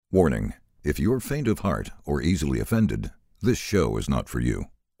Warning, if you're faint of heart or easily offended, this show is not for you.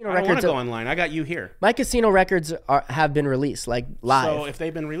 I don't want to go online. I got you here. My casino records have been released, like live. So if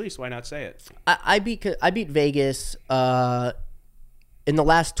they've been released, why not say it? I beat Vegas in the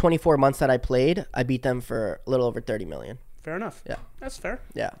last 24 months that I played. I beat them for a little over $30 million. Fair enough. Yeah, that's fair.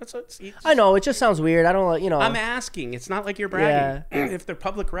 Yeah, I know it just sounds weird. I don't, I'm asking. It's not like you're bragging. Yeah. If they're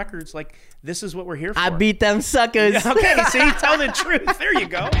public records, like this is what we're here for. I beat them suckers. Yeah, okay, see, tell the truth. There you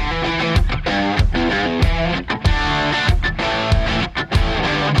go.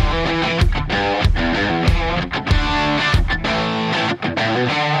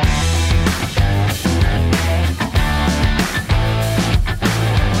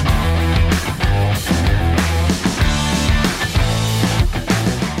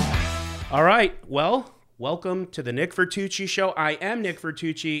 All right, well, welcome to the Nick Vertucci Show. I am Nick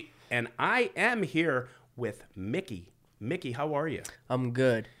Vertucci, and I am here with Mikki. Mikki, how are you? I'm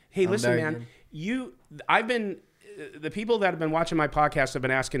good. Hey, listen, man, the people that have been watching my podcast have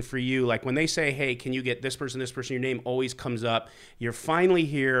been asking for you, like when they say, hey, can you get this person, your name always comes up. You're finally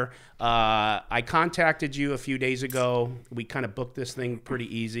here. I contacted you a few days ago. We kind of booked this thing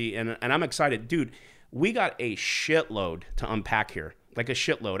pretty easy, and I'm excited. Dude, we got a shitload to unpack here. Like a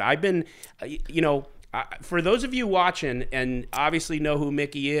shitload. I've been, for those of you watching and obviously know who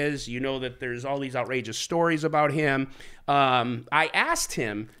Mikki is, you know that there's all these outrageous stories about him. I asked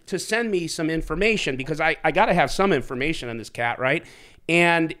him to send me some information because I got to have some information on this cat, right?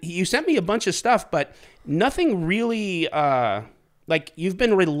 And you sent me a bunch of stuff, but nothing really, you've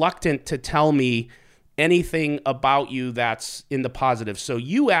been reluctant to tell me anything about you that's in the positive. So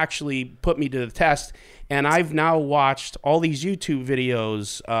you actually put me to the test, and I've now watched all these YouTube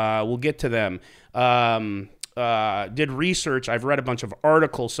videos. We'll get to them. Did research. I've read a bunch of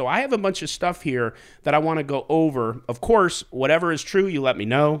articles. So I have a bunch of stuff here that I want to go over. Of course, whatever is true, you let me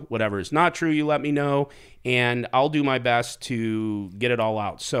know. Whatever is not true, you let me know. And I'll do my best to get it all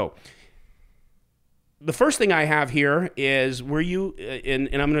out. So the first thing I have here is, were you, and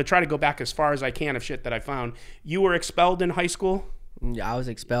I'm going to try to go back as far as I can of shit that I found. You were expelled in high school? Yeah, I was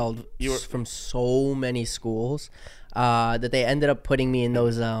expelled from so many schools that they ended up putting me in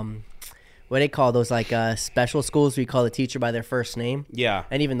those, what do they call those, like special schools where you call the teacher by their first name? Yeah.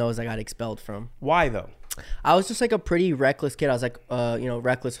 And even those I got expelled from. Why, though? I was just like a pretty reckless kid. I was like,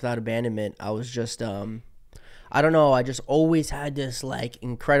 reckless without abandonment. I was just, I don't know. I just always had this like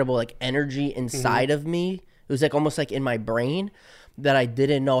incredible like energy inside of me. It was like almost like in my brain that I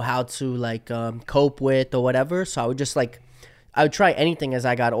didn't know how to like cope with or whatever. So I would just like, I would try anything as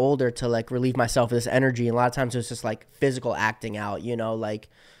I got older to like relieve myself of this energy. And a lot of times it was just like physical acting out, like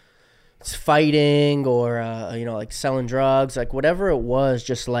it's fighting or, like selling drugs, like whatever it was,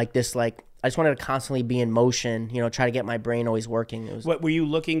 just like this, like, I just wanted to constantly be in motion, try to get my brain always working. What were you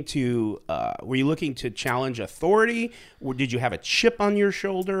looking to? Were you looking to challenge authority, or did you have a chip on your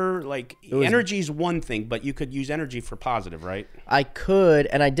shoulder? Like, energy is one thing, but you could use energy for positive, right? I could,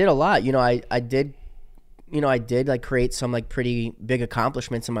 and I did a lot. I did like create some like pretty big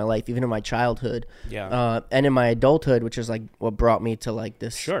accomplishments in my life, even in my childhood. Yeah. And in my adulthood, which is like what brought me to like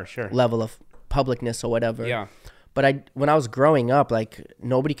this sure level of publicness or whatever. Yeah. But when I was growing up, like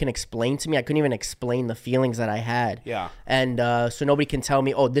nobody can explain to me. I couldn't even explain the feelings that I had. Yeah. And so nobody can tell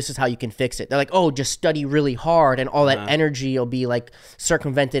me, oh, this is how you can fix it. They're like, oh, just study really hard and all that energy will be like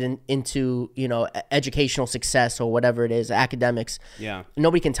circumvented into, educational success or whatever it is, academics. Yeah.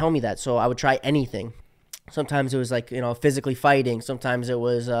 Nobody can tell me that. So I would try anything. Sometimes it was like, physically fighting. Sometimes it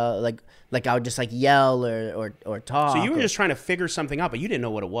was like I would just like yell or talk. So you were just trying to figure something out, but you didn't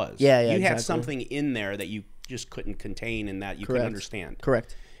know what it was. Yeah, you exactly. had something in there that you just couldn't contain and that you couldn't understand.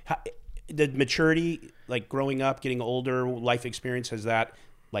 Correct. The maturity, like growing up, getting older, life experience, has that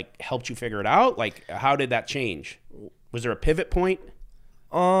like helped you figure it out? Like, how did that change? Was there a pivot point?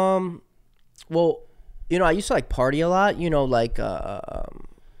 Well, I used to like party a lot,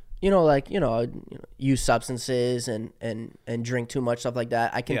 use substances and drink too much, stuff like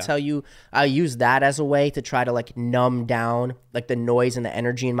that. I can tell you, I use that as a way to try to like numb down like the noise and the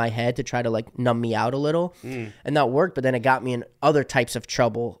energy in my head to try to like numb me out a little. And that worked, but then it got me in other types of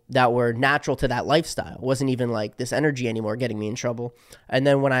trouble that were natural to that lifestyle. It wasn't even like this energy anymore getting me in trouble. And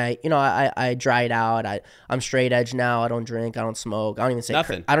then when I dried out, I'm straight edge now. I don't drink, I don't smoke, I don't even say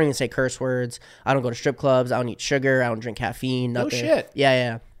nothing. I don't even say curse words. I don't go to strip clubs, I don't eat sugar, I don't drink caffeine, nothing. No shit.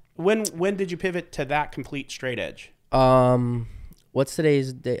 Yeah. When did you pivot to that complete straight edge? What's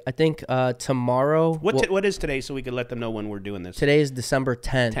today's day? I think tomorrow. What is today, so we can let them know when we're doing this? Today is December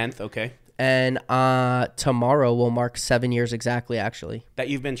 10th. 10th, okay. And tomorrow will mark 7 years exactly, actually. That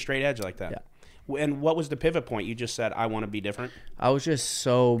you've been straight edge like that? Yeah. And what was the pivot point? You just said, I want to be different. I was just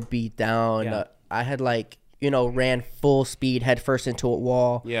so beat down. Yeah. I had like, ran full speed head first into a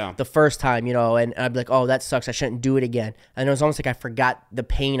wall. Yeah. The first time, and I'd be like, oh, that sucks. I shouldn't do it again. And it was almost like I forgot the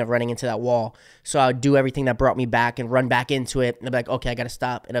pain of running into that wall. So I would do everything that brought me back and run back into it. And I'd be like, okay, I got to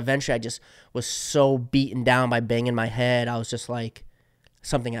stop. And eventually I just was so beaten down by banging my head. I was just like,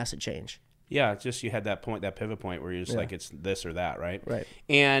 something has to change. Yeah, just you had that pivot point where you're just like, it's this or that, right? Right.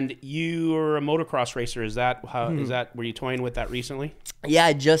 And you were a motocross racer. Is that were you toying with that recently? Yeah,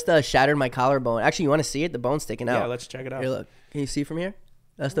 I just shattered my collarbone. Actually, you want to see it? The bone's sticking out. Yeah, let's check it out. Here, look. Can you see from here?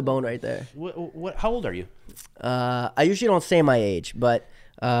 That's the bone right there. What? How old are you? I usually don't say my age, but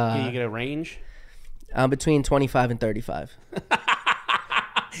Can you get a range? I'm between 25 and 35.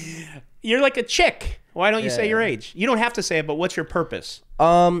 You're like a chick. Why don't you say your age? You don't have to say it, but what's your purpose?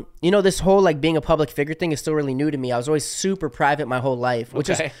 This whole like being a public figure thing is still really new to me. I was always super private my whole life,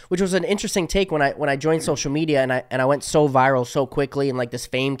 which was an interesting take when I joined social media and I went so viral so quickly and like this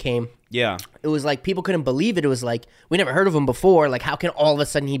fame came. Yeah. It was like people couldn't believe it. It was like we never heard of him before. Like how can all of a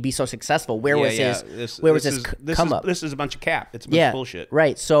sudden he be so successful? Where was his come up? This is a bunch of cap. It's a bunch of bullshit.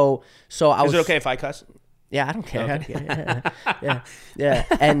 Right. So I was. Is it okay if I cuss? Yeah, I don't care. Okay. Yeah.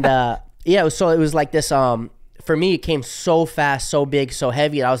 And so it was like this. For me, it came so fast, so big, so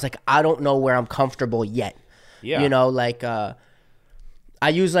heavy. And I was like, I don't know where I'm comfortable yet. Yeah. I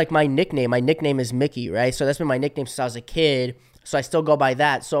use like my nickname. My nickname is Mikki, right? So that's been my nickname since I was a kid. So I still go by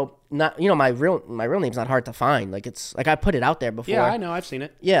that. So not, my real name's not hard to find. Like it's like I put it out there before. Yeah, I know. I've seen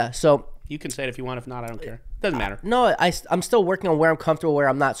it. Yeah. So you can say it if you want. If not, I don't care. Doesn't matter. No, I'm still working on where I'm comfortable, where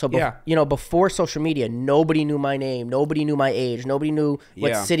I'm not. So, before social media, nobody knew my name. Nobody knew my age. Nobody knew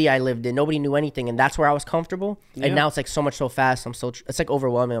what city I lived in. Nobody knew anything. And that's where I was comfortable. Yeah. And now it's like so much so fast. It's like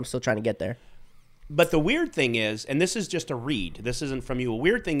overwhelming. I'm still trying to get there. But the weird thing is, and this is just a read. This isn't from you. A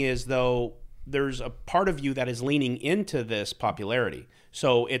weird thing is, though, there's a part of you that is leaning into this popularity.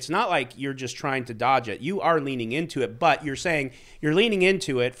 So it's not like you're just trying to dodge it. You are leaning into it, but you're saying you're leaning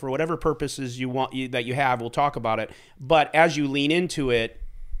into it for whatever purposes that you have. We'll talk about it. But as you lean into it,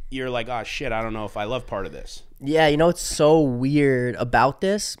 you're like, oh, shit, I don't know if I love part of this. Yeah, it's so weird about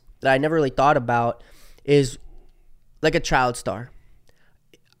this that I never really thought about is like a child star.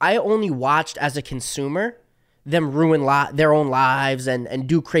 I only watched as a consumer them ruin their own lives and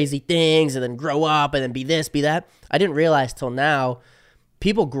do crazy things and then grow up and then be this, be that. I didn't realize till now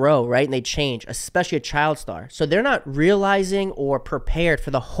people grow, right? And they change, especially a child star. So they're not realizing or prepared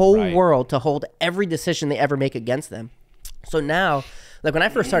for the whole world to hold every decision they ever make against them. So now, like when I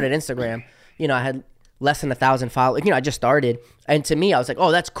first started Instagram, I had less than 1,000 followers. I just started. And to me, I was like,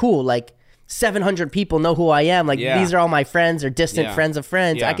 oh, that's cool. Like 700 people know who I am. Like these are all my friends or distant friends of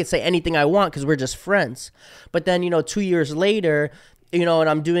friends. I could say anything I want because we're just friends. But then, 2 years later, and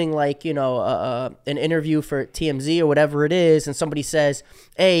I'm doing like, an interview for TMZ or whatever it is. And somebody says,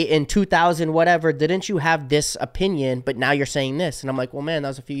 hey, in 2000, whatever, didn't you have this opinion, but now you're saying this? And I'm like, well, man, that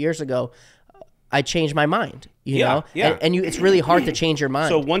was a few years ago. I changed my mind, you know? Yeah. And it's really hard to change your mind.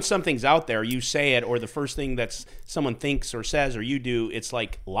 So once something's out there, you say it, or the first thing that someone thinks or says or you do, it's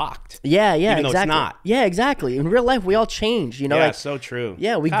like locked. Yeah, even exactly. though it's not. Yeah, exactly. In real life, we all change, Yeah, like, so true.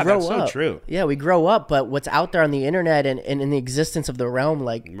 Yeah, we grow up. That's so true. Yeah, we grow up, but what's out there on the internet and in the existence of the realm,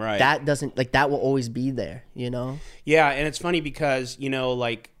 that doesn't, that will always be there, Yeah, and it's funny because,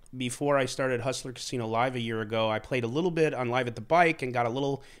 before I started Hustler Casino Live a year ago, I played a little bit on Live at the Bike and got a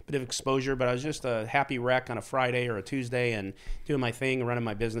little bit of exposure, but I was just a happy wreck on a Friday or a Tuesday and doing my thing, running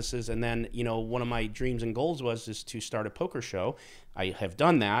my businesses. And then, one of my dreams and goals was just to start a poker show. I have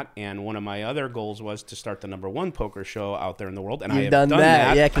done that, and one of my other goals was to start the #1 poker show out there in the world. And I have done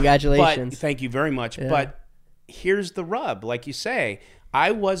that. Yeah, congratulations. But, thank you very much. Yeah. But here's the rub. Like you say,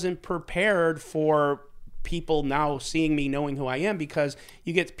 I wasn't prepared for people now seeing me, knowing who I am, because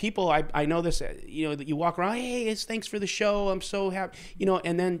you get people, I know this, that you walk around, hey, thanks for the show, I'm so happy,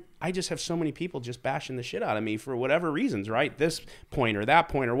 and then I just have so many people just bashing the shit out of me for whatever reasons, right? This point or that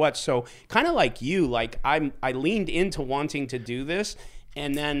point or what. So kind of like you, like I leaned into wanting to do this,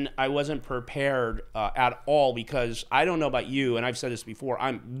 and then I wasn't prepared at all, because I don't know about you, and I've said this before,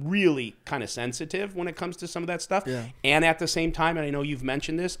 I'm really kind of sensitive when it comes to some of that stuff. Yeah. And at the same time, and I know you've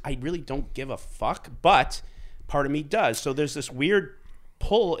mentioned this, I really don't give a fuck, but part of me does. So there's this weird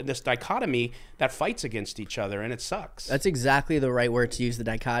pull, this dichotomy that fights against each other, and it sucks. That's exactly the right word to use, the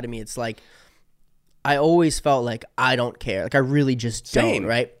dichotomy. It's like, I always felt like I don't care. Like I really just don't,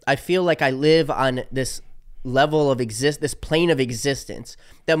 right? I feel like I live on this level of this plane of existence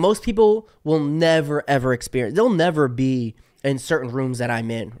that most people will never ever experience. They'll never be in certain rooms that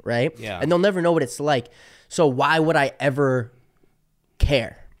I'm in, right? Yeah. And they'll never know what it's like. So why would I ever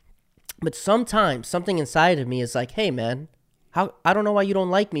care? But sometimes something inside of me is like, hey man, I don't know why you don't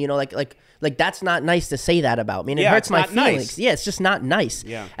like me. You know, like that's not nice to say that about me. And it hurts my feelings. Nice. Yeah, it's just not nice.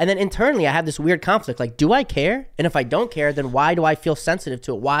 Yeah. And then internally I have this weird conflict. Like, do I care? And if I don't care, then why do I feel sensitive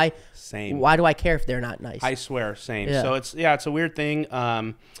to it? Why do I care if they're not nice? I swear, same. Yeah. So it's a weird thing.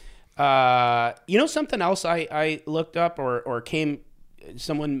 Something else I looked up or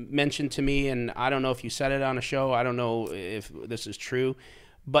someone mentioned to me, and I don't know if you said it on a show. I don't know if this is true,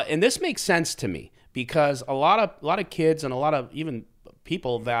 and this makes sense to me because a lot of kids and a lot of even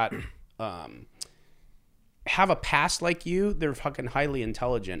people that have a past like you, they're fucking highly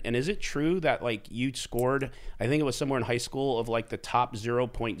intelligent. And is it true that like you scored, I think it was somewhere in high school, of like the top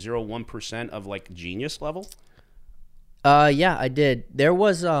 0.01% of like genius level? Yeah, I did. There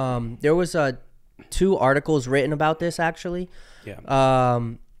was 2 articles written about this actually. Yeah.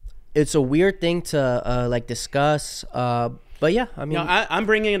 It's a weird thing to like discuss. But yeah, I mean, I'm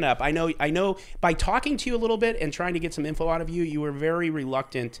bringing it up. I know. By talking to you a little bit and trying to get some info out of you, you were very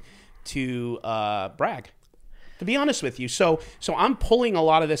reluctant to brag. To be honest with you, so I'm pulling a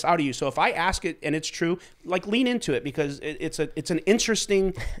lot of this out of you. So if I ask it and it's true, like lean into it because it's an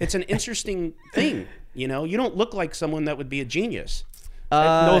interesting thing. You know, you don't look like someone that would be a genius.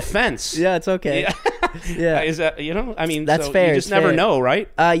 No offense. Yeah, it's okay. Yeah. Yeah. Is that, you know? I mean, that's so fair. You just never fair. know, right?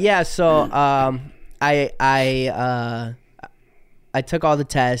 Yeah. So I took all the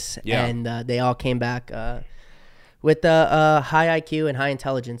tests and they all came back with high IQ and high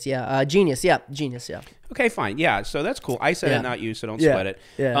intelligence. Yeah. Genius. Yeah. Genius. Yeah. Okay, fine. Yeah, so that's cool. I said it, not you, so don't sweat it.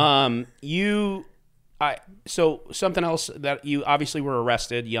 Yeah. So something else that you obviously were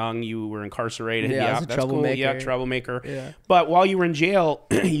arrested young, you were incarcerated. Yeah, I was a that's troublemaker. Cool. Yeah, troublemaker. Yeah. But while you were in jail,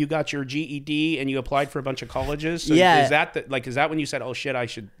 you got your GED and you applied for a bunch of colleges. So yeah. Is that when you said, "Oh shit, I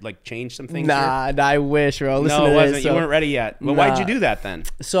should like change some things"? Nah, I wish, bro. Listen no, to it wasn't. This, you weren't ready yet. But why'd you do that then?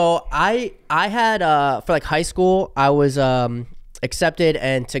 So I had for like high school, I was accepted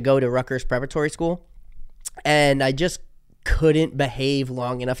and to go to Rutgers Preparatory School, and I just couldn't behave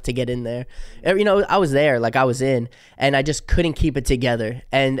long enough to get in there. You know, I was there, like I was in, and I just couldn't keep it together.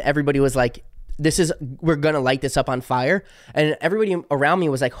 And everybody was like, we're gonna light this up on fire. And everybody around me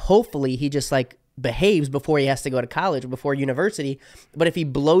was like, hopefully he just like behaves before he has to go to college, before university. But if he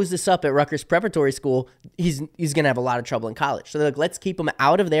blows this up at Rutgers Preparatory School, he's gonna have a lot of trouble in college. So they're like, let's keep him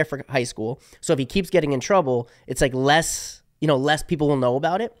out of there for high school. So if he keeps getting in trouble, it's like less people will know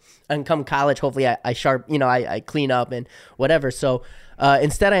about it. And come college, hopefully I clean up and whatever. So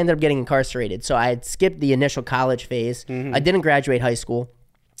instead I ended up getting incarcerated. So I had skipped the initial college phase. Mm-hmm. I didn't graduate high school.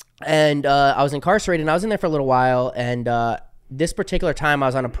 And I was incarcerated and I was in there for a little while. And this particular time I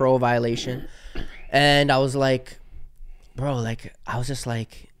was on a parole violation. And I was like, bro, like, I was just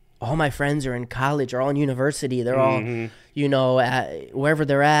like, all my friends are in college, are all in university. They're all, wherever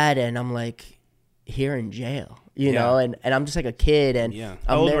they're at. And I'm like, here in jail. You know, and I'm just like a kid. And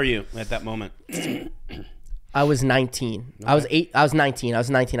how old were you at that moment? I was 19. Okay. I was 19. I was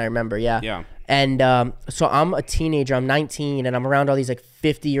 19. I remember. Yeah. Yeah. And so I'm a teenager. I'm 19, and I'm around all these like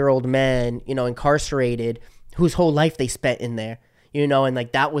 50-year-old men, you know, incarcerated, whose whole life they spent in there, you know, and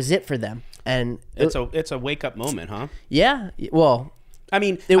like that was it for them. And it's a wake up moment, huh? Yeah. Well, I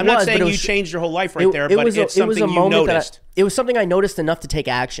mean, I'm not saying you changed your whole life right there, but it's something you noticed. It was something I noticed enough to take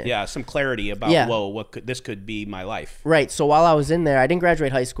action. Yeah, some clarity about, whoa, this could be my life. Right. So while I was in there, I didn't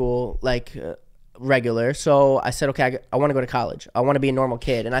graduate high school like regular. So I said, okay, I want to go to college. I want to be a normal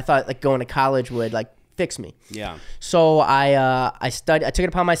kid. And I thought like going to college would like fix me. Yeah. So I took it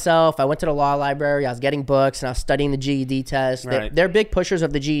upon myself. I went to the law library. I was getting books and I was studying the GED test. Right. They're big pushers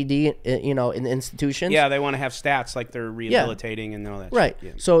of the GED, you know, in the institutions. Yeah, they want to have stats like they're rehabilitating and all that. Right. Shit.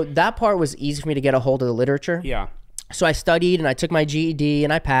 Yeah. So that part was easy for me to get a hold of the literature. Yeah. So I studied and I took my GED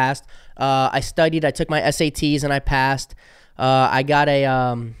and I passed. I took my SATs and I passed. I got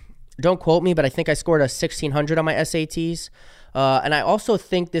don't quote me, but I think I scored a 1600 on my SATs. And I also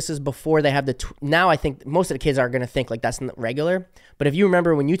think this is before they have now I think most of the kids are going to think like that's regular. But if you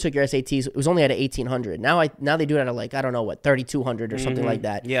remember when you took your SATs, it was only at a 1800. Now they do it at a 3200 or something like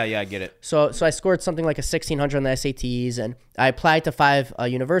that. Yeah, I get it. So I scored something like a 1600 on the SATs and I applied to 5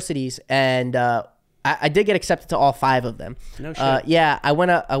 universities and I did get accepted to all 5 of them. No shit. Yeah, I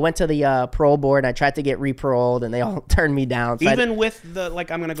went to the parole board and I tried to get re-paroled and they all turned me down. So even with the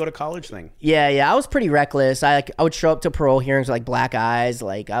I'm going to go to college thing. Yeah, I was pretty reckless. I would show up to parole hearings with like black eyes.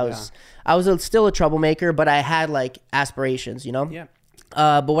 Like I was still a troublemaker, but I had like aspirations, you know? Yeah.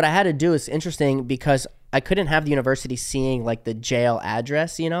 But what I had to do is interesting because I couldn't have the university seeing like the jail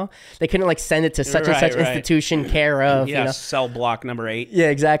address, you know? They couldn't like send it to such and such institution care of, Yeah, you know? cell block number 8. Yeah,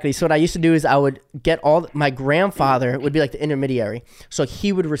 exactly. So what I used to do is I would get my grandfather would be like the intermediary. So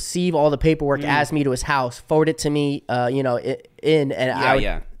he would receive all the paperwork as me to his house, forward it to me, you know, and I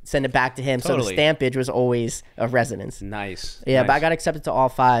would send it back to him. Totally. So the stampage was always of residence. Nice. Yeah, nice. but I got accepted to all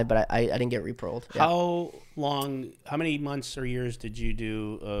 5, but I didn't get reparoled. Yeah. How many months or years did you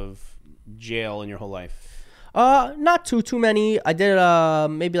do of jail in your whole life? Not too many. I did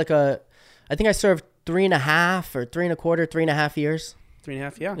maybe like I think I served 3.5 or 3.25, 3.5 years.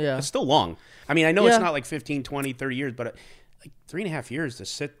 3.5, yeah. Yeah. It's still long. I mean, I know it's not like 15, 20, 30 years, but like 3.5 years to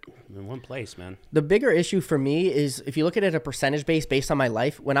sit in one place, man. The bigger issue for me is if you look at it a percentage based on my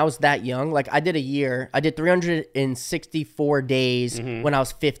life, when I was that young, like I did 364 days when I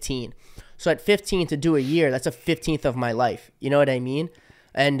was 15. So at 15 to do a year, that's a 15th of my life. You know what I mean?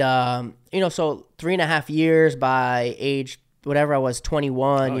 And, you know, so 3.5 years by age, whatever I was,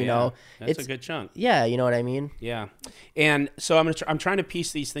 21, you know. That's a good chunk. Yeah, you know what I mean? Yeah. And so I'm trying to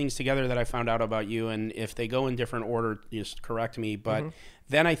piece these things together that I found out about you, and if they go in different order, just correct me. But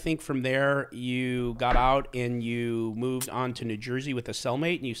then I think from there, you got out and you moved on to New Jersey with a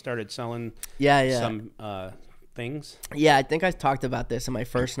cellmate, and you started selling some things. Yeah, I think I talked about this in my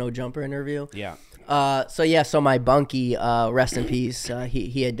first No Jumper interview. Yeah. So my bunkie, rest in peace.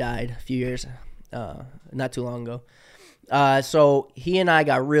 He had died a few years, not too long ago. So he and I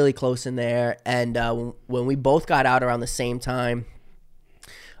got really close in there, and when we both got out around the same time,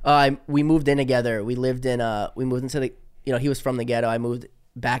 we moved in together. We moved into the, you know, he was from the ghetto. I moved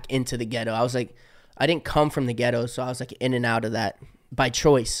back into the ghetto. I was like, I didn't come from the ghetto, so I was like in and out of that by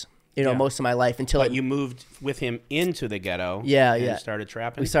choice. You know, most of my life until you moved with him into the ghetto. Yeah, and started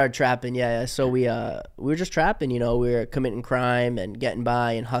trapping. We started trapping. Yeah. So we were just trapping. You know, we were committing crime and getting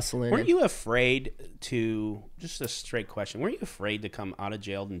by and hustling. Weren't you afraid to? Just a straight question. Weren't you afraid to come out of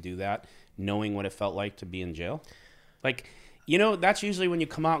jail and do that, knowing what it felt like to be in jail? Like, you know, that's usually when you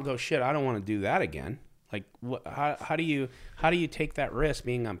come out and go, shit, I don't want to do that again. Like, how do you take that risk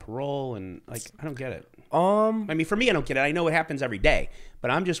being on parole and like I don't get it. I mean, for me, I don't get it. I know it happens every day,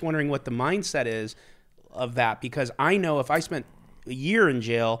 but I'm just wondering what the mindset is of that, because I know if I spent a year in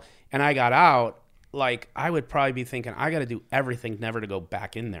jail and I got out, like I would probably be thinking I got to do everything never to go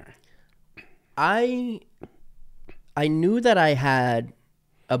back in there. I knew that I had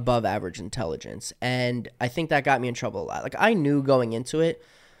above average intelligence, and I think that got me in trouble a lot. Like I knew going into it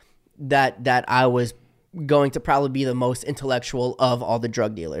that I was going to probably be the most intellectual of all the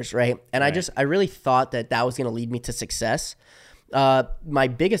drug dealers, right? And I really thought that was going to lead me to success. My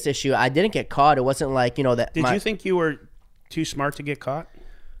biggest issue, I didn't get caught. It wasn't like, you know, that. Did you think you were too smart to get caught?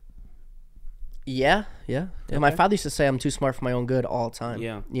 Yeah. Okay. My father used to say I'm too smart for my own good all the time.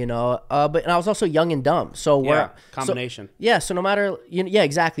 Yeah. You know, and I was also young and dumb. So combination. So no matter,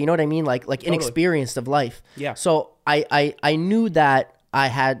 exactly. You know what I mean? Like totally. Inexperienced of life. Yeah. So I knew that I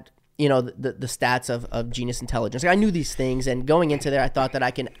had, you know, the stats of genius intelligence. Like I knew these things, and going into there, I thought that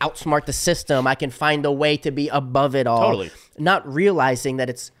I can outsmart the system. I can find a way to be above it all. Totally. Not realizing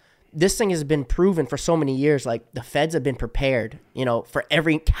that this thing has been proven for so many years. Like the feds have been prepared, you know, for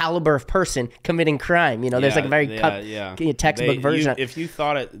every caliber of person committing crime. You know, there's like a very textbook version. If you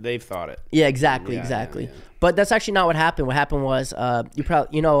thought it, they've thought it. Yeah, exactly. Yeah. But that's actually not what happened. What happened was, you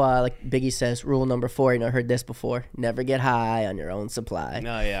probably, you know, like Biggie says, rule number 4. You know, heard this before: never get high on your own supply.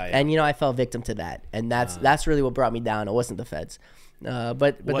 And you know, I fell victim to that, and that's really what brought me down. It wasn't the feds. But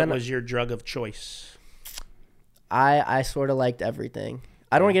what then, was your drug of choice? I sort of liked everything.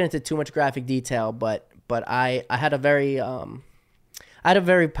 I don't want to get into too much graphic detail, but I had a very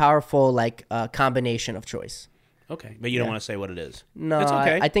powerful combination of choice. Okay, but you don't want to say what it is. No, it's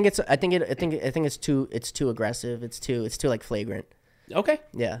okay. I think it's too aggressive. It's too like flagrant. Okay.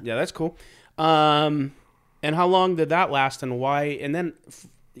 Yeah, that's cool. And how long did that last, and why? And then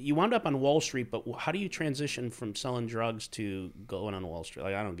you wound up on Wall Street, but how do you transition from selling drugs to going on Wall Street?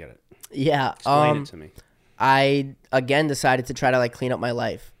 Like I don't get it. Yeah, explain it to me. I again decided to try to clean up my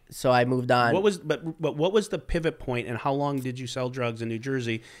life, so I moved on. What was the pivot point, and how long did you sell drugs in New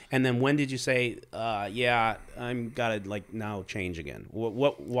Jersey? And then when did you say, I'm gotta now change again?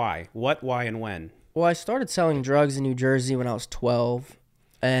 Why, and when? Well, I started selling drugs in New Jersey when I was 12,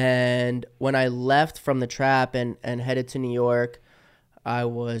 and when I left from the trap and headed to New York, I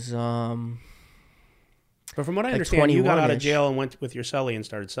was But from what I understand, you got out of jail and went with your cellie and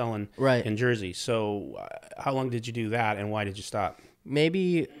started selling in Jersey. So how long did you do that, and why did you stop?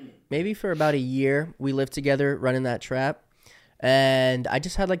 Maybe for about a year. We lived together running that trap, and I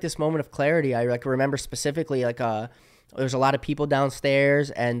just had this moment of clarity. I remember specifically There's a lot of people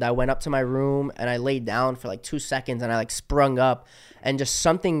downstairs, and I went up to my room, and I laid down for like 2 seconds, and I like sprung up, and just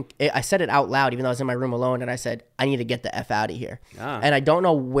something, I said it out loud, even though I was in my room alone, and I said, I need to get the F out of here. And I don't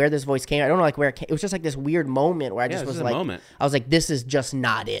know where this voice came. I don't know like where it came. It was just like this weird moment where I just was like, I was like, this is just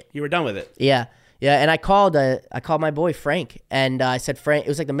not it. You were done with it. Yeah. Yeah, and I called my boy Frank, and I said, Frank, it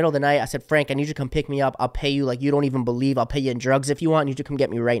was like the middle of the night. I said, Frank, I need you to come pick me up. I'll pay you like you don't even believe. I'll pay you in drugs if you want. I need you to come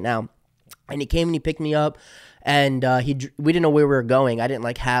get me right now. And he came and he picked me up, and we didn't know where we were going. I didn't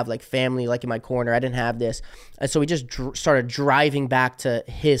like have like family like in my corner. I didn't have this, and so we just started driving back to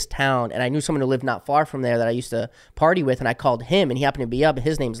his town. And I knew someone who lived not far from there that I used to party with, and I called him, and he happened to be up. And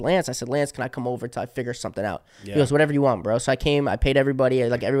his name's Lance. I said, Lance, can I come over till I figure something out? Yeah. He goes, whatever you want, bro. So I came. I paid everybody.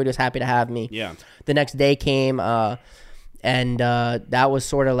 Like everybody was happy to have me. Yeah. The next day came, and that was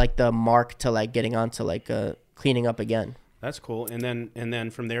sort of like the mark to like getting onto like cleaning up again. That's cool. And then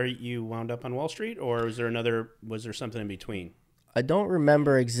from there you wound up on Wall Street, or was there something in between? I don't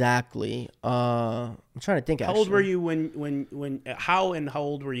remember exactly. I'm trying to think. How old were you when how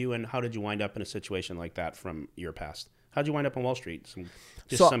old were you, and how did you wind up in a situation like that from your past? How'd you wind up on Wall Street?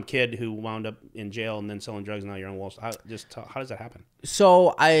 Some kid who wound up in jail and then selling drugs, and now you're on Wall Street. How does that happen?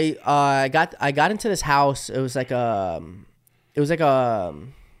 So I got into this house. It was like a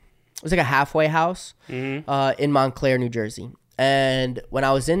halfway house in Montclair, New Jersey. And when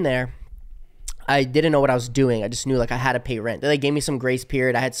I was in there, I didn't know what I was doing. I just knew like I had to pay rent. They gave me some grace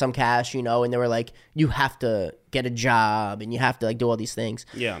period. I had some cash, and they were like, you have to get a job and you have to like do all these things.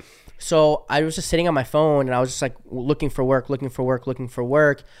 Yeah. So I was just sitting on my phone, and I was just like looking for work.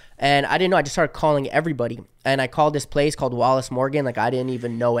 And I didn't know. I just started calling everybody. And I called this place called Wallace Morgan. Like I didn't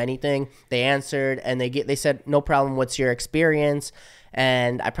even know anything. They answered, and they said, no problem. What's your experience?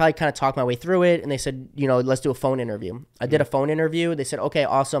 And I probably kind of talked my way through it. And they said, let's do a phone interview. I did a phone interview. They said, okay,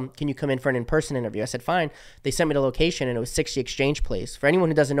 awesome. Can you come in for an in-person interview? I said, fine. They sent me the location, and it was 60 Exchange Place. For anyone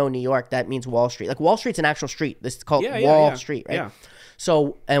who doesn't know New York, that means Wall Street. Like Wall Street's an actual street. This is called Wall Street, right? Yeah.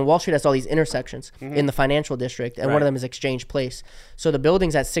 So, and Wall Street has all these intersections in the financial district, and one of them is Exchange Place. So the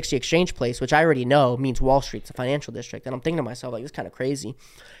building's at 60 Exchange Place, which I already know means Wall Street. It's a financial district. And I'm thinking to myself, like, this is kind of crazy.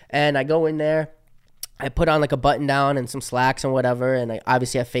 And I go in there. I put on like a button down and some slacks and whatever, and I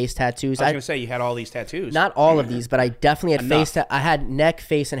obviously have face tattoos. I was going to say, you had all these tattoos. Not all of these, but I definitely had I had neck,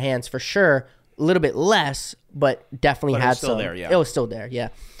 face, and hands for sure. A little bit less, but definitely had some. It was still there, yeah. It was still there, yeah.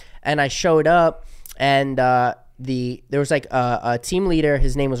 And I showed up, and there was like a team leader.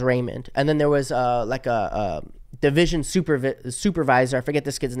 His name was Raymond. And then there was like a division supervisor. I forget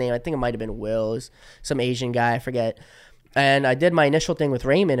this kid's name. I think it might have been Will, some Asian guy. I forget. And I did my initial thing with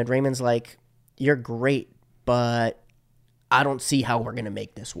Raymond, and Raymond's like, you're great, but I don't see how we're going to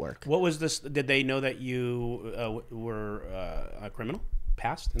make this work. What was this? Did they know that you were a criminal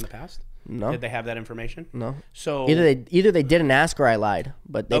in the past? No. Did they have that information? No. So either they didn't ask or I lied,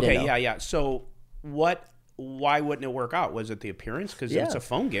 but they didn't know. Yeah. So why wouldn't it work out? Was it the appearance? Because it's a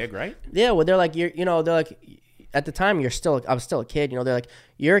phone gig, right? Yeah. Well, they're like, they're like, at the time, I was still a kid. They're like,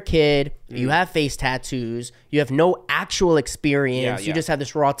 you're a kid. You have face tattoos. You have no actual experience. You just have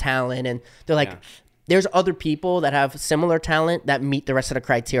this raw talent. And they're like, there's other people that have similar talent that meet the rest of the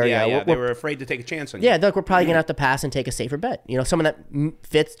criteria. Yeah. They were afraid to take a chance on you. Yeah, they're like, we're probably gonna have to pass and take a safer bet. Someone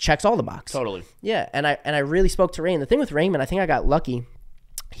that checks all the boxes. Totally. Yeah, and I really spoke to Raymond. The thing with Raymond, I think I got lucky.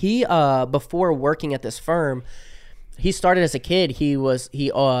 He before working at this firm, he started as a kid. He was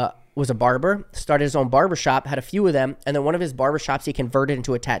a barber, started his own barber shop, had a few of them, and then one of his barber shops he converted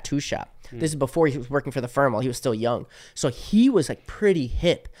into a tattoo shop. This is before he was working for the firm while he was still young. So he was like pretty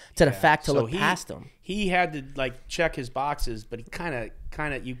hip to the fact to look past him. He had to like check his boxes, but he kind of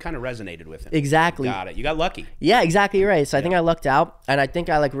resonated with him. Exactly. Got it. You got lucky. Yeah, exactly right. So I think I lucked out, and I think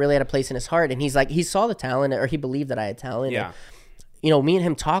I like really had a place in his heart. And he's like, he saw the talent, or he believed that I had talent. Yeah. And, me and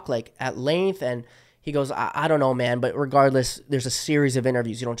him talk like at length, and he goes, I don't know, man, but regardless, there's a series of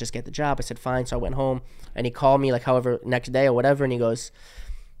interviews. You don't just get the job. I said, fine. So I went home, and he called me like however next day or whatever, and he goes,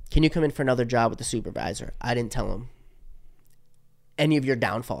 can you come in for another job with the supervisor? I didn't tell him any of your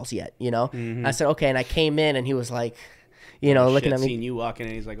downfalls yet, I said, okay. And I came in, and he was like, looking at me. Seeing you walking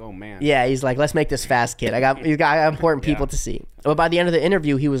in, he's like, oh, man. Yeah, he's like, let's make this fast, kid. I got important people to see. But by the end of the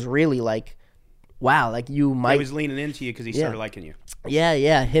interview, he was really like, wow, like you might. He was leaning into you because he started liking you.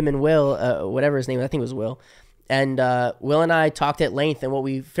 Yeah. Him and Will, whatever his name is, I think it was Will. And Will and I talked at length, and what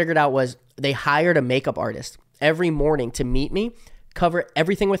we figured out was they hired a makeup artist every morning to meet me, cover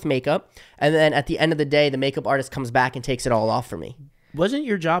everything with makeup, and then at the end of the day, the makeup artist comes back and takes it all off for me. Wasn't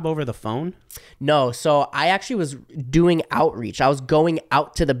your job over the phone? No, so I actually was doing outreach. I was going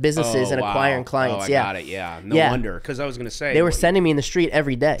out to the businesses and acquiring clients. I got it. Yeah, no wonder. Because I was going to say they were sending me in the street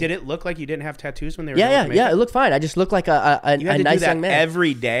every day. Did it look like you didn't have tattoos when they were? Yeah. It looked fine. I just looked like a nice young man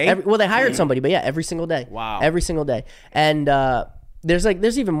every day. Well, they hired somebody, but yeah, every single day. Wow, every single day. And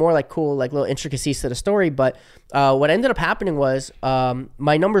there's even more like cool like little intricacies to the story. But what ended up happening was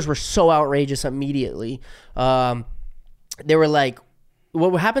my numbers were so outrageous immediately. They were like,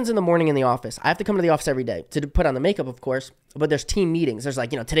 what happens in the morning in the office? I have to come to the office every day to put on the makeup, of course, but there's team meetings. There's like,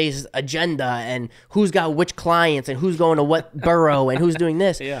 today's agenda and who's got which clients and who's going to what borough and who's doing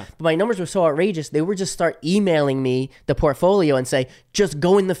this. Yeah. But my numbers were so outrageous. They would just start emailing me the portfolio and say, just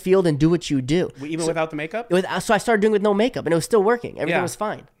go in the field and do what you do. Even without the makeup? So I started doing it with no makeup and it was still working. Everything was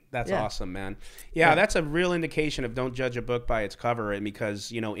fine. That's awesome, man. Yeah, that's a real indication of don't judge a book by its cover. And because,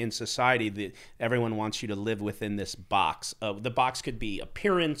 in society, everyone wants you to live within this box. The box could be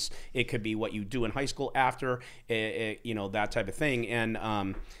appearance. It could be what you do in high school after, that type of thing. And,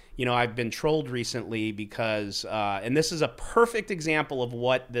 I've been trolled recently because, and this is a perfect example of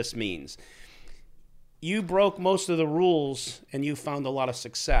what this means. You broke most of the rules and you found a lot of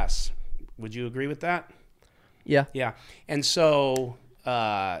success. Would you agree with that? Yeah. Yeah. And so...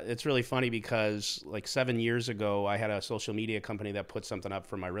 it's really funny because like 7 years ago, I had a social media company that put something up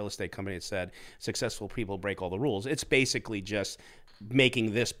for my real estate company. It said, successful people break all the rules. It's basically just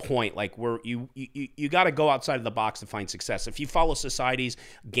making this point, like you got to go outside of the box to find success. If you follow society's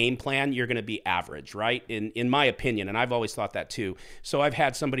game plan, you're going to be average, right? In my opinion, and I've always thought that too. So I've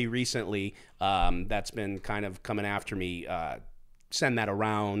had somebody recently that's been kind of coming after me, send that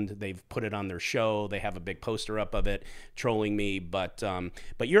around. They've put it on their show. They have a big poster up of it trolling me. But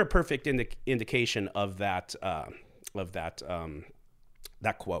you're a perfect indication of that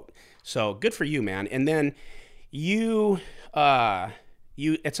that quote. So good for you, man. And then you at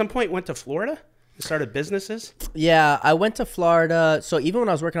some point went to Florida and started businesses. Yeah, I went to Florida. So even when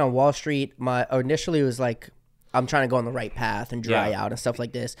I was working on Wall Street, initially it was like I'm trying to go on the right path and dry out and stuff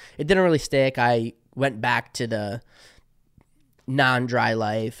like this. It didn't really stick. I went back to the non-dry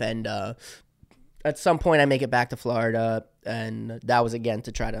life, and at some point I make it back to Florida, and that was again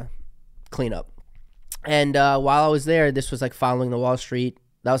to try to clean up. And while I was there, this was like following the Wall Street.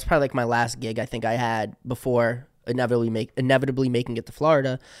 That was probably like my last gig I think I had before inevitably making it to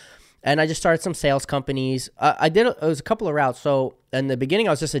Florida. And I just started some sales companies. It was a couple of routes. So in the beginning,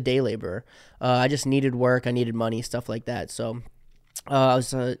 I was just a day laborer. I just needed work. I needed money, stuff like that. So I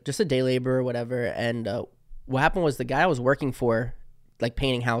was just a day laborer, whatever. And what happened was the guy I was working for, like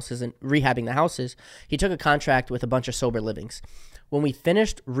painting houses and rehabbing the houses, he took a contract with a bunch of sober livings. When we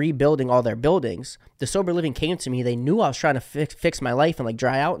finished rebuilding all their buildings, the sober living came to me. They knew I was trying to fix my life and like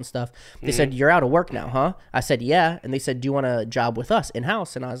dry out and stuff. They said, "You're out of work now, huh?" I said, "Yeah." And they said, "Do you want a job with us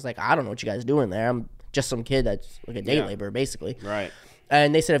in-house?" And I was like, "I don't know what you guys doing there. I'm just some kid that's like a day laborer, basically." Right.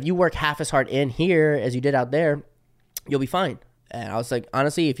 And they said, "If you work half as hard in here as you did out there, you'll be fine." And I was like,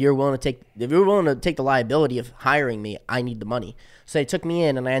 honestly, if you're willing to take the liability of hiring me, I need the money. So they took me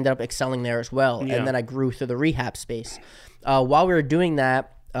in, and I ended up excelling there as well. Yeah. And then I grew through the rehab space. While we were doing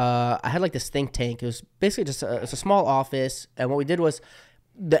that, I had like this think tank. It was basically just a small office. And what we did was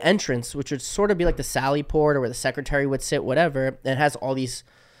the entrance, which would sort of be like the Sally port or where the secretary would sit, whatever. And it has all these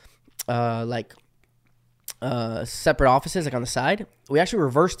separate offices like on the side. We actually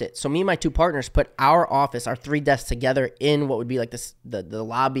reversed it. So me and my two partners put our office, our 3 desks together in what would be like the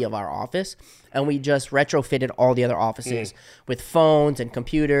lobby of our office, and we just retrofitted all the other offices with phones and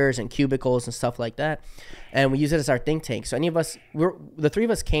computers and cubicles and stuff like that. And we use it as our think tank. So the 3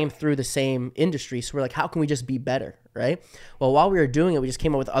 of us came through the same industry, so we're like, how can we just be better, right? Well, while we were doing it, we just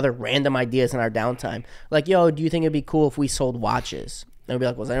came up with other random ideas in our downtime. Like, yo, do you think it'd be cool if we sold watches? And we'd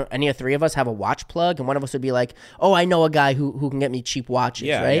be like, well, any of 3 of us have a watch plug? And one of us would be like, oh, I know a guy who can get me cheap watches,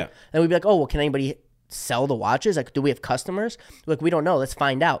 right? Yeah. And we'd be like, oh, well, can anybody sell the watches? Like, do we have customers? Like, we don't know. Let's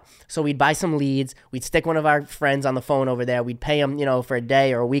find out. So we'd buy some leads. We'd stick one of our friends on the phone over there. We'd pay them, for a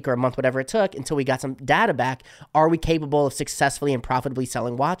day or a week or a month, whatever it took, until we got some data back. Are we capable of successfully and profitably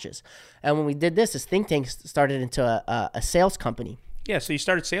selling watches? And when we did this think tank started into a sales company. Yeah, so you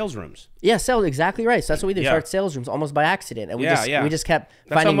started sales rooms. Yeah, exactly right. So that's what we did. We started sales rooms almost by accident. And we just kept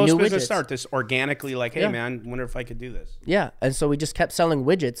that's finding new widgets. That's how most businesses start, this organically, like, hey, man, wonder if I could do this. Yeah, and so we just kept selling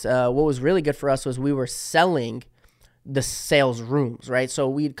widgets. What was really good for us was we were selling the sales rooms, right? So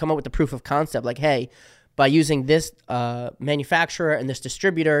we'd come up with the proof of concept, like, hey, by using this manufacturer and this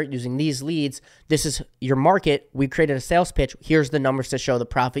distributor, using these leads, this is your market. We created a sales pitch. Here's the numbers to show the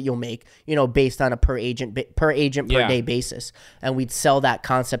profit you'll make, based on a per agent per day basis. And we'd sell that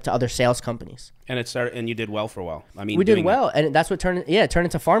concept to other sales companies. And it started, and you did well for a while. I mean, we did well, and that's what turned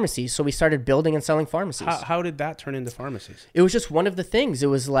into pharmacies. So we started building and selling pharmacies. How did that turn into pharmacies? It was just one of the things. It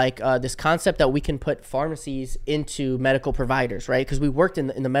was like this concept that we can put pharmacies into medical providers, right? Because we worked in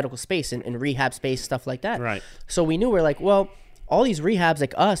the medical space, in rehab space, stuff like that. Right. So we knew we're like, well, all these rehabs,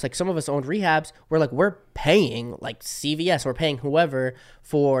 like us, like some of us owned rehabs, we're paying like CVS, we're paying whoever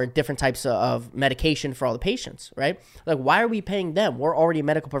for different types of medication for all the patients, right? Like, why are we paying them? We're already a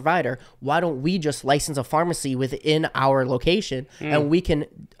medical provider. Why don't we just license a pharmacy within our location and we can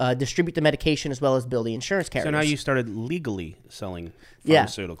distribute the medication as well as bill the insurance carriers? So now you started legally selling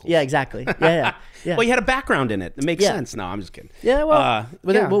pharmaceuticals. Yeah, exactly. Yeah. Well, you had a background in it. It makes sense. No, I'm just kidding. Yeah, well,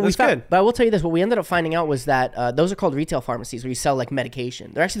 that's good. But I will tell you this: what we ended up finding out was that those are called retail pharmacies, where you sell like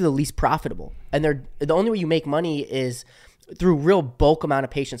medication. They're actually the least profitable, and they're the only way you make money is through real bulk amount of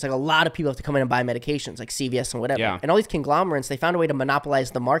patients. Like, a lot of people have to come in and buy medications, like CVS and whatever. Yeah. And all these conglomerates, they found a way to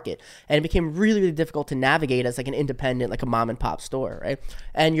monopolize the market, and it became really, really difficult to navigate as like an independent, like a mom and pop store, right?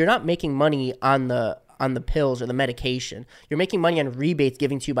 And you're not making money on the pills or the medication. You're making money on rebates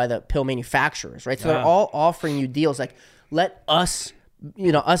given to you by the pill manufacturers, right? So they're all offering you deals like, let us,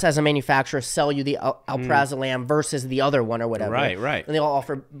 us as a manufacturer sell you the alprazolam versus the other one or whatever. Right. And they all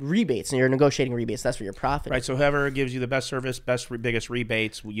offer rebates, and you're negotiating rebates. That's where you're profiting. Right. So whoever gives you the best service, biggest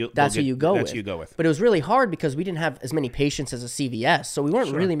rebates, that's who you go with. That's who you go with. But it was really hard because we didn't have as many patients as a CVS, so we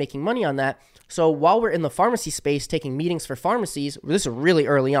weren't really making money on that. So while we're in the pharmacy space taking meetings for pharmacies, this is really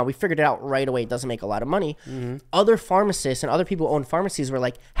early on, we figured it out right away. It doesn't make a lot of money. Other pharmacists and other people who own pharmacies were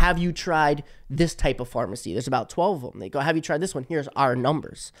like, have you tried this type of pharmacy? There's about 12 of them. They go, have you tried this one? Here's our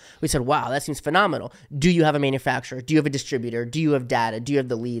numbers. We said, wow, that seems phenomenal. Do you have a manufacturer? Do you have a distributor? Do you have data? Do you have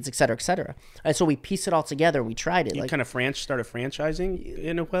the leads, et cetera, et cetera? And so we pieced it all together and we tried it. You kind of started franchising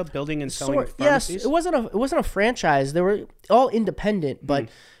in a way, building and selling pharmacies? Yes, it wasn't a franchise. They were all independent, but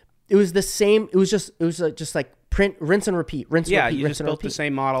it was the same. It was just like print, rinse and repeat, rinse and repeat. You just built the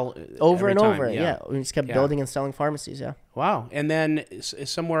same model over and time. over. Yeah, we just kept building and selling pharmacies. Yeah. Wow. And then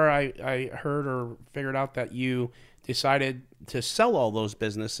somewhere I heard or figured out that you decided to sell all those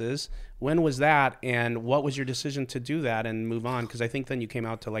businesses. When was that, and what was your decision to do that and move on? Because I think then you came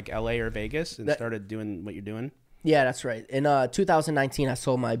out to like LA or Vegas and started doing what you're doing. Yeah, that's right. In 2019, I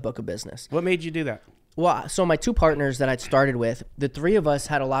sold my book of business. What made you do that? Well, so my two partners that I'd started with, the three of us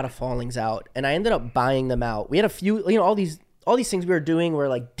had a lot of fallings out, and I ended up buying them out. We had a few, all these things we were doing were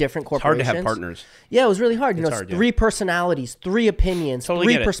like different corporations. It's hard to have partners. Yeah, it was really hard. It's it's hard, three personalities, three opinions,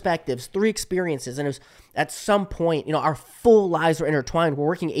 totally three perspectives, three experiences, and it was at some point, our full lives were intertwined. We're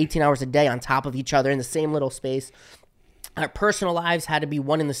working 18 hours a day on top of each other in the same little space. Our personal lives had to be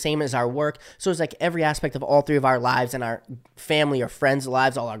one and the same as our work. So it was like every aspect of all three of our lives and our family or friends'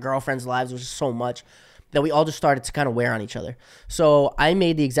 lives, all our girlfriends' lives, was just so much that we all just started to kind of wear on each other. So I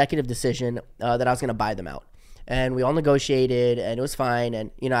made the executive decision that I was going to buy them out. And we all negotiated, and it was fine.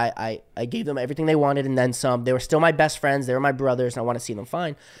 And, I gave them everything they wanted and then some. They were still my best friends. They were my brothers, and I want to see them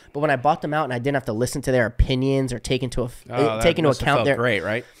fine. But when I bought them out and I didn't have to listen to their opinions or take into account their... great,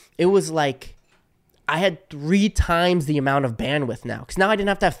 right? It was like I had 3 times the amount of bandwidth now, because now I didn't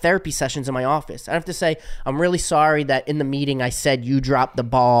have to have therapy sessions in my office. I have to say, I'm really sorry that in the meeting I said you dropped the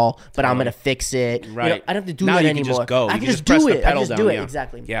ball, but I'm going to fix it. Right. I don't have to do now that you anymore. Can just go. I you can just do it. I just do it.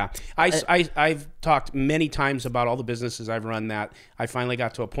 Exactly. Yeah. I've talked many times about all the businesses I've run that I finally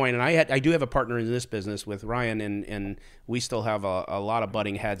got to a point, and I do have a partner in this business with Ryan, and we still have a lot of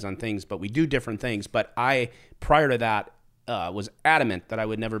butting heads on things, but we do different things. But prior to that, was adamant that I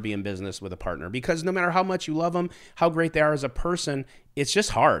would never be in business with a partner, because no matter how much you love them, how great they are as a person, it's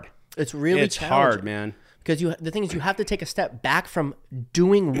just hard. It's really hard, man. Because the thing is, you have to take a step back from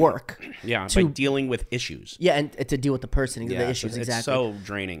doing work. By dealing with issues. Yeah, and to deal with the person, the issues. Exactly. It's so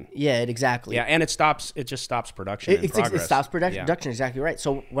draining. Yeah, exactly. Yeah, and it just stops production and progress. It stops production, exactly right.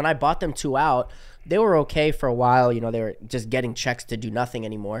 So when I bought them 2 out, they were okay for a while. They were just getting checks to do nothing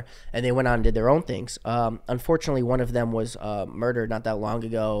anymore, and they went on and did their own things. Unfortunately, one of them was murdered not that long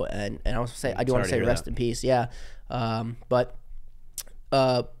ago, and I want to say rest in peace. Yeah, but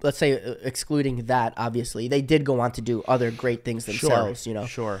let's say excluding that, obviously they did go on to do other great things themselves.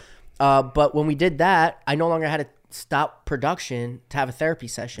 Sure. But when we did that, I no longer had to stop production to have a therapy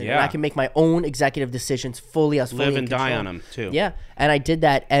session. Yeah. And I can make my own executive decisions fully. Live and die on them too. Yeah, and I did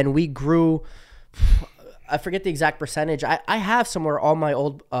that, and we grew. I forget the exact percentage. I have somewhere all my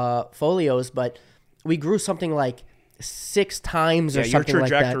old folios, but we grew something like 6 times or your something like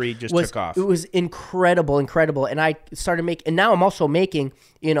that. Your trajectory just took off. It was incredible. And I started making, and now I'm also making,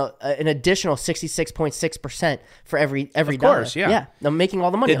 an additional 66.6% for every dollar. Of course, yeah. Yeah, I'm making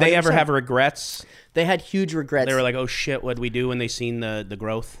all the money. Did they 100%. ever have regrets? They had huge regrets. They were like, oh shit, what'd we do when they seen the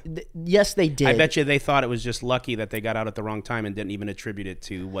growth? Yes, they did. I bet you they thought it was just lucky that they got out at the wrong time and didn't even attribute it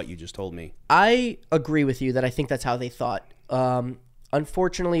to what you just told me. I agree with you that I think that's how they thought.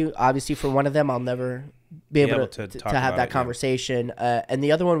 Unfortunately, obviously for one of them, I'll never be able to have that conversation. And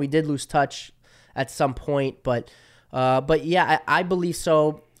the other one, we did lose touch at some point, but yeah, I believe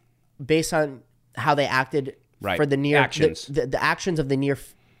so, based on how they acted for the near actions, the actions of the near,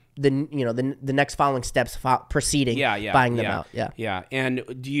 the next following steps preceding buying them out. Yeah. And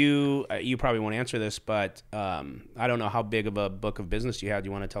do you probably won't answer this, but I don't know how big of a book of business you had. Do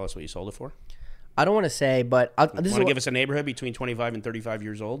you want to tell us what you sold it for? I don't want to say, but want to give us a neighborhood between 25 and 35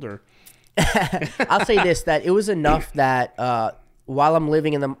 years old, or? I'll say this, that it was enough that while I'm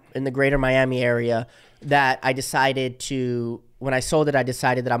living in the greater Miami area, that I decided to, when I sold it, I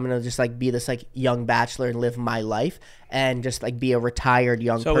decided that I'm going to just like be this like young bachelor and live my life and just like be a retired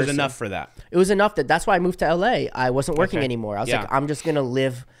young person. So it was enough for that. It was enough that's why I moved to LA. I wasn't working anymore. I was like, I'm just going to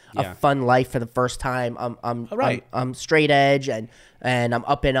live a fun life for the first time. I'm straight edge and I'm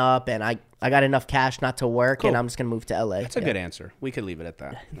up and up, and I got enough cash not to work, and I'm just going to move to LA. That's a good answer. We could leave it at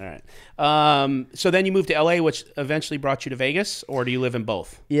that. All right. So then you moved to LA, which eventually brought you to Vegas, or do you live in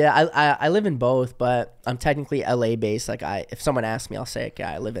both? Yeah, I live in both, but I'm technically LA based. Like if someone asks me, I'll say,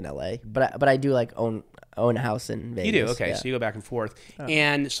 I live in LA, but I do like own a house in Vegas. You do? Okay. Yeah. So you go back and forth. Oh.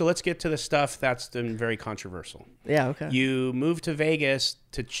 And so let's get to the stuff that's been very controversial. Yeah. Okay. You moved to Vegas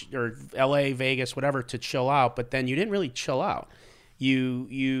or LA, Vegas, whatever, to chill out, but then you didn't really chill out.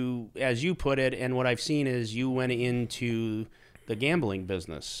 You, as you put it, and what I've seen is you went into the gambling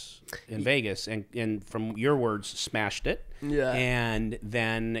business in Vegas and from your words, smashed it. Yeah. And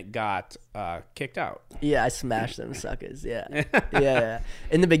then got kicked out. Yeah, I smashed them suckers. Yeah. Yeah.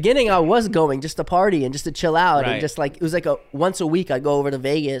 In the beginning, I was going just to party and just to chill out. And just like, it was like once a week, I'd go over to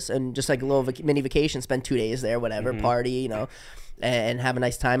Vegas and just like a little mini vacation, spend 2 days there, whatever, party, and have a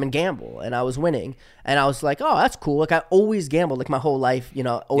nice time and gamble. And I was winning. And I was like, oh, that's cool. Like I always gambled like my whole life,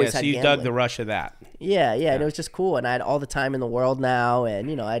 always had so you gambling. dug the rush of that. Yeah. And it was just cool. And I had all the time in the world now,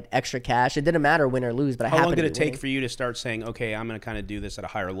 and, I had extra cash. It didn't matter win or lose, but I happened to be winning. How long did it take for you to start saying, okay, I'm going to kind of do this at a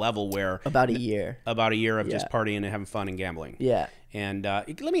higher level where... About a year. About a year of just partying and having fun and gambling. Yeah. And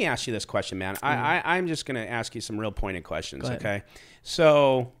let me ask you this question, man. I'm just going to ask you some real pointed questions, okay?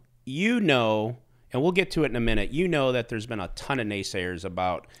 So, and we'll get to it in a minute, that there's been a ton of naysayers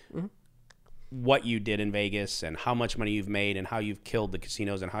about what you did in Vegas and how much money you've made and how you've killed the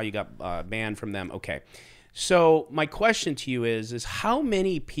casinos and how you got banned from them. Okay. So my question to you is how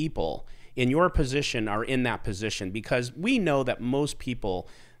many people in your position are in that position? Because we know that most people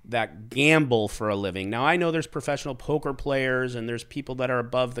that gamble for a living. Now, I know there's professional poker players and there's people that are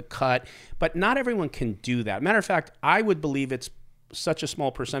above the cut, but not everyone can do that. Matter of fact, I would believe it's such a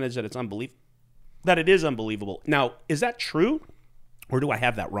small percentage that it is unbelievable. Now, is that true, or do I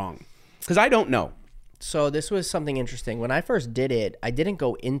have that wrong? Because I don't know. So this was something interesting. When I first did it, I didn't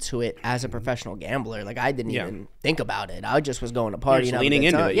go into it as a professional gambler. Like I didn't even think about it. I just was going to party and leaning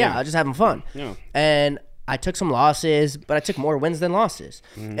into it. Yeah, I was just having fun. Yeah. And I took some losses, but I took more wins than losses.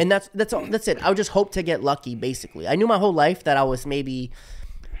 And that's all. That's it. I would just hope to get lucky. Basically, I knew my whole life that I was maybe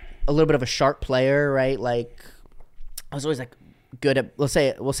a little bit of a sharp player, right? Like I was always like good at, we'll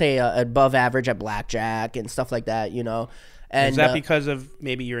say above average at blackjack and stuff like that, And is that because of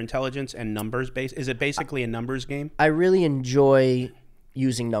maybe your intelligence and numbers base? Is it basically a numbers game? I really enjoy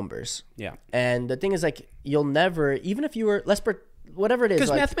using numbers. Yeah. And the thing is, like, you'll never, even if you were, whatever it is.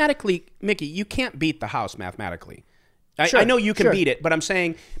 Because mathematically, Mickey, you can't beat the house mathematically. I know you can beat it, but I'm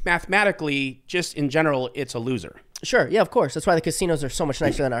saying mathematically, just in general, it's a loser. Sure. Yeah, of course. That's why the casinos are so much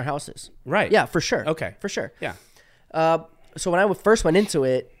nicer than our houses. Right. Yeah, for sure. Okay. For sure. Yeah. So when I first went into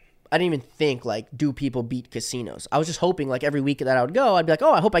it, I didn't even think, like, do people beat casinos? I was just hoping, like, every week that I would go, I'd be like,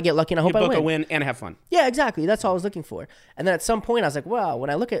 oh, I hope I get lucky and I hope I win. Book a win and have fun. Yeah, exactly. That's all I was looking for. And then at some point, I was like, wow, when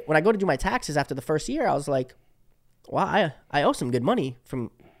I go to do my taxes after the first year, I was like, wow, I owe some good money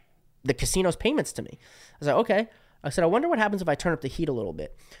from the casino's payments to me. I was like, okay. I said, I wonder what happens if I turn up the heat a little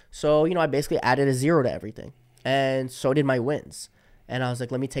bit. So, I basically added a 0 to everything. And so did my wins. And I was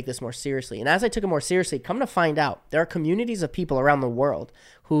like, let me take this more seriously. And as I took it more seriously, come to find out, there are communities of people around the world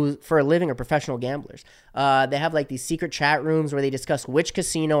who, for a living, are professional gamblers. They have like these secret chat rooms where they discuss which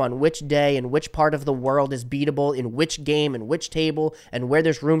casino on which day and which part of the world is beatable in which game and which table, and where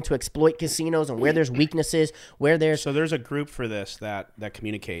there's room to exploit casinos and where there's weaknesses, where there's... So there's a group for this that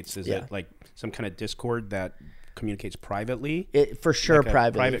communicates. Is it like some kind of Discord that communicates privately. It for sure, Like a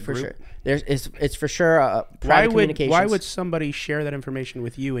privately, private for group? sure. It's for sure private communications. Why would somebody share that information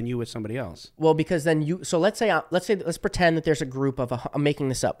with you and you with somebody else? Well, because then so let's pretend that there's a group of I'm making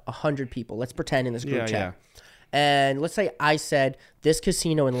this up 100 people. Let's pretend in this group chat. And let's say I said this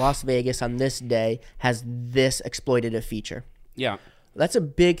casino in Las Vegas on this day has this exploitative feature. Yeah. That's a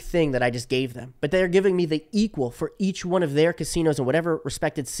big thing that I just gave them. But they're giving me the equal for each one of their casinos in whatever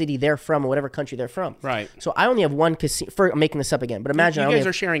respected city they're from or whatever country they're from. Right. So I only have one casino. I'm making this up again, but imagine you guys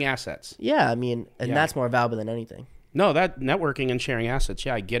are sharing assets. Yeah, I mean, and that's more valuable than anything. No, that networking and sharing assets.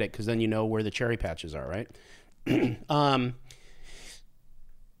 Yeah, I get it because then you know where the cherry patches are, right?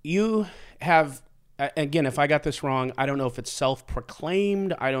 You have, again, if I got this wrong, I don't know if it's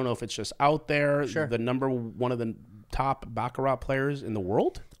self-proclaimed. I don't know if it's just out there. Sure. One of the top baccarat players in the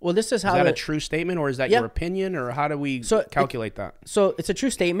world. Well, this is how that a true statement, or is that your opinion, or how do we calculate that? So it's a true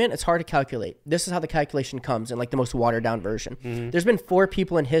statement. It's hard to calculate. This is how the calculation comes in like the most watered down version. Mm-hmm. There's been 4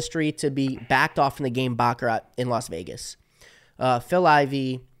 people in history to be backed off in the game baccarat in Las Vegas. Phil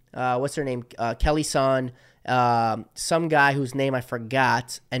Ivey, what's their name? Kelly Son, some guy whose name I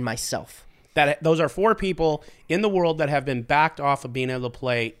forgot, and myself. Those are 4 people in the world that have been backed off of being able to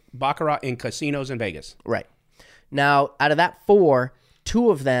play baccarat in casinos in Vegas. Right. Now, out of that 4,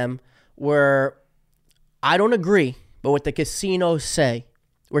 2 of them were, I don't agree, but what the casinos say,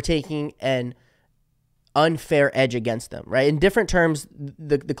 we're taking an unfair edge against them, right? In different terms,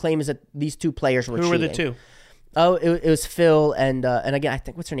 the claim is that these 2 players were cheating. Who were the 2? Oh, it was Phil and again, I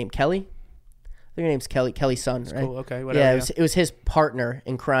think, what's her name? Kelly? I think her name's Kelly's son, right? Cool. Okay, whatever. Yeah, it was his partner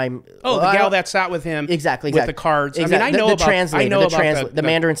in crime. Oh, the gal that sat with him. Exactly. With the cards. Exactly. I mean, I know the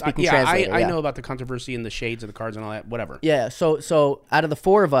Mandarin-speaking translator. I know about the controversy and the shades of the cards and all that. Whatever. Yeah. So out of the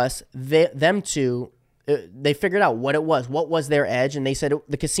 4 of us, them 2, they figured out what it was. What was their edge? And they said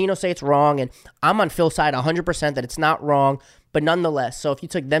the casino say it's wrong, and I'm on Phil's side 100% that it's not wrong. But nonetheless, so if you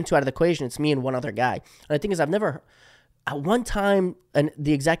took them 2 out of the equation, it's me and one other guy. And the thing is, I've never. At one time, and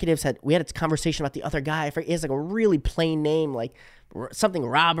the executives we had a conversation about the other guy. I forget, he has like a really plain name, like something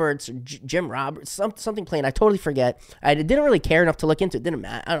Roberts or Jim Roberts, something plain. I totally forget. I didn't really care enough to look into it. Didn't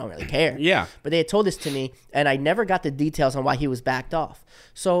matter. I don't really care. Yeah. But they had told this to me, and I never got the details on why he was backed off.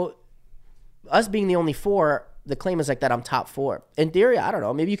 So, us being the only 4, the claim is like that I'm top 4. In theory, I don't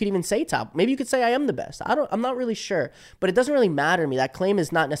know. Maybe you could even say top. Maybe you could say I am the best. I'm not really sure. But it doesn't really matter to me. That claim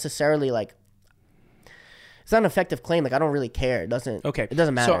is not necessarily like. It's not an effective claim. Like, I don't really care. It doesn't. Okay. It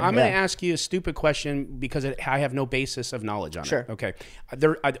doesn't matter. So I'm going to ask you a stupid question because I have no basis of knowledge on Sure. it. Okay.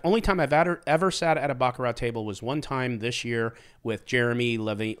 The only time I've ever sat at a baccarat table was one time this year with Jeremy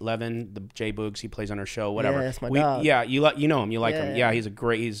Levin, the J Boogs. He plays on our show. Whatever. Yeah, that's my dog. Yeah, you know him. You like him. Yeah.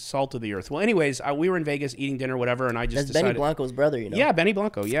 Yeah, he's salt of the earth. Well, anyways, we were in Vegas eating dinner, whatever, and I just decided. Benny Blanco's brother, you know. Yeah, Benny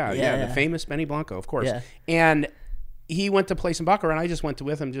Blanco. Yeah, the famous Benny Blanco, of course. Yeah. And he went to play some baccarat, and I just went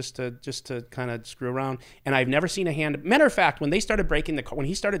with him just to kind of screw around. And I've never seen a hand. Matter of fact, when he started bending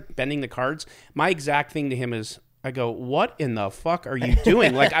the cards, my exact thing to him is, I go, what in the fuck are you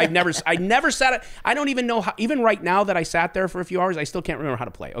doing? Like, I never sat. I don't even know how. Even right now that I sat there for a few hours, I still can't remember how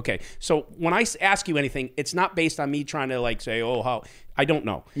to play. Okay, so when I ask you anything, it's not based on me trying to like say, oh, how. I don't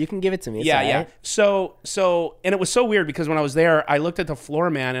know. You can give it to me. It's yeah, all yeah. right. So, and it was so weird because when I was there, I looked at the floor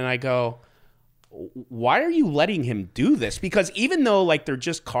man and I go, why are you letting him do this? Because even though like they're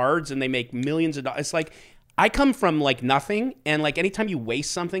just cards and they make millions of dollars, it's like I come from like nothing, and like anytime you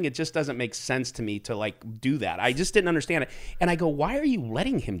waste something, it just doesn't make sense to me to like do that. I just didn't understand it. And I go, why are you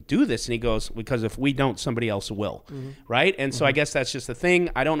letting him do this? And he goes, because if we don't, somebody else will. Mm-hmm. Right? And so I guess that's just the thing.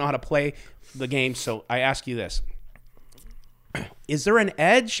 I don't know how to play the game. So I ask you this. Is there an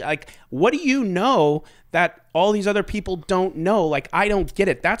edge? Like, what do you know that all these other people don't know? Like, I don't get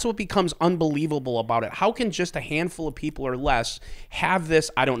it. That's what becomes unbelievable about it. How can just a handful of people or less have this?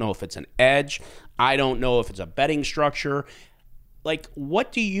 I don't know if it's an edge. I don't know if it's a betting structure. Like,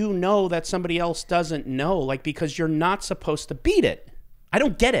 what do you know that somebody else doesn't know? Like, because you're not supposed to beat it. I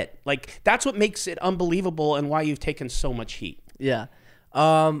don't get it. Like, that's what makes it unbelievable and why you've taken so much heat. Yeah.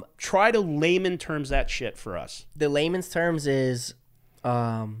 Try to layman terms that shit for us. The layman's terms is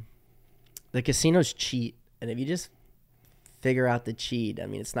the casinos cheat, and if you just figure out the cheat, I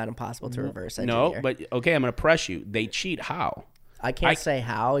mean, it's not impossible to reverse engineer. No, but okay, I'm going to press you. They cheat how? I can't say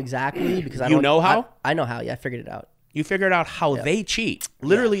how exactly because I don't. You know how? I know how. Yeah, I figured it out. You figured out how they cheat.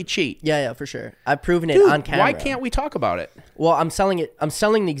 Literally cheat. Yeah, for sure. I've proven it Dude, on camera. why can't we talk about it? Well, I'm selling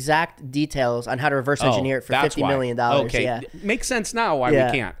the exact details on how to reverse engineer it for $50 million. Okay, yeah. Makes sense now why we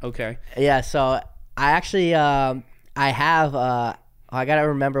can't. Okay. Yeah, so I actually I have I gotta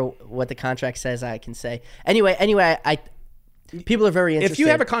remember what the contract says I can say. Anyway, People are very interested. If you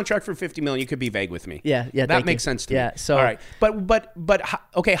have a contract for $50 million, you could be vague with me. Yeah, that makes sense to me. Yeah, so all right, but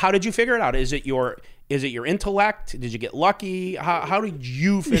okay, how did you figure it out? Is it your intellect? Did you get lucky? How did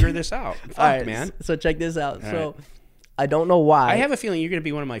you figure this out? Fuck, all right, man. So check this out. All so right. I don't know why. I have a feeling you're going to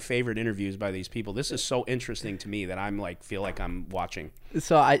be one of my favorite interviews by these people. This is so interesting to me that I'm like feel like I'm watching.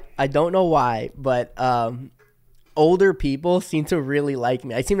 So I don't know why, but older people seem to really like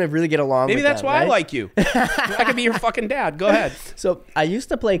me. I seem to really get along with them. Maybe that's why right? I like you. I could be your fucking dad. Go ahead. So I used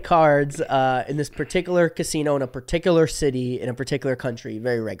to play cards in this particular casino in a particular city in a particular country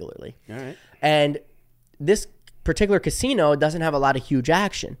very regularly. All right. And this particular casino doesn't have a lot of huge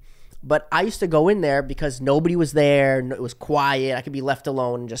action. But I used to go in there because nobody was there. It was quiet. I could be left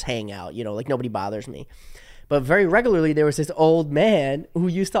alone and just hang out. Like nobody bothers me. But very regularly, there was this old man who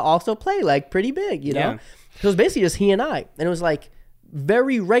used to also play like pretty big, Yeah. So it was basically just he and I. And it was like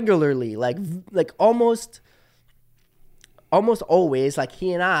very regularly, like almost always, like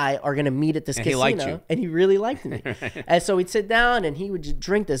he and I are going to meet at this casino. He liked you. And he really liked me. And so we'd sit down and he would just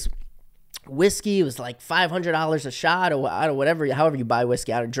drink this whiskey. It was like $500 a shot or whatever, however you buy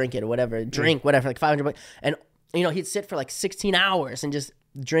whiskey, I don't drink it or whatever, whatever, like $500. And, he'd sit for like 16 hours and just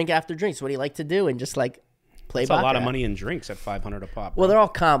drink after drink. So what he liked to do and just like play That's a lot of baccarat. money in drinks at $500 a pop. Well, they're all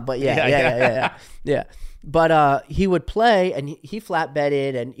comp, but yeah. But he would play, and he flat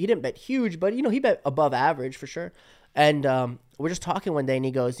betted, and he didn't bet huge, but he bet above average for sure. And we're just talking one day, and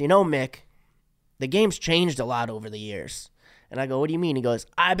he goes, Mick, the game's changed a lot over the years. And I go, what do you mean? He goes,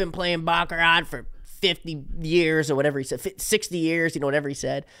 I've been playing baccarat for 50 years or whatever he said, 60 years, whatever he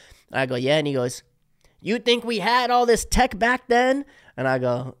said. And I go, yeah. And he goes, you think we had all this tech back then? And I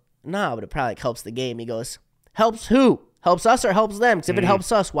go, no, but it probably helps the game. He goes, helps who? Helps us or helps them? Because if it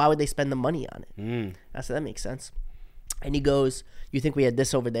helps us, why would they spend the money on it? I said, that makes sense. And he goes, you think we had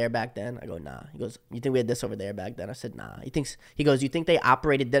this over there back then? I go, nah. He goes, you think we had this over there back then? I said, nah. He goes, you think they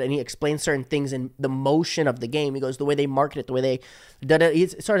operated that? And he explained certain things in the motion of the game. He goes, the way they market it, the way they did it. He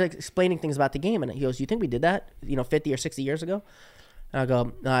started explaining things about the game. And he goes, you think we did that, 50 or 60 years ago? And I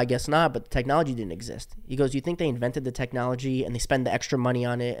go, no, I guess not, but the technology didn't exist. He goes, you think they invented the technology and they spend the extra money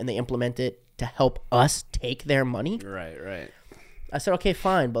on it and they implement it to help us take their money? Right. I said, okay,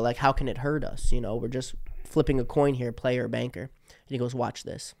 fine, but like, how can it hurt us? We're just flipping a coin here, player or banker. And he goes, watch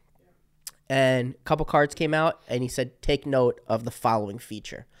this. And a couple cards came out, and he said, take note of the following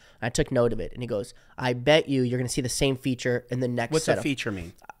feature. I took note of it, and he goes, I bet you're going to see the same feature in the next What's set a feature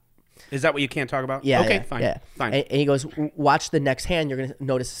mean? Is that what you can't talk about? Yeah. Okay, yeah, fine. Yeah. Fine. And he goes, watch the next hand. You're going to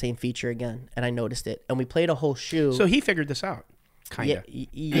notice the same feature again. And I noticed it. And we played a whole shoe. So he figured this out, kind of.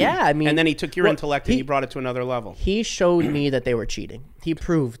 Yeah, I mean. And then he took your intellect and he brought it to another level. He showed me that they were cheating. He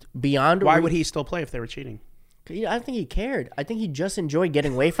proved beyond. Why would he still play if they were cheating? I don't think he cared. I think he just enjoyed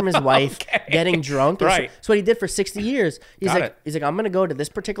getting away from his wife, getting drunk. Right. That's what he did for 60 years. He's Got like, it. he's like, I'm going to go to this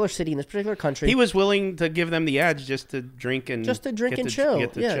particular city in this particular country. He was willing to give them the edge just to drink and chill.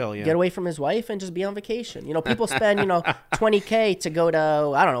 Get to chill, yeah. Get away from his wife and just be on vacation. People spend, $20K to go to,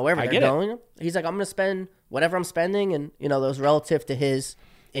 I don't know, wherever they're going. He's like, I'm going to spend whatever I'm spending, and those relative to his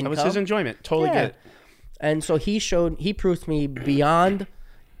income. That was his enjoyment. Totally get it. And so he proved to me beyond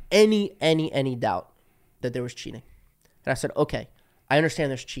any doubt that there was cheating. And I said, okay, I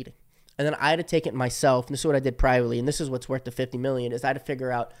understand there's cheating. And then I had to take it myself, and this is what I did privately, and this is what's worth the $50 million, is I had to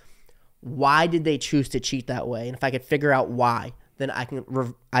figure out why did they choose to cheat that way. And if I could figure out why, then I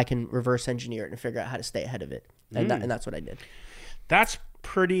can reverse engineer it and figure out how to stay ahead of it. And that's what I did. That's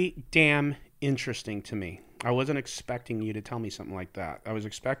pretty damn interesting to me. I wasn't expecting you to tell me something like that. I was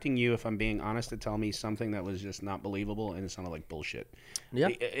expecting you, if I'm being honest, to tell me something that was just not believable and it sounded like bullshit. Yeah.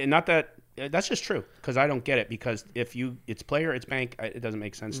 And not that that's just true, because I don't get it, because if it's player, it's bank, it doesn't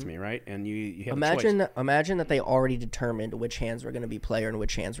make sense to me, right? And you have a choice. Imagine that they already determined which hands were going to be player and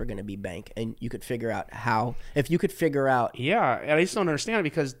which hands were going to be bank, and you could figure out how. If you could figure out. Yeah, and I just don't understand it,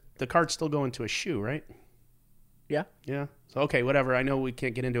 because the cards still go into a shoe, right? Yeah. Yeah. So okay, whatever. I know we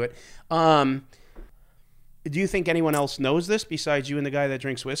can't get into it. Do you think anyone else knows this besides you and the guy that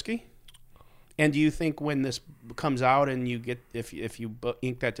drinks whiskey? And do you think when this comes out and you get, if you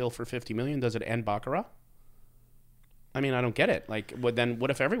ink that deal for $50 million, does it end baccarat? I mean, I don't get it. Like, what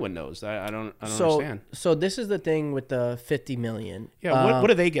if everyone knows? I don't understand. So this is the thing with the $50 million. Yeah. What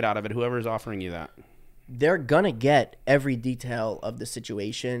do they get out of it? Whoever's offering you that. They're gonna get every detail of the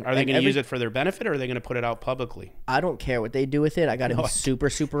situation. Are they going to use it for their benefit, or are they going to put it out publicly? I don't care what they do with it. I got to be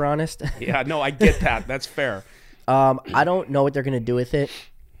super honest. Yeah, no, I get that. That's fair. I don't know what they're going to do with it.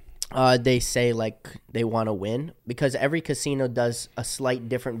 They say like they want to win, because every casino does a slight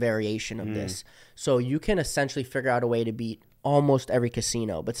different variation of this. So you can essentially figure out a way to beat almost every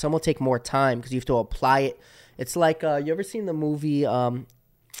casino, but some will take more time because you have to apply it. It's like, you ever seen the movie,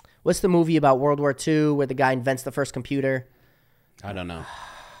 what's the movie about World War II where the guy invents the first computer? I don't know.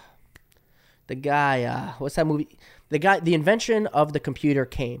 The guy, what's that movie? The invention of the computer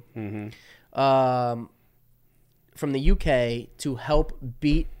came from the UK to help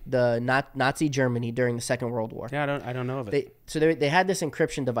beat the Nazi Germany during the Second World War. Yeah, I don't know of it. They had this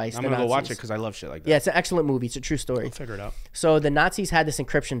encryption device. I'm going to go watch it because I love shit like that. Yeah, it's an excellent movie. It's a true story. I'll figure it out. So the Nazis had this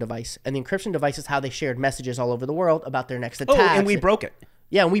encryption device, and the encryption device is how they shared messages all over the world about their next attack. Oh, and we broke it.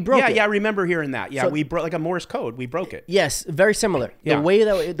 Yeah, and we broke it. Yeah, I remember hearing that. Yeah, we broke like a Morse code. We broke it. Yes, very similar. Yeah.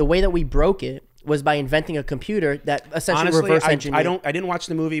 The way that we broke it was by inventing a computer that essentially reverse engineered. I didn't watch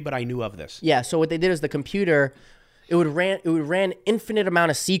the movie, but I knew of this. Yeah, so what they did is the computer, it would ran infinite amount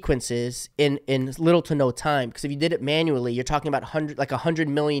of sequences in little to no time. Because if you did it manually, you're talking about 100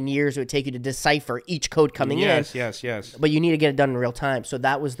 million years it would take you to decipher each code coming in. Yes. But you need to get it done in real time. So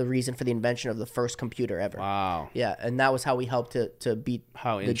that was the reason for the invention of the first computer ever. Wow. Yeah, and that was how we helped to beat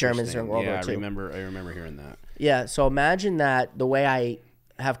the Germans during World War II. I remember hearing that. Yeah, so imagine that the way I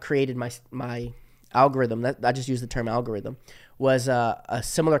have created my algorithm, I just use the term algorithm, was a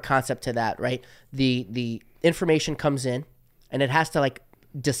similar concept to that, right? The information comes in, and it has to like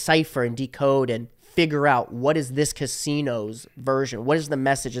decipher and decode and figure out what is this casino's version, what is the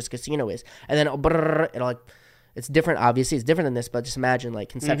message this casino is, and then it'll like, it's different. Obviously, it's different than this, but just imagine like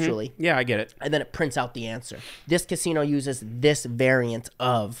conceptually. Mm-hmm. Yeah, I get it. And then it prints out the answer. This casino uses this variant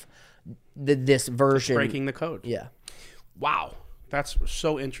of this version. Just breaking the code. Yeah. Wow, that's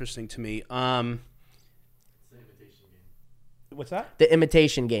so interesting to me. What's that? The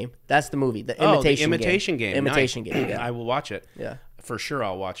Imitation Game. That's the movie. The Imitation Game. Imitation nice. Game. Yeah. I will watch it. Yeah. For sure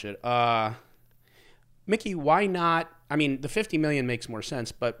I'll watch it. Mikki, why not? I mean, the 50 million makes more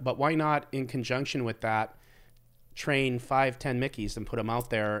sense, but why not in conjunction with that train 5-10 Mickeys and put them out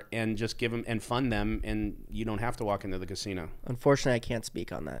there and just give them and fund them, and you don't have to walk into the casino? Unfortunately, I can't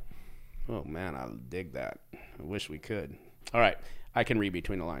speak on that. Oh man, I'll dig that. I wish we could. All right. I can read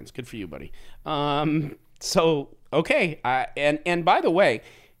between the lines. Good for you, buddy. So, okay. And by the way,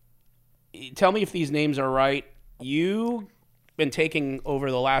 tell me if these names are right. You've been taking over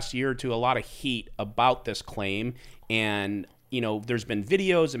the last year or two a lot of heat about this claim. And, there's been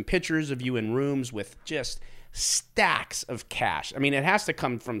videos and pictures of you in rooms with just stacks of cash. I mean, it has to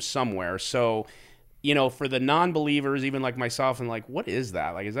come from somewhere. So, for the non-believers, even like myself, and like, what is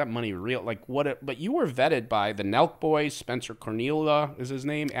that? Like, is that money real? Like, what? But you were vetted by the Nelk boys. Spencer Cornelia is his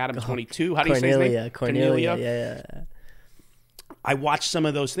name. Adam22. How do you say his name? Cornelia. Yeah. I watched some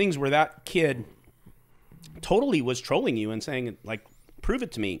of those things where that kid totally was trolling you and saying, like, prove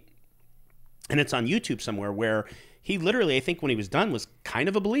it to me. And it's on YouTube somewhere where he literally, I think when he was done, was kind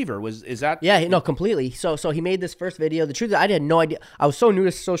of a believer. Is that? Yeah, no, completely. So he made this first video. The truth is, I had no idea. I was so new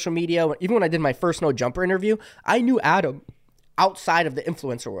to social media. Even when I did my first No Jumper interview, I knew Adam outside of the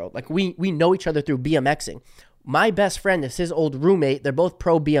influencer world. Like, we know each other through BMXing. My best friend is his old roommate. They're both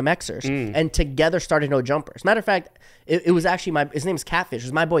pro BMXers, and together started No Jumper. As a matter of fact, it was actually his name's Catfish. It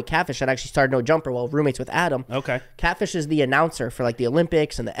was my boy Catfish that actually started No Jumper while roommates with Adam. Okay. Catfish is the announcer for like the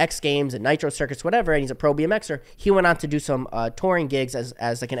Olympics and the X Games and Nitro Circuits, whatever, and he's a pro BMXer. He went on to do some touring gigs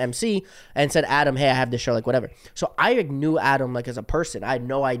as like an MC and said, Adam, hey, I have this show, like whatever. So I knew Adam like as a person. I had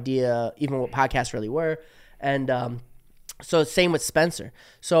no idea even what podcasts really were. And so same with Spencer.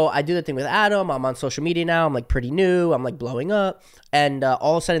 So I do the thing with Adam. I'm on social media now. I'm like pretty new. I'm like blowing up. And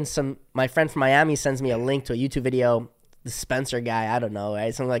all of a sudden, my friend from Miami sends me a link to a YouTube video. The Spencer guy, I don't know,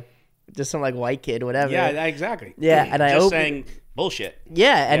 right? Some like white kid, whatever. Yeah, exactly. Yeah, and I saying bullshit.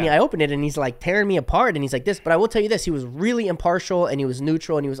 Yeah, and I opened it and he's like tearing me apart and he's like this. But I will tell you this: he was really impartial and he was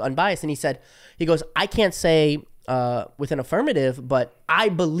neutral and he was unbiased. And he goes, I can't say with an affirmative, but I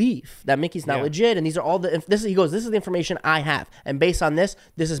believe that Mickey's not legit, and these are all he goes, this is the information I have, and based on this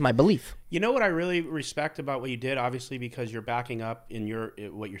is my belief. You know what I really respect about what you did, obviously, because you're backing up in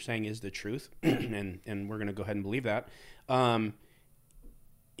what you're saying is the truth, and we're going to go ahead and believe that,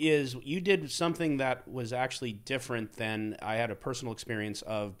 is you did something that was actually different than I had a personal experience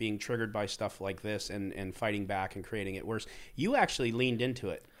of being triggered by stuff like this and fighting back and creating it worse. You actually leaned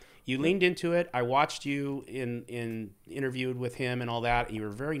into it. You leaned into it. I watched you in interviewed with him and all that. You were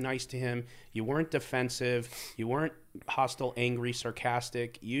very nice to him. You weren't defensive. You weren't hostile, angry,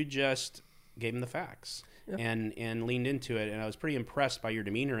 sarcastic. You just gave him the facts and leaned into it. And I was pretty impressed by your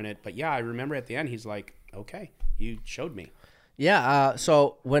demeanor in it. But yeah, I remember at the end, he's like, okay, you showed me. Yeah.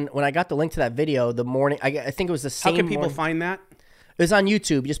 So when I got the link to that video, the morning, I think it was the same. How can people morning. find that? It was on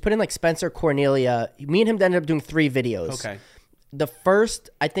YouTube. You just put in like Spencer Cornelia. Me and him ended up doing 3 videos. Okay. The first,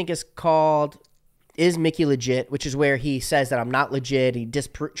 I think, is called is Mikki legit, which is where he says that I'm not legit. He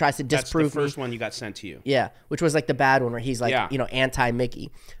tries to disprove That's the first me. one you got sent to you. Yeah, which was like the bad one where he's like, Yeah.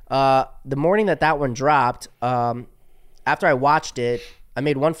 anti-Mikki. The morning that one dropped, after I watched it, I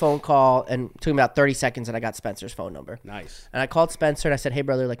made one phone call and it took me about 30 seconds and I got Spencer's phone number. Nice. And I called Spencer and I said, hey,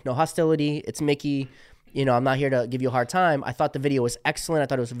 brother, like no hostility. It's Mikki. I'm not here to give you a hard time. I thought the video was excellent. I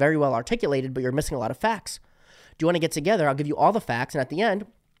thought it was very well articulated, but you're missing a lot of facts. Do you want to get together? I'll give you all the facts. And at the end,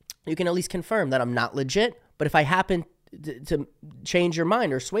 you can at least confirm that I'm not legit. But if I happen to change your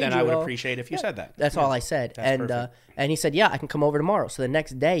mind or sway you, Then I would appreciate if you said that. That's all I said. And he said, yeah, I can come over tomorrow. So the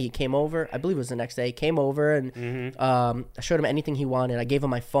next day he came over. I believe it was the next day. He came over and I showed him anything he wanted. I gave him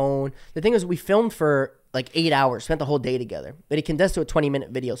my phone. The thing is, we filmed for like 8 hours, spent the whole day together. But he condensed to a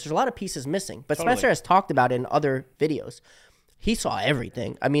 20-minute video. So there's a lot of pieces missing. But Totally. Spencer has talked about it in other videos. He saw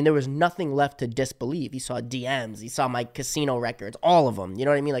everything. I mean, there was nothing left to disbelieve. He saw DMs. He saw my casino records, all of them. You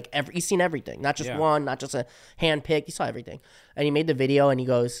know what I mean? Like he's seen everything, not just one, not just a hand pick. He saw everything. And he made the video and he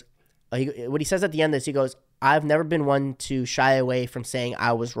goes, what he says at the end is he goes, I've never been one to shy away from saying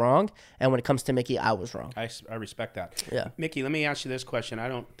I was wrong. And when it comes to Mikki, I was wrong. I respect that. Yeah. Mikki, let me ask you this question. I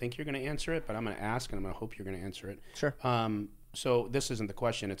don't think you're going to answer it, but I'm going to ask and I'm going to hope you're going to answer it. Sure. So this isn't the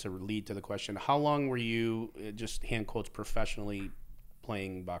question. It's a lead to the question. How long were you, just hand quotes, professionally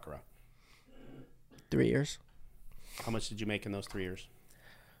playing Baccarat? 3 years. How much did you make in those 3 years?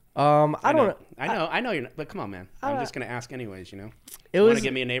 I don't know. I know you're not, but come on, man. I'm just going to ask anyways, It You want was to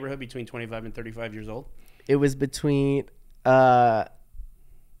give me a neighborhood between 25 and 35 years old? It was between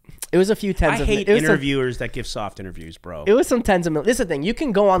it was a few tens I of hate interviewers that give soft interviews, bro. It was some tens of millions. This is the thing. You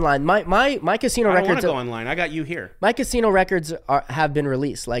can go online. My casino I don't want records to go online. I got you here. My casino records have been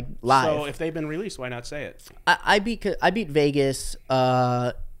released, like live. So if they've been released, why not say it? I beat Vegas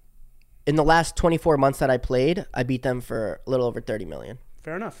in the last 24 months that I played. I beat them for a little over 30 million.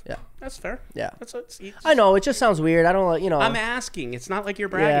 Fair enough. Yeah. That's fair. Yeah. I I know it just sounds weird. I don't I'm asking. It's not like you're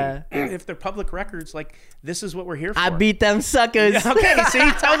bragging. If they're public records, like this is what we're here for. I beat them suckers. Okay,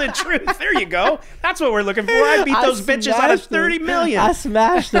 see, tell the truth. There you go. That's what we're looking for. I beat those bitches out of 30 million. I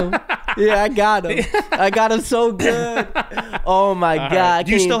smashed them. Yeah, I got them. I got them so good. Oh my God. Right.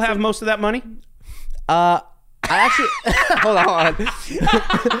 Do you still have most of that money? I actually hold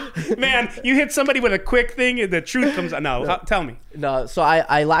on. Man, you hit somebody with a quick thing and the truth comes out. No, tell me. No, so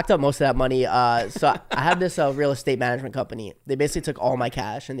I locked up most of that money. So I have this real estate management company. They basically took all my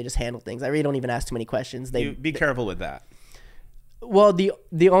cash and they just handle things. I really don't even ask too many questions. Be careful with that. Well,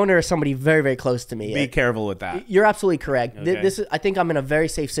 the owner is somebody very, very close to me. Be careful with that. You're absolutely correct. Okay. This is, I think I'm in a very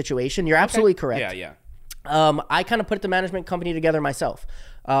safe situation. You're absolutely correct. Yeah. I kind of put the management company together myself.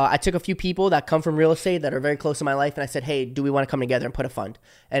 I took a few people that come from real estate that are very close to my life, and I said, hey, do we want to come together and put a fund?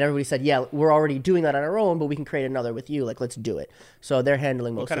 And everybody said, yeah, we're already doing that on our own, but we can create another with you. Like, let's do it. So they're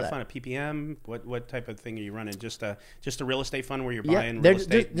handling most of that. What kind of fund? A PPM? What type of thing are you running? Just a real estate fund where you're buying they're real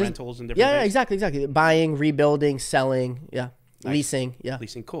estate rentals and different Yeah, things? exactly. Buying, rebuilding, selling, nice. Leasing,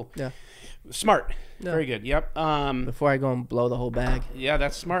 Leasing, cool. Yeah. Smart. Very good. Yep. Before I go and blow the whole bag. Yeah,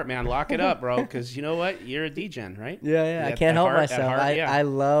 that's smart, man. Lock it up, bro. Because you know what? You're a degen, right? Yeah. I can't help myself. I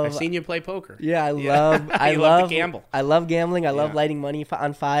love. I've seen you play poker. Yeah, I love. I love to gamble. I love gambling. I love lighting money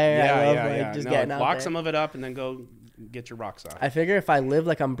on fire. I love just getting out lock there. some of it up and then go get your rocks off. I figure if I live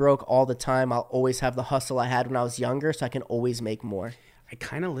like I'm broke all the time, I'll always have the hustle I had when I was younger, so I can always make more. I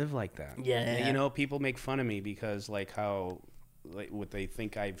kind of live like that. Yeah. You know, people make fun of me because what they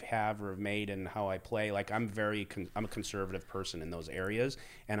think I have or have made and how I play. Like I'm a conservative person in those areas,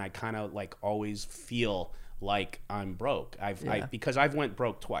 and I kind of like always feel like I'm broke. Because I've went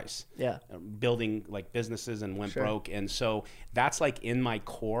broke twice. Yeah. Building like businesses and went broke, and so that's like in my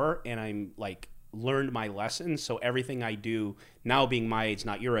core, and I'm like learned my lessons. So everything I do now, being my age,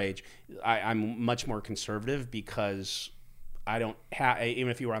 not your age, I'm much more conservative because I don't have,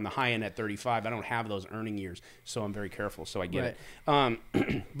 even if you were on the high end at 35, I don't have those earning years. So I'm very careful. So I get it.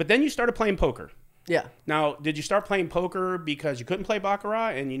 But then you started playing poker. Yeah. Now, did you start playing poker because you couldn't play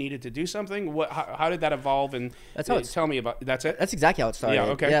Baccarat and you needed to do something? How did that evolve? And tell me about, that's it? That's exactly how it started. Yeah,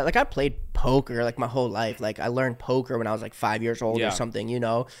 okay. Yeah, like I played poker like my whole life. Like I learned poker when I was like 5 years old or something, you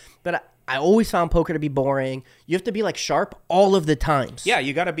know. But I always found poker to be boring. You have to be like sharp all of the times. Yeah,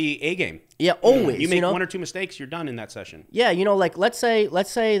 you got to be A game. Yeah, always. You make one or two mistakes, you're done in that session. Yeah, you know, like let's say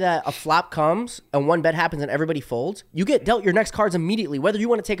that a flop comes and one bet happens and everybody folds. You get dealt your next cards immediately, whether you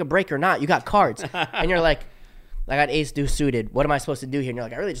want to take a break or not. You got cards, and you're like, I got ace deuce suited. What am I supposed to do here? And you're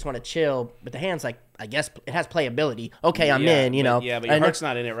like, I really just want to chill, but the hand's like, I guess it has playability. Okay, I'm in, you know. Yeah, but your heart's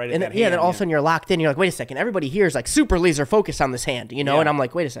not in it, right? And then all of a sudden you're locked in. You're like, wait a second. Everybody here is like super laser focused on this hand, you know. And I'm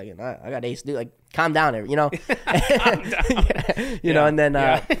like, wait a second. I got ace. Dude, like, calm down, you know. Calm down. You know, and then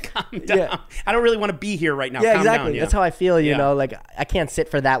calm down. I don't really want to be here right now. Yeah, calm exactly. Down, That's how I feel. You know, like I can't sit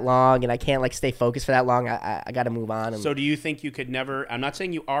for that long, and I can't like stay focused for that long. I got to move on. So, do you think you could never? I'm not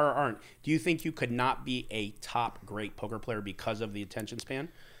saying you are or aren't. Do you think you could not be a top great poker player because of the attention span?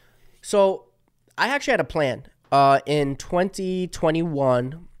 So, I actually had a plan. In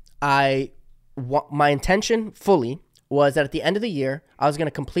 2021, my intention fully was that at the end of the year, I was going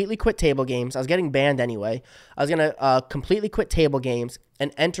to completely quit table games. I was getting banned anyway. I was going to completely quit table games,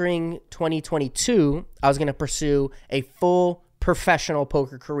 and entering 2022, I was going to pursue a full professional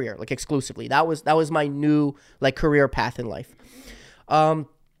poker career, like exclusively. That was my new like career path in life. A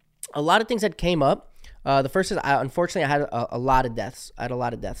lot of things that came up. The first is, unfortunately, I had a lot of deaths. I had a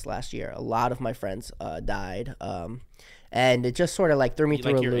lot of deaths last year. A lot of my friends died, and it just sort of like threw me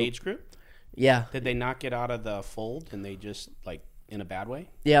through a loop. Like your age group? Yeah. Did they not get out of the fold, and they just like in a bad way?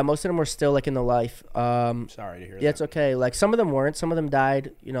 Yeah, most of them were still like in the life. Sorry to hear that. Yeah, it's okay. Like some of them weren't. Some of them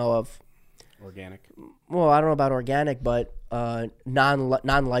died, you know, of organic. Well, I don't know about organic, but non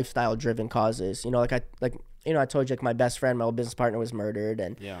lifestyle driven causes. You know, like I told you, like my best friend, my old business partner, was murdered,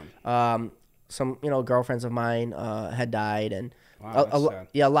 and some girlfriends of mine had died, and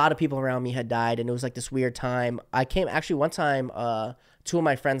a lot of people around me had died, and it was like this weird time. One time, two of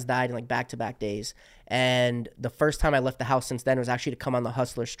my friends died in like back-to-back days, and the first time I left the house since then was actually to come on the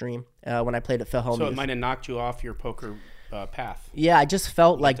Hustler stream when I played at Phil Hellmuth. So it might have knocked you off your poker path. Yeah, I just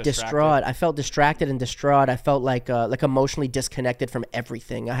felt like distraught. I felt distracted and distraught. I felt like emotionally disconnected from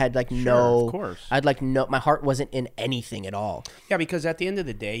everything. I had like of course. I'd like no, my heart wasn't in anything at all. Yeah, because at the end of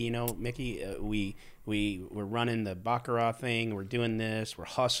the day, you know, Mikki, we're running the Baccarat thing, we're doing this, we're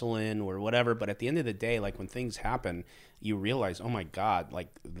hustling, we're whatever. But at the end of the day, like when things happen, you realize, oh my God, like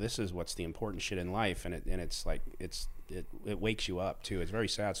this is what's the important shit in life, and it's like it wakes you up too. It's very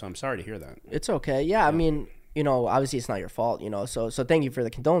sad. So I'm sorry to hear that. It's okay. Yeah. I mean, you know, obviously it's not your fault, you know, so thank you for the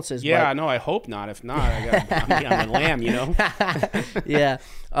condolences. Yeah, no, I hope not. If not, I'm a lamb, you know? Yeah.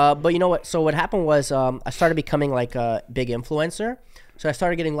 But you know what? So what happened was I started becoming like a big influencer. So I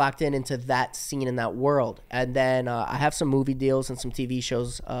started getting locked into that scene in that world. And then I have some movie deals and some TV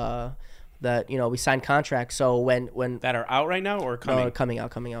shows that, you know, we signed contracts. So when that are out right now or coming? No, coming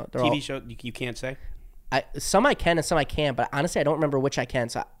out. They're TV show, you can't say? Some I can and some I can't, but honestly, I don't remember which I can.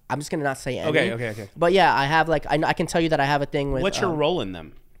 So I'm just going to not say any. Okay. But yeah, I have like, I can tell you that I have a thing with. What's your role in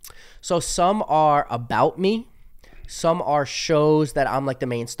them? So some are about me. Some are shows that I'm like the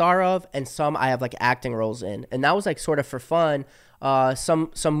main star of, and some I have like acting roles in. And that was like sort of for fun.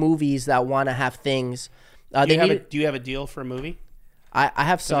 Some movies that want to have things. Do you have a deal for a movie? I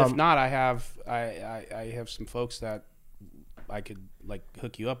have some. If not, I have some folks that I could like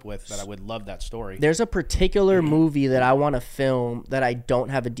hook you up with that I would love that story. There's a particular movie that I want to film that I don't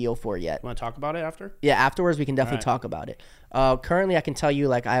have a deal for yet. You want to talk about it after? Yeah, afterwards we can definitely talk about it. Currently, I can tell you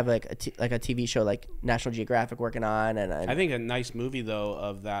like I have like a TV show like National Geographic working on, and I think a nice movie though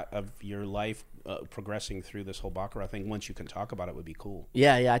of your life progressing through this whole Baccarat thing. Once you can talk about it, would be cool.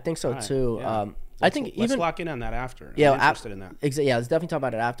 Yeah, I think so too. Yeah. I think let's lock in on that after. Yeah, I'm interested in that. Yeah, let's definitely talk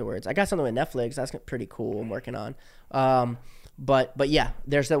about it afterwards. I got something with Netflix that's pretty cool. I'm working on. But yeah,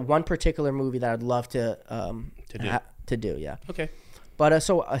 there's that one particular movie that I'd love to do. Yeah. Okay. But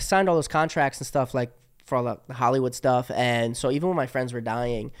so I signed all those contracts and stuff like for all the Hollywood stuff, and so even when my friends were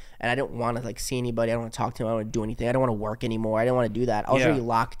dying, and I didn't want to like see anybody, I don't want to talk to them, I don't want to do anything, I don't want to work anymore, I didn't want to do that. I was really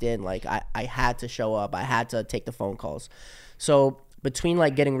locked in. Like I had to show up, I had to take the phone calls. So between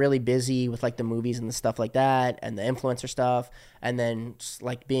like getting really busy with like the movies and the stuff like that, and the influencer stuff, and then just,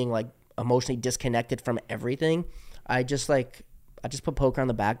 like being like emotionally disconnected from everything, I just put poker on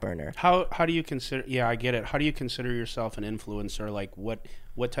the back burner. How do you consider? Yeah, I get it. How do you consider yourself an influencer? Like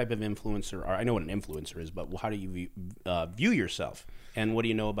what type of influencer are? I know what an influencer is, but how do you view yourself? And what do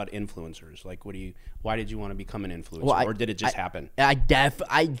you know about influencers? Like, why did you want to become an influencer, or did it just happen? I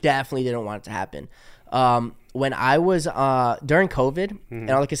definitely didn't want it to happen. When I was during COVID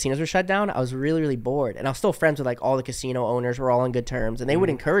and all the casinos were shut down, I was really, really bored, and I was still friends with like all the casino owners. We're all on good terms, and they would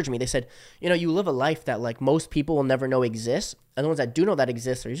encourage me. They said, you know, you live a life that like most people will never know exists, and the ones that do know that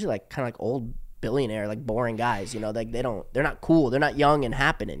exists are usually like kind of like old billionaire, like boring guys. You know, like they're not cool, they're not young and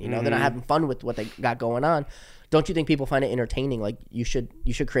happening. You know, they're not having fun with what they got going on. Don't you think people find it entertaining? Like you should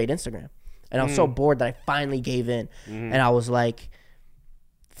create Instagram. And I was so bored that I finally gave in, and I was like,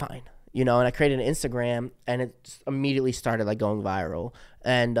 fine. You know, and I created an Instagram, and it immediately started like going viral.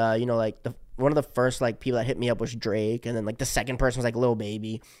 And you know, like one of the first like people that hit me up was Drake, and then like the second person was like Lil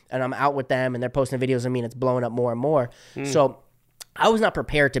Baby, and I'm out with them and they're posting videos of me and it's blowing up more and more. So I was not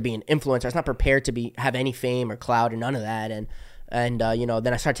prepared to be an influencer. I was not prepared to have any fame or clout or none of that. And you know,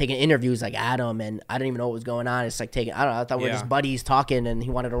 then I started taking interviews like Adam, and I didn't even know what was going on. It's like I don't know, I thought we were just buddies talking, and he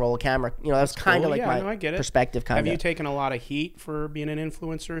wanted to roll a camera. You know, that was kind of like my perspective. Kind of. Have you taken a lot of heat for being an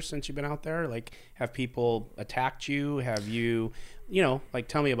influencer since you've been out there? Like, have people attacked you? Have you, you know, like,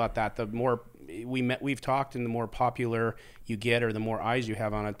 tell me about that. The more we've talked, and the more popular you get, or the more eyes you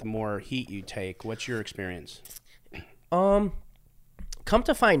have on it, the more heat you take. What's your experience? Come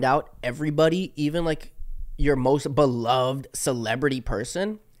to find out, everybody, even like your most beloved celebrity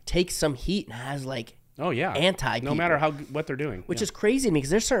person, takes some heat and has like anti people. No matter what they're doing, which is crazy to me,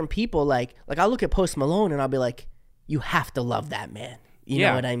 because there's certain people like I'll look at Post Malone and I'll be like, you have to love that man. You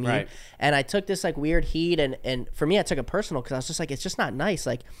know what I mean? Right. And I took this like weird heat, and for me I took it personal, because I was just like, it's just not nice.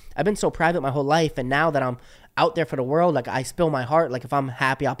 Like, I've been so private my whole life, and now that I'm out there for the world, like, I spill my heart. Like, if I'm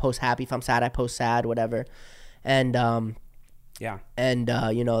happy, I'll post happy. If I'm sad, I post sad, whatever. And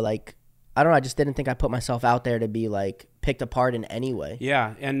you know, like, I don't know, I just didn't think I put myself out there to be like picked apart in any way.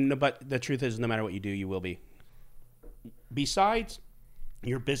 Yeah, but the truth is, no matter what you do, you will be. Besides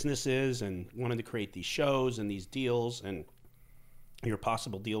your businesses and wanting to create these shows and these deals and your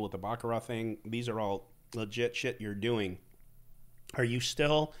possible deal with the Baccarat thing, these are all legit shit you're doing. Are you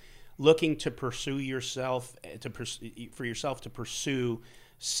still looking to pursue yourself, for yourself to pursue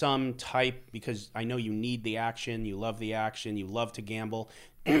some type, because I know you need the action, you love the action, you love to gamble.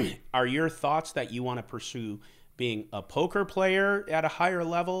 Are your thoughts that you want to pursue being a poker player at a higher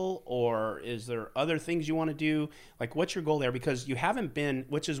level, or is there other things you want to do? Like, what's your goal there? Because you haven't been,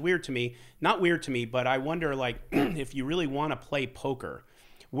 which is weird to me, not weird to me, but I wonder, like, if you really want to play poker,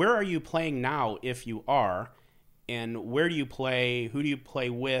 where are you playing now if you are? And where do you play? Who do you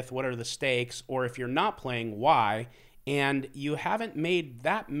play with? What are the stakes? Or if you're not playing, why? And you haven't made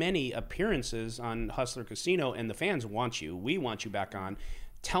that many appearances on Hustler Casino, and the fans want you. We want you back on.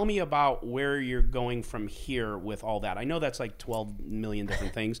 Tell me about where you're going from here with all that. I know that's like 12 million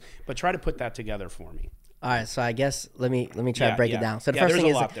different things, but try to put that together for me. All right, so I guess let me try to break it down. So the first thing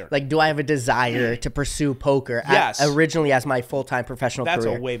is like, do I have a desire to pursue poker originally as my full-time professional career?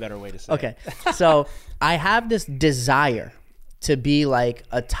 That's a way better way to say it. Okay, so I have this desire to be like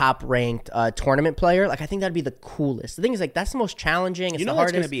a top-ranked tournament player. Like, I think that'd be the coolest. The thing is, like, that's the most challenging. It's you know the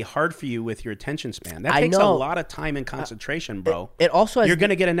hardest. That's going to be hard for you with your attention span. That takes a lot of time and concentration, bro. It also has you're going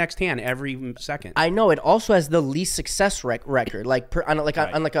to get a next hand every second. I know. It also has the least success record. Like, on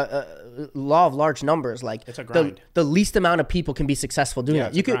a law of large numbers. Like, it's a grind. The least amount of people can be successful doing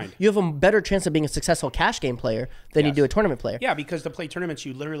that. You have a better chance of being a successful cash game player than you do a tournament player. Yeah, because to play tournaments,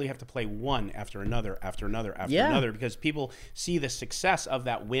 you literally have to play one after another, after another, after another, because people see the success of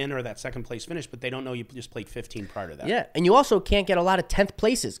that win or that second place finish, but they don't know you just played 15 prior to that. Yeah, and you also can't get a lot of 10th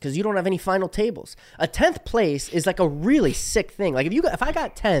places because you don't have any final tables. A 10th place is like a really sick thing. Like, if I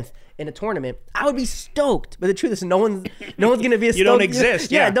got 10th in a tournament, I would be stoked. But the truth is, no one's gonna be a stoked. You don't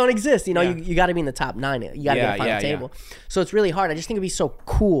exist. Yeah, don't exist. You know, you got to be in the top 9. You got to get a final table. So it's really hard. I just think it'd be so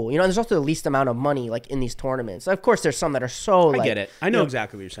cool. You know, and there's also the least amount of money like in these tournaments. Of course, there's some that are so. I get it. I know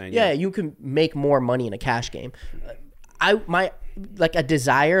exactly what you're saying. Yeah, you can make more money in a cash game. Like a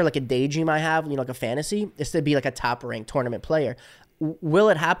desire, like a daydream I have, you know, like a fantasy, is to be like a top ranked tournament player. Will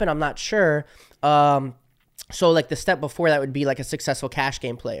it happen? I'm not sure. So like the step before that would be like a successful cash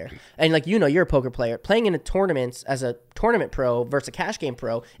game player. And like, you know, you're a poker player. Playing in a tournaments as a tournament pro versus a cash game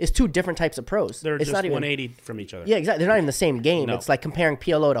pro is two different types of pros. They're just not even 180 from each other. Yeah, exactly. They're not even the same game. No. It's like comparing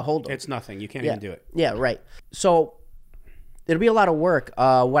PLO to Hold'em. It's nothing. You can't even do it. Yeah, right. So it'll be a lot of work.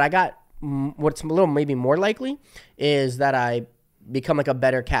 What's a little maybe more likely is that I become like a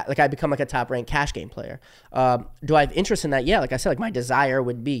better I become like a top ranked cash game player. Do I have interest in that? Yeah, like I said, like my desire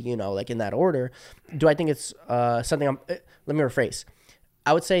would be, you know, like in that order. Do I think it's something let me rephrase.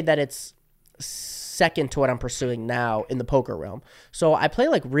 I would say that it's second to what I'm pursuing now in the poker realm. So I play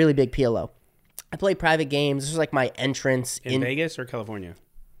like really big PLO. I play private games. This is like my entrance in Vegas or California?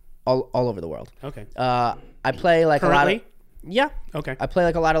 All over the world. Okay. I play like currently? A lot of yeah. Okay. I play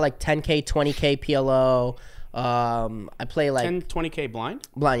like a lot of like 10K, 20K PLO. I play like 10, 20K blind?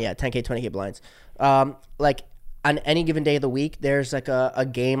 Blind, yeah, 10K, 20K blinds. Like on any given day of the week, there's like a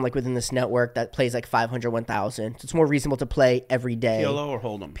game like within this network that plays like 500, 1,000. So it's more reasonable to play every day. PLO or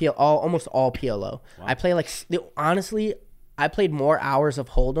Hold'em? Almost all PLO. Wow. I play like, honestly, I played more hours of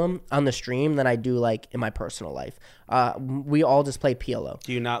Hold'em on the stream than I do like in my personal life. We all just play PLO.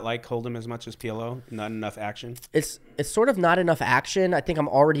 Do you not like Hold'em as much as PLO? Not enough action? It's sort of not enough action. I think I'm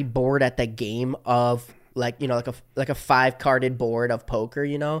already bored at the game of like, you know, like a 5-carded board of poker,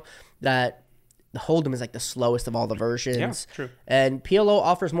 you know, that the Hold'em is like the slowest of all the versions. Yeah, true. And PLO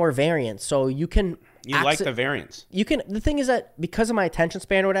offers more variants, so you can. You like the variants. You can. The thing is that because of my attention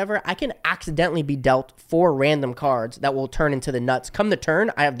span or whatever, I can accidentally be dealt 4 random cards that will turn into the nuts. Come the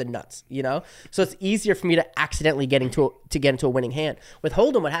turn, I have the nuts. You know, so it's easier for me to accidentally get into a winning hand. With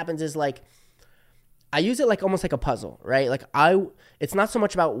Hold'em, what happens is like I use it like almost like a puzzle, right? Like it's not so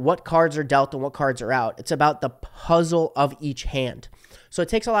much about what cards are dealt and what cards are out. It's about the puzzle of each hand. So it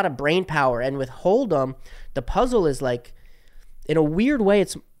takes a lot of brain power. And with Hold'em, the puzzle is like, in a weird way,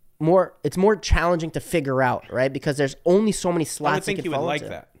 it's more challenging to figure out, right? Because there's only so many slots. I would think you would like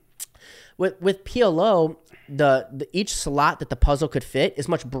that. With PLO, the each slot that the puzzle could fit is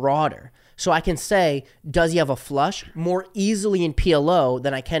much broader. So I can say, does he have a flush more easily in PLO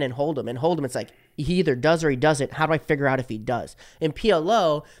than I can in Hold'em? In Hold'em, it's like he either does or he doesn't. How do I figure out if he does? In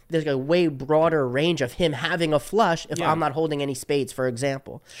PLO, there's a way broader range of him having a flush if I'm not holding any spades, for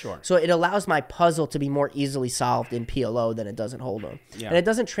example. Sure. So it allows my puzzle to be more easily solved in PLO than it does in Hold'em. Yeah. And it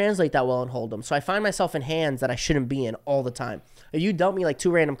doesn't translate that well in Hold'em. So I find myself in hands that I shouldn't be in all the time. If you dealt me like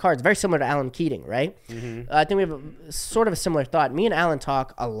 2 random cards, very similar to Alan Keating, right? Mm-hmm. I think we have sort of a similar thought. Me and Alan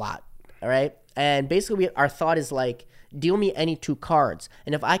talk a lot, all right? And basically our thought is like, deal me any 2 cards.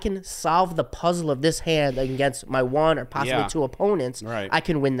 And if I can solve the puzzle of this hand against my 1 or possibly 2 opponents, I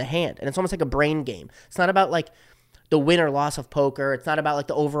can win the hand. And it's almost like a brain game. It's not about like the win or loss of poker. It's not about like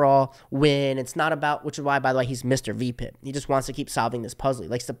the overall win. It's not about, which is why, by the way, he's Mr. VPIP. He just wants to keep solving this puzzle. He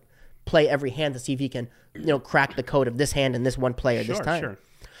likes to play every hand to see if he can, crack the code of this hand and this one player this time. Sure.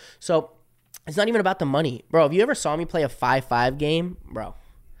 So it's not even about the money. Bro, if you ever saw me play a 5-5 game, bro,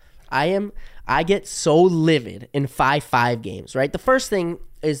 I get so livid in 5-5 games, right? The first thing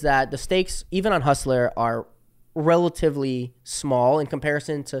is that the stakes, even on Hustler, are relatively small in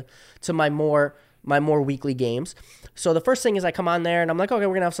comparison to my more weekly games. So the first thing is I come on there and I'm like, okay,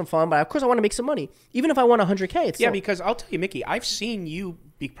 we're gonna have some fun, but of course I want to make some money. Even if I won 100K, it's still... because I'll tell you, Mikki, I've seen you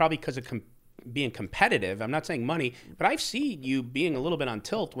probably because of being competitive. I'm not saying money, but I've seen you being a little bit on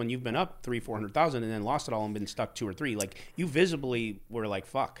tilt when you've been up 300,000-400,000 and then lost it all and been stuck 2 or 3. Like you visibly were like,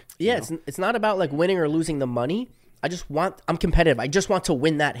 fuck. Yeah, it's not about like winning or losing the money. I'm competitive. I just want to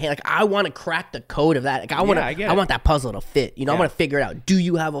win that hand. Like I want to crack the code of that. Like I want that puzzle to fit. I want to figure it out. Do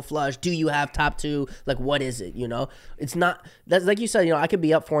you have a flush? Do you have top 2? Like what is it? It's not, that's like you said, I could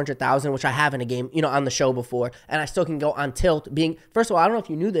be up 400,000, which I have in a game, on the show before, and I still can go on tilt first of all, I don't know if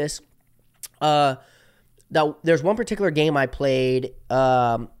you knew this, that there's one particular game I played.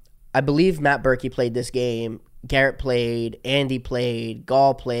 I believe Matt Berkey played this game. Garrett played. Andy played.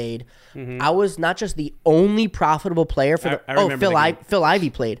 Gall played. Mm-hmm. I was not just the only profitable player for Phil Ivey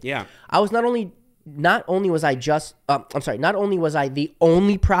played. Yeah. I was not only was I the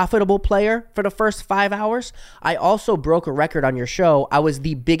only profitable player for the first 5 hours, I also broke a record on your show. I was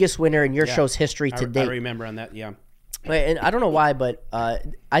the biggest winner in your show's history to date. I remember on that. Yeah. And I don't know why, but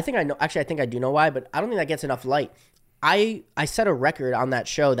I think I know. Actually, I think I do know why, but I don't think that gets enough light. I set a record on that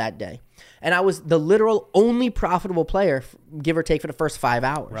show that day, and I was the literal only profitable player, give or take, for the first 5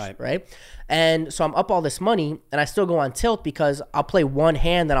 hours. Right. And so I'm up all this money, and I still go on tilt because I'll play one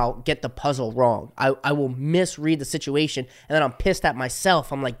hand and I'll get the puzzle wrong. I will misread the situation, and then I'm pissed at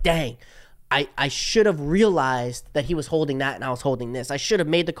myself. I'm like, dang. I should have realized that he was holding that and I was holding this. I should have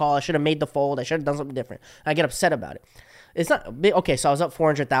made the call. I should have made the fold. I should have done something different. I get upset about it. It's not okay. So I was up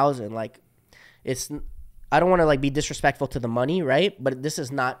 400,000. Like, I don't want to like be disrespectful to the money, right? But this is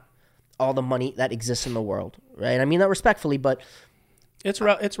not all the money that exists in the world, right? I mean that respectfully, but it's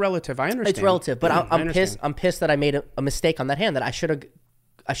relative. I understand. It's relative, but I'm pissed. I'm pissed that I made a mistake on that hand. That I should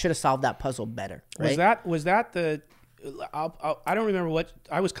have solved that puzzle better. Right? Was that the? I don't remember what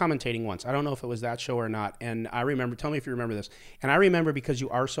I was commentating once. I don't know if it was that show or not. And I remember, tell me if you remember this. And I remember because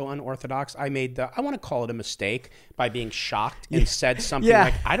you are so unorthodox, I want to call it a mistake by being shocked and said something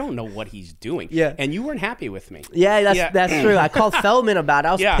like, I don't know what he's doing. Yeah. And you weren't happy with me. Yeah, that's true. I called Feldman about it.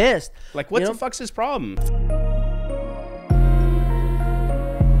 I was pissed. Like, what the fuck's his problem?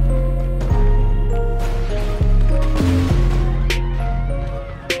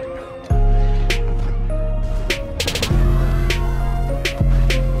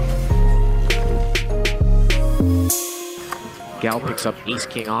 Gal picks up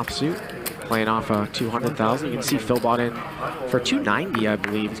ace-king offsuit, playing off 200,000. You can see Phil bought in for 290, I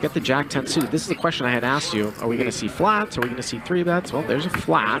believe. He's got the jack-10 suited. This is the question I had asked you. Are we going to see flats? Are we going to see 3-bets? Well, there's a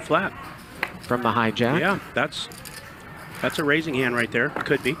flat. From the hijack. Yeah, that's a raising hand right there.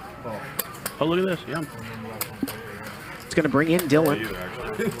 Could be. Oh, look at this. Yeah. It's going to bring in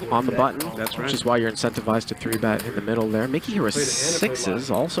Dylan on the button. That's right. Which is why you're incentivized to 3-bet in the middle there. Mikki here with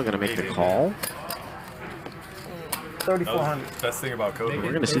 6s, also going to make the call. 3,400. Best thing about COVID. We're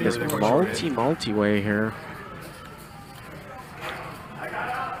going to see this multi-way here.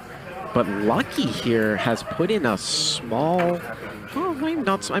 But Lucky here has put in a small, well, maybe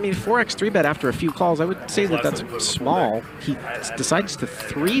not, I mean, 4x 3-bet after a few calls. I would say that that's small. He decides to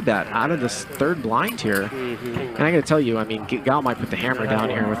 3-bet out of this third blind here. And I got to tell you, I mean, Gal might put the hammer down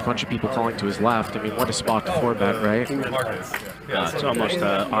here with a bunch of people calling to his left. I mean, what a spot to 4-bet, right? It's almost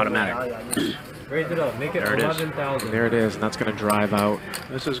automatic. Raise it up. Make it 11,000. There it is, and that's going to drive out.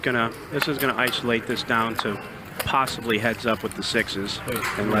 This is gonna isolate this down to possibly heads up with the 6s,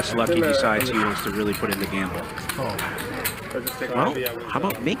 unless Lucky decides he wants to really put in the gamble. Well, how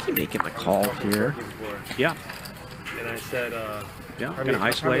about Mikki making the call here? Yeah. And I said, yeah, I'm gonna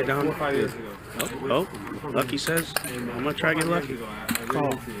isolate it down. Oh, Lucky says, I'm gonna try to get lucky.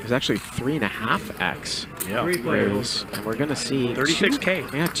 Call. There's actually 3.5x. Yeah. Raise, and we're gonna see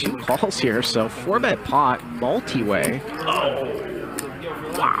 36K. Yeah, 2 calls here. So 4-bet pot, multi-way. Oh,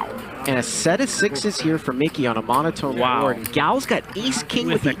 wow. And a set of 6s here for Mikki on a monotone board. Gal's got ace-king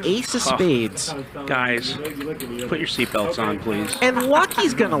with the ace of spades. Guys, put your seatbelts on, please. And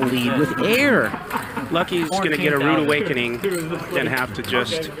Lucky's gonna lead with air. Lucky's gonna get a rude awakening and have to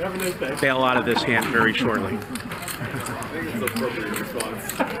just bail out of this hand very shortly.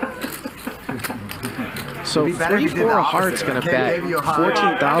 So 3-4 of hearts gonna bet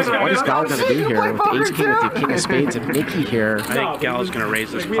 14,000. What is Gal gonna do here with ace king with the king of spades and Mikki here? I think Gal's gonna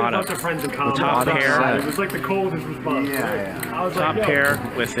raise this pot up. Top pair. It was like the coldest response. Top pair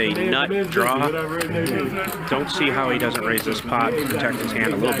with a nut draw. Don't see how he doesn't raise this pot to protect his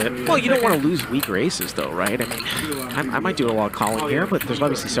hand a little bit. Well, you don't want to lose weak races though, right? I mean, I might do a lot of calling here, but there's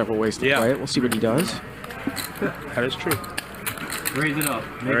obviously several ways to play it. We'll see what he does. That is true. raise it up.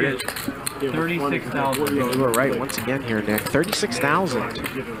 There it is. 36,000. You were right once again here, Nick.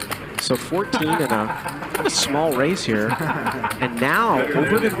 36,000. So 14 and a small raise here. And now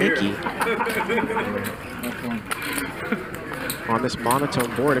over to Mikki on this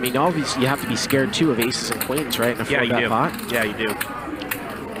monotone board. I mean, obviously you have to be scared too of aces and queens, right? In a 4-bet pot. Yeah, you do.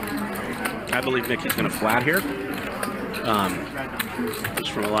 I believe Mikki's going to flat here.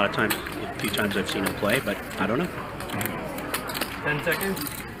 Just from a few times I've seen him play, but I don't know. 10 seconds.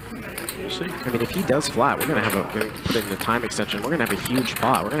 We'll see. I mean, if he does flat, we're gonna put in the time extension. We're gonna have a huge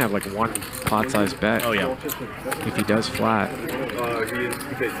pot. We're gonna have like one pot-sized bet. Oh yeah. If he does flat.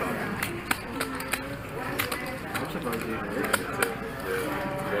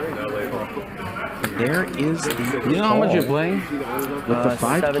 And there is the You know how much you're playing? With the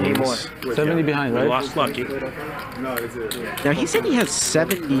 5 70 kings. more. 70 behind, We right? lost Lucky. Now he said he has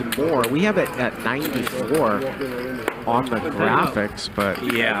 70 more. We have it at 94 on the graphics, but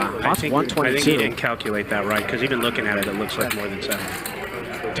Yeah, I pot's think 122. he didn't calculate that right, because even looking at it, it looks like more than 7.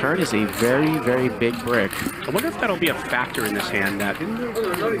 Turn is a very, very big brick. I wonder if that'll be a factor in this hand, that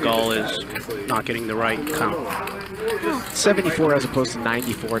Gull is not getting the right count. 74 as opposed to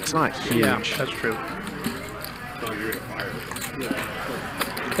 94. It's not huge. Yeah, that's true.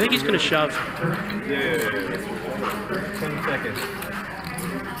 I think he's going to shove. 10 seconds.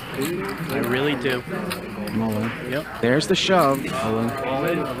 I really do. I'm all in. Yep. There's the shove. All in. All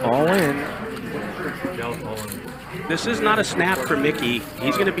in. All in. Gal's all in. This is not a snap for Mikki.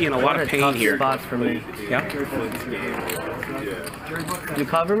 He's going to be in a lot of pain Tough here. spots for me. Yep. You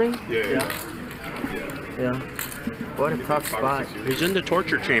cover me? Yeah. Yeah. What a tough spot. He's in the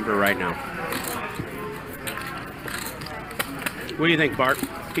torture chamber right now. What do you think, Bart?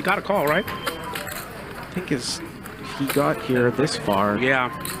 He got a call, right? I think he got here this far. Yeah.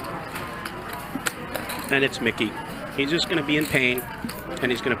 And it's Mikki. He's just going to be in pain,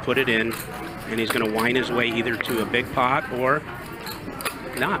 and he's going to put it in, and he's going to wind his way either to a big pot or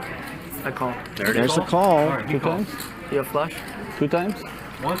not. I call. There's the call. All right, Two good call. times? You have flush? 2 times?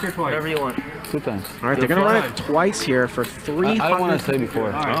 Once or twice? Whatever you want. 2 times. All right, they're going to run it twice here for I don't want to say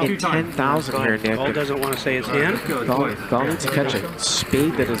before. All right, 2 times. 10,000 here, Nick. Gull doesn't want to say his hand. Gull needs to catch a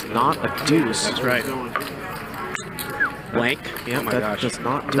spade that is not a deuce. That's right. Blank. Yeah, Oh my that gosh. does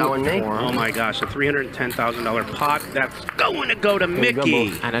not do That it one, Nick? for him. Oh my gosh, a $310,000 pot that's going to go to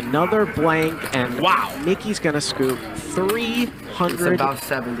Mikki. And another blank, and Wow. Mickey's going to scoop It's about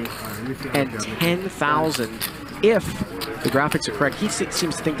 70. 310,000 if the graphics are correct. He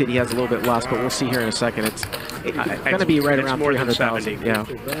seems to think that he has a little bit less, but we'll see here in a second. It's going to be right it's around more than 300,000. 70. Yeah.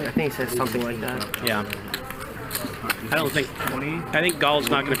 I think he said something like that. Yeah. I think Gull's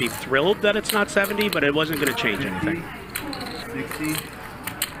not going to be thrilled that it's not 70, but it wasn't going to change anything. 60,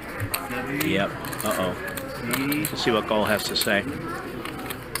 70, Yep. Uh-oh. 80. Let's see what Gull has to say.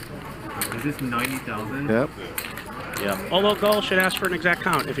 Is this 90,000? Yep. Yeah. Although Gull should ask for an exact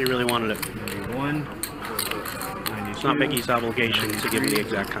count if he really wanted it. 91, It's not Mickey's obligation to give me the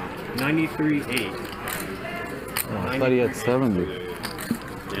exact count. 93.8. I thought he had 70.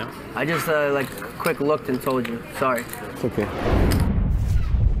 Yeah. I just like quick looked and told you. Sorry. It's okay.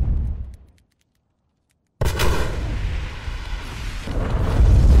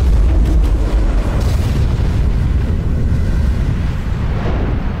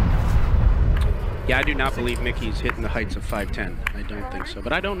 Yeah, I do not believe Mickey's hitting the heights of 5'10". I don't think so,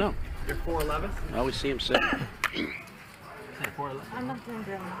 but I don't know. You're 4'11"? I always see him sitting. I'm not doing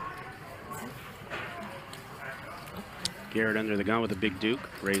good. Garrett under the gun with a big Duke,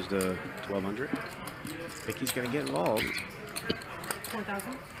 raised to 1,200. Mickey's going to get involved.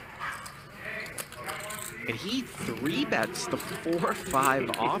 1,000. And he 3-bets the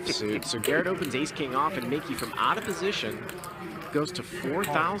 4-5 offsuit. So Garrett opens ace-king off, and Mickey from out of position goes to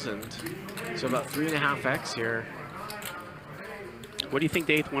 4,000. So about 3.5x here. What do you think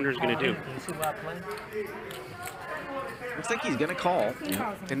the eighth wonder is going to do? Looks like he's going to call.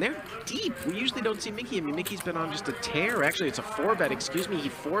 Yeah. And they're deep. We usually don't see Mickey. I mean, Mickey's been on just a tear. Actually, it's a 4-bet. Excuse me. He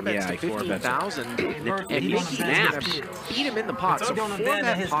 4-bets to 15,000. And Mickey's going to beat him in the pot. So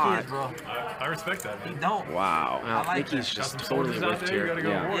 4-bet pot. I respect that. He don't. Wow. Well, like Mickey's that. just totally whiffed here.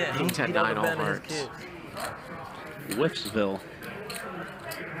 Yeah. King 10-9 all hearts. Whiffsville.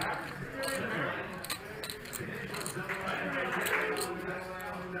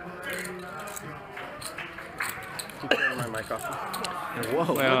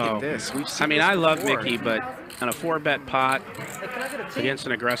 Whoa, look at this. We've seen I mean, this I love before. Mickey, but on a 4-bet pot against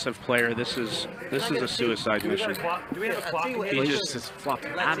an aggressive player, this is a suicide mission. Do we have a clock? He just has flopped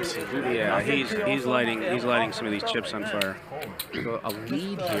absolutely. Yeah, he's lighting some of these chips on fire. So a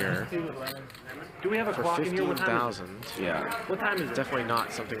lead here Do we have a for clock in here? What time is 15,000. Yeah. What time is it? Definitely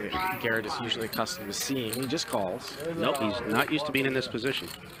not something that Garrett is usually accustomed to seeing. He just calls. Nope, he's not used to being in this position.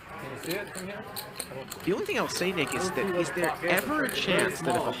 See it from here? The only thing I'll say, Nick, is that is there ever a chance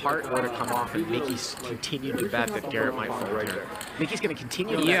that if a heart were to come off and Mickey's continued to bet that Garrett might fold here? Mickey's going to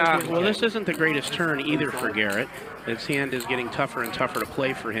continue to bet. Yeah, well, this isn't the greatest turn either for Garrett. His hand is getting tougher and tougher to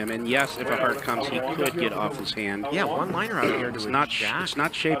play for him, and yes, if a heart comes, he could get off his hand. Yeah, one-liner out here to It's a not jack. it's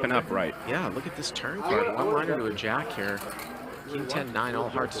not shaping up right. Yeah, look at this turn card. One-liner to a jack here. King 10-9, all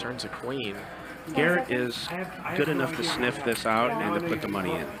hearts turns a queen. Garrett is good enough to sniff this out and to put the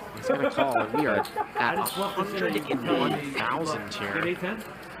money in. He's going to call, and we are at 101,000 here.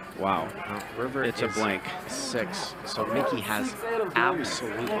 Wow. River It's a is blank. 6, so Mickey has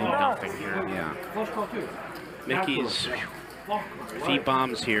absolutely nothing here. Yeah. Mickey's feet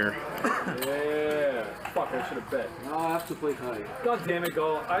bombs here. Yeah. Fuck, I should have bet. No, I have to play high. God damn it,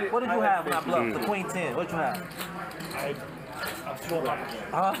 go. What did you have when I bluffed? The queen 10. What did you have? A small pocket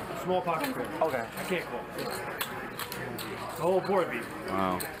pair. Small pocket pair. Okay. I can't call. The whole board beat.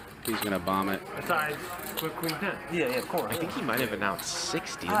 Wow. He's going to bomb it. Besides, quick queen 10. Yeah, of course. I think he might have announced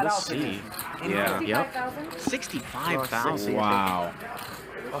 60. Ah, Let's that was see. Yeah. Yep. 65,000? 65,000. Wow.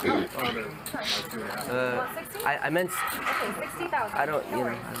 I meant. Okay, 60,000. I don't. You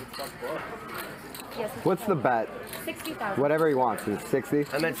know. Yes, What's the bet? 60,000. Whatever he wants. Is 60?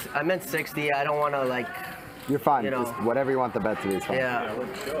 I meant 60. I don't want to like. You're fine. You know. Just whatever you want the bet to be is fine. Yeah.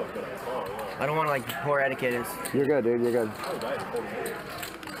 I don't want to like poor etiquette is. You're good, dude. You're good.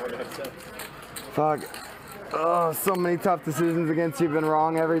 Fuck. Oh, so many tough decisions against you. Been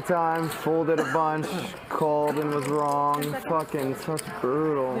wrong every time. Folded a bunch. Called and was wrong. Fucking such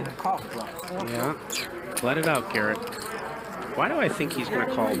brutal. Yeah. Let it out, Garrett. Why do I think he's going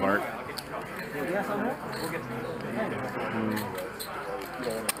to call Bart?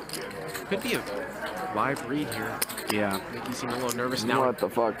 Could be a live read here. Yeah. Mickey seemed a little nervous now. What the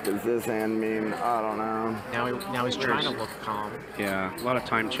fuck does this hand mean? I don't know. Now he's trying to look calm. Yeah. A lot of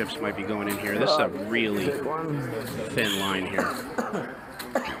time chips might be going in here. This is a really Pick one. thin line here.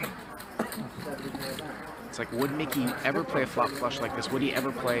 It's like, would Mickey ever play a flop flush like this? Would he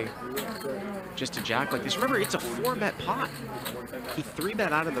ever play just a jack like this? Remember, it's a 4-bet pot. He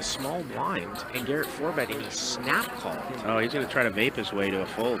 3-bet out of the small blind, and Garrett 4-bet, and he snap called. Oh, he's going to try to vape his way to a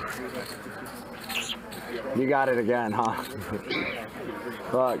fold. You got it again, huh?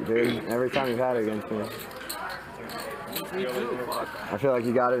 Fuck, dude. Every time you've had it against me. I feel like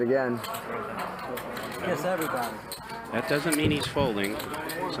you got it again. Yes, everybody. That doesn't mean he's folding.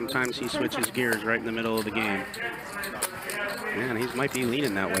 Sometimes he switches gears right in the middle of the game. Man, he might be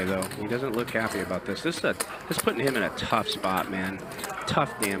leaning that way, though. He doesn't look happy about this. This is putting him in a tough spot, man.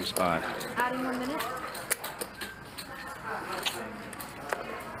 Tough damn spot. Adding 1 minute.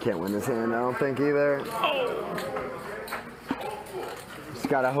 Can't win this hand, I don't think either. Just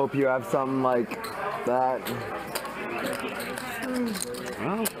gotta hope you have something like that.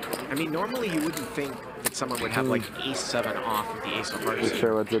 Well, I mean, normally you wouldn't think the expected someone would have like ace-7 off with the ace of hearts, Not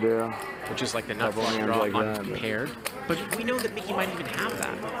sure what to do. which is like the nut flush hands draw like that, but- unpaired. But we know that Mikki might even have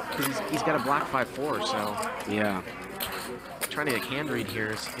that because he's got a black 5-4. So Yeah. trying to hand read here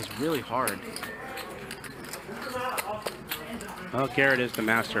is really hard. Well, Garrett is the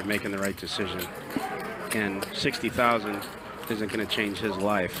master of making the right decision. And 60,000 isn't going to change his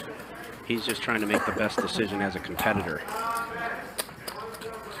life. He's just trying to make the best decision as a competitor.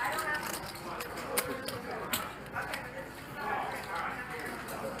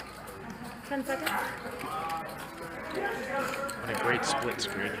 What a great split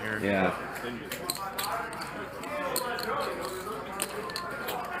screen here. Yeah.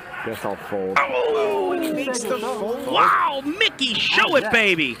 Guess I'll fold. Oh, he makes the fold. Wow, Mikki, show it,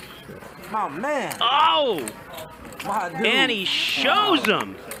 baby. Oh, man. Oh, My dude. and he shows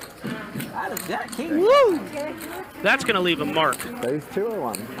him. How does that king? Woo! That's going to leave a mark. Phase 2 or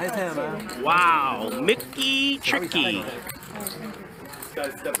 1? Nice hand, man. Wow, Mikki tricky. This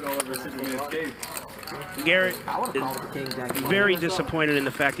guy's stepping all over Superman's cave. Garrett I would is have called the king jack. very disappointed in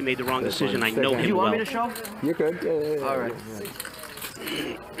the fact he made the wrong decision. I know him You want me well. to show? You could. Yeah. All right.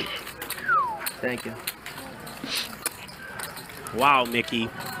 Thank you. Wow, Mikki.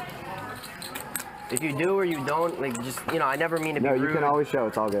 If you do or you don't, like, just, you know, I never mean to be No, rude. you can always show.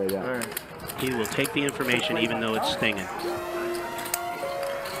 It's all good, yeah. All right. He will take the information even though it's stinging.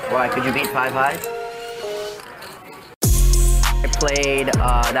 Why? Could you beat 5 high? I played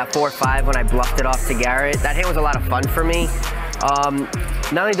that 4-5 when I bluffed it off to Garrett. That hand was a lot of fun for me.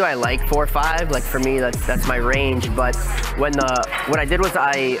 Not only do I like 4-5, like for me that's my range, but what I did was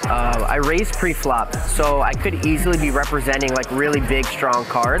I raised pre-flop, so I could easily be representing like really big strong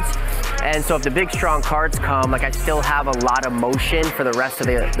cards. And so if the big strong cards come, like I still have a lot of motion for the rest of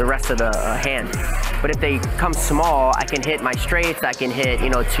the hand. But if they come small, I can hit my straights, I can hit, you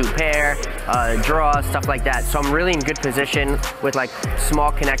know, 2 pair, draw, stuff like that. So I'm really in good position with like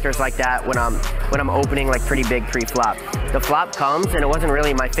small connectors like that when I'm opening like pretty big pre-flop. The flop comes and it wasn't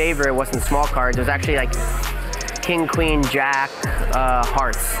really my favorite, it wasn't small cards, it was actually like king, queen, jack,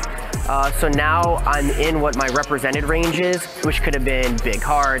 hearts. So now I'm in what my represented range is, which could have been big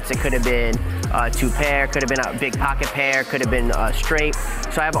hearts, it could have been 2 pair, could have been a big pocket pair, could have been straight.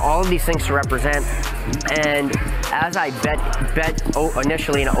 So I have all of these things to represent. And as I bet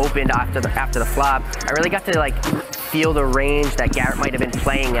initially and opened after the flop, I really got to like feel the range that Garrett might have been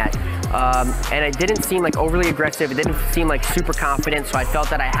playing at. And it didn't seem like overly aggressive, it didn't seem like super confident, so I felt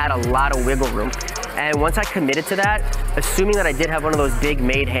that I had a lot of wiggle room. And once I committed to that, assuming that I did have one of those big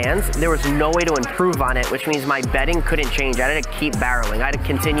made hands, there was no way to improve on it, which means my betting couldn't change. I had to keep barreling. I had to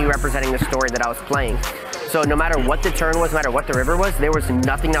continue representing the story that I was playing. So no matter what the turn was, no matter what the river was, there was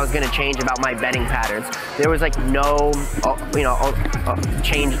nothing that was going to change about my betting patterns. There was like no,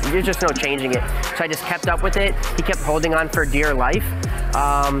 change. There's just no changing it. So I just kept up with it. He kept holding on for dear life.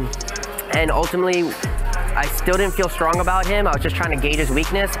 And ultimately, I still didn't feel strong about him. I was just trying to gauge his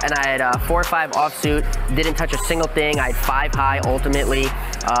weakness, and I had 4-5 offsuit, didn't touch a single thing. I had 5 high ultimately,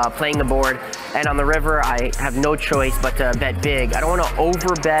 playing the board. And on the river, I have no choice but to bet big. I don't want to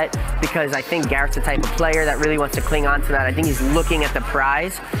overbet because I think Garrett's the type of player that really wants to cling on to that. I think he's looking at the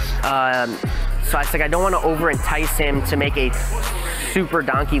prize. So I was like, I don't want to over entice him to make a super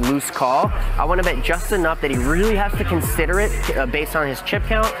donkey loose call. I want to bet just enough that he really has to consider it based on his chip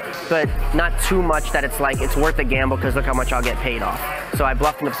count, but not too much that it's like it's worth a gamble because look how much I'll get paid off. So I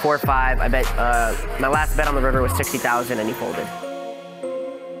bluffed him to 4-5. I bet my last bet on the river was 60,000 and he folded.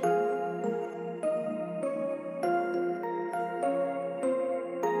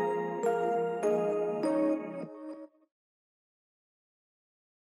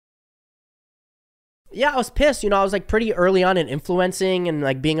 Yeah, I was pissed. You know, I was like pretty early on in influencing and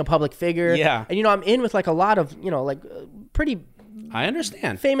like being a public figure. Yeah. And you know, I'm in with like a lot of, you know, like pretty I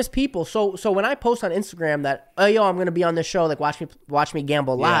understand. famous people. So when I post on Instagram that, oh yo, I'm gonna be on this show, like watch me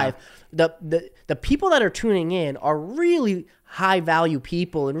gamble live, the people that are tuning in are really high value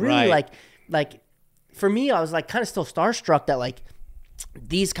people and really like for me, I was like kind of still starstruck that like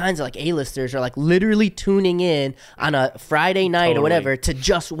these kinds of like A-listers are like literally tuning in on a Friday night or whatever to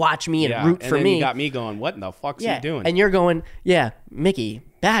just watch me and root for then me. You got me going, what in the fuck's he doing? And you're going, yeah, Mickey,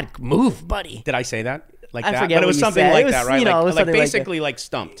 bad move, buddy. Did I say that? Like I that? forget But it what was you something said. like It was, that, right? you know, it was like something like basically like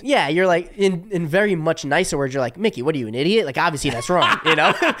stumped. Yeah, you're like in very much nicer words. You're like, Mickey, what are you, an idiot? Like obviously that's wrong, you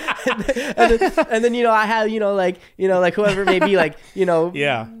know. and then you know I have like whoever may be like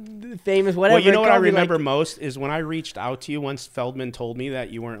famous whatever. Well, you know what I Probably, remember like, most is when I reached out to you once Feldman told me that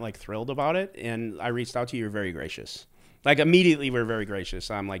you weren't like thrilled about it, and I reached out to you. You're very gracious. Like immediately we're very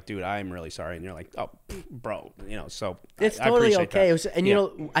gracious. I'm like, dude, I'm really sorry. And you're like, oh, bro, you know, so it's I totally appreciate okay. that. It was, and you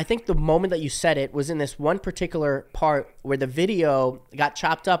know, I think the moment that you said it was in this one particular part where the video got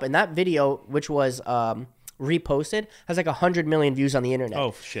chopped up, and that video, which was reposted, has like 100 million views on the internet.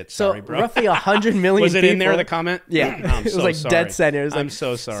 Oh shit, sorry, so bro. Roughly 100 million. Was it people, in there? The comment? Yeah, I'm it was so like sorry. dead center. It was like, I'm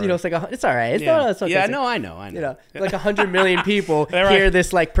so sorry. So, you know, it's like it's all right. It's yeah, it's okay. yeah, no, I know. You know, like 100 million people Right. hear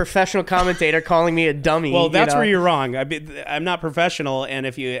this like professional commentator calling me a dummy. Well, that's you know? where you're wrong. I'm not professional, and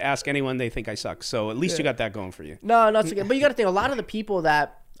if you ask anyone, they think I suck. So at least you got that going for you. No, not so good. But you got to think, a lot of the people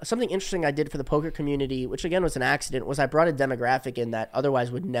that, something interesting I did for the poker community, which again was an accident, was I brought a demographic in that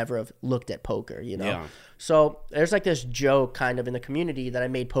otherwise would never have looked at poker, you know? Yeah. So there's like this joke kind of in the community that I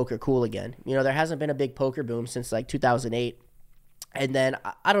made poker cool again. You know, there hasn't been a big poker boom since like 2008. And then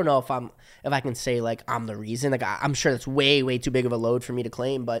I don't know if I can say like I'm the reason. Like I'm sure that's way too big of a load for me to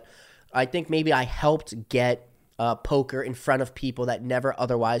claim, but I think maybe I helped get poker in front of people that never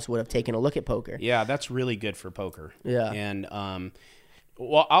otherwise would have taken a look at poker. Yeah, that's really good for poker. Yeah. And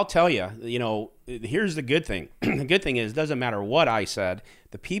well, I'll tell you, you know, here's the good thing. The good thing is, it doesn't matter what I said.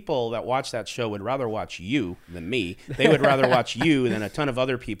 The people that watch that show would rather watch you than me. They would rather watch you than a ton of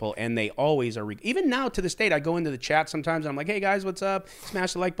other people, and they always are. Even now, to this date, I go into the chat sometimes, and I'm like, hey, guys, what's up?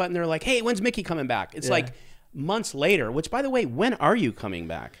 Smash the like button. They're like, hey, when's Mikki coming back? It's like months later, which, by the way, when are you coming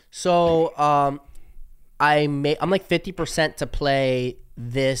back? So I'm like 50% to play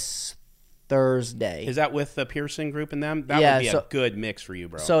this Thursday. Is that with the Pearson group and them? That Yeah, would be so- a good mix for you,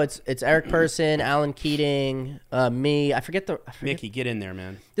 bro. So it's Eric Person, Alan Keating, me. I forget. Mikki, get in there,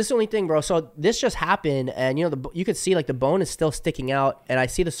 man. This is the only thing, bro. So this just happened, and you know, you could see like the bone is still sticking out, and I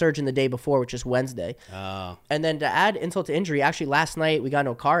see the surgeon the day before, which is Wednesday. Oh. And then to add insult to injury, actually last night we got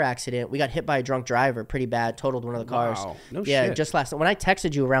into a car accident. We got hit by a drunk driver, pretty bad, totaled one of the cars. Wow. No yeah, shit. just last night. When I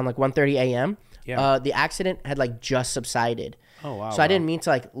texted you around like 1:30 a.m., Yeah. the accident had like just subsided. Oh, wow. So I didn't mean to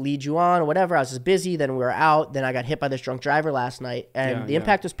like lead you on or whatever. I was just busy. Then we were out. Then I got hit by this drunk driver last night, and the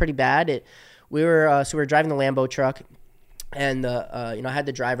impact was pretty bad. We were driving the Lambo truck, and you know, I had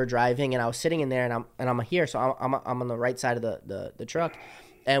the driver driving, and I was sitting in there, and I'm here, so I'm on the right side of the truck,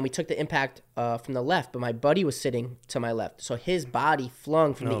 and we took the impact from the left, but my buddy was sitting to my left, so his body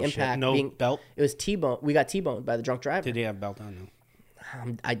flung from the shit. impact. No belt? It was T-bone. We got T-boned by the drunk driver. Did he have belt on? No.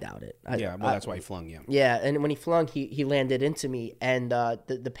 I doubt it. Yeah, well, that's why he flung you. Yeah, and when he flung, he landed into me, and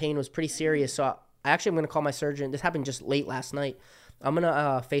the pain was pretty serious. So I'm going to call my surgeon. This happened just late last night. I'm going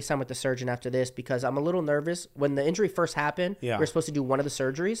to FaceTime with the surgeon after this because I'm a little nervous. When the injury first happened, we were supposed to do one of the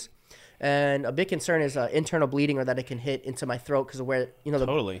surgeries, and a big concern is internal bleeding or that it can hit into my throat because of where, you know,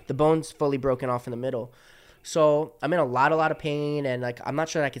 the bone's fully broken off in the middle. So I'm in a lot of pain, and like I'm not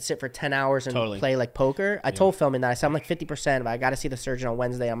sure that I could sit for 10 hours and play like poker. I told Philman that. I said I'm like 50%, but I got to see the surgeon on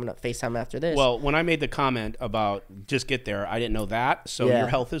Wednesday. I'm gonna FaceTime after this. Well, when I made the comment about just get there, I didn't know that. So your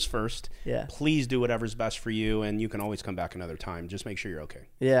health is first. Yeah. Please do whatever's best for you, and you can always come back another time. Just make sure you're okay.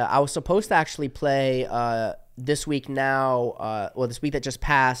 Yeah, I was supposed to actually play this week now. Well, this week that just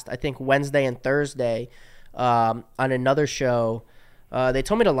passed. I think Wednesday and Thursday on another show. They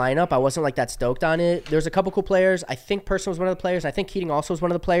told me to line up. I wasn't like that stoked on it. There's a couple cool players. I think Person was one of the players. I think Keating also was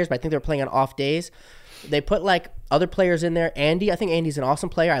one of the players, but I think they were playing on off days. They put like other players in there. Andy, I think Andy's an awesome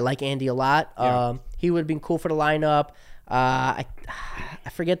player. I like Andy a lot. Yeah. He would have been cool for the lineup. I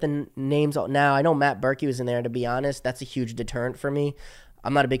forget the names now. I know Matt Berkey was in there. To be honest, that's a huge deterrent for me.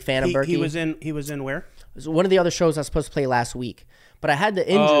 I'm not a big fan of Berkey. He was in where? It was one of the other shows I was supposed to play last week, but I had the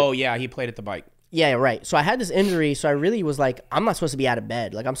injury. Oh yeah, he played at the bike. Yeah, right. So I had this injury, so I really was like, I'm not supposed to be out of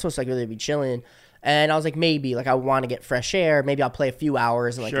bed. Like, I'm supposed to like really be chilling. And I was like, maybe, like, I want to get fresh air. Maybe I'll play a few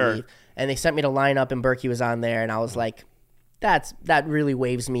hours and like leave. And they sent me to line up, and Berkey was on there, and I was like, that really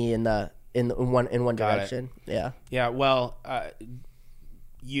waves me in one direction. Yeah. Yeah. Well,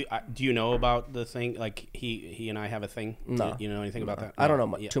 do you know about the thing? Like he and I have a thing. No. You know anything about that? I don't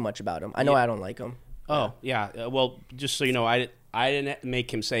know too much about him. I know I don't like him. Oh yeah. Well, just so you know, I didn't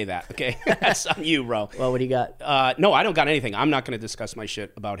make him say that. Okay, that's on you, bro. Well, what do you got? No, I don't got anything. I'm not going to discuss my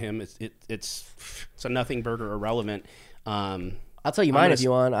shit about him. It's a nothing burger irrelevant. I'll tell you mine if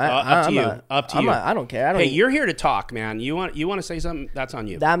you want. Up to you. I don't care. Hey, you're here to talk, man. You want to say something? That's on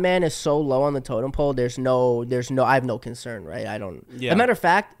you. That man is so low on the totem pole. There's no. I have no concern, right? I don't. Yeah. As a matter of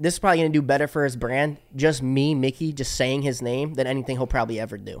fact, this is probably gonna do better for his brand. Just me, Mikki, just saying his name than anything he'll probably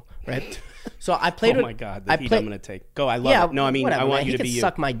ever do, right? So I played. Oh my god, the heat I'm gonna take. Go, I love it. No, I mean, whatever, I want man. you to he be can you.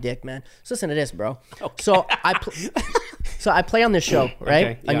 Suck my dick, man. So listen to this, bro. Okay. So I play on this show, right?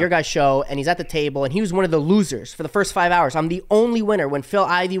 Okay, On yeah. your guy's show, and he's at the table, and he was one of the losers for the first 5 hours. I'm the only winner. When Phil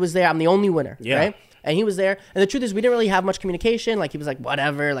Ivey was there, I'm the only winner, Yeah. right? And he was there. And the truth is, we didn't really have much communication. Like, he was like,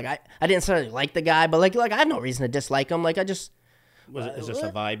 whatever. Like, I didn't necessarily like the guy, but like I had no reason to dislike him. Like, I just... Is this a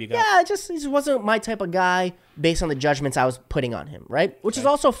vibe you got? Yeah, he just wasn't my type of guy based on the judgments I was putting on him, right? Which is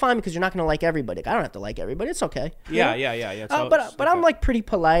also fine because you're not going to like everybody. I don't have to like everybody. It's okay. Yeah. So, but I'm like pretty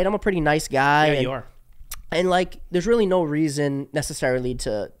polite. I'm a pretty nice guy. Yeah, and, you are. And like, there's really no reason necessarily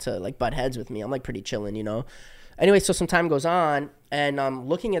to like butt heads with me. I'm like pretty chilling, you know? Anyway, so some time goes on, and I'm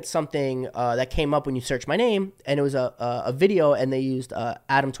looking at something that came up when you search my name, and it was a video, and they used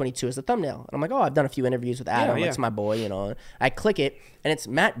Adam22 as the thumbnail. And I'm like, oh, I've done a few interviews with Adam. Yeah. It's my boy, you know. I click it, and it's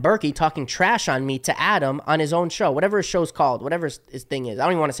Matt Berkey talking trash on me to Adam on his own show, whatever his show's called, whatever his thing is. I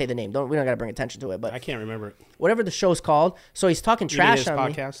don't even want to say the name. We don't got to bring attention to it, but I can't remember it. Whatever the show's called. So he's talking trash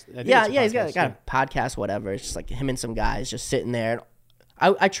on podcast? me. Yeah, he's got a podcast, whatever. It's just like him and some guys just sitting there.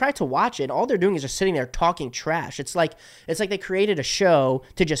 I tried to watch it, and all they're doing is just sitting there talking trash. It's like they created a show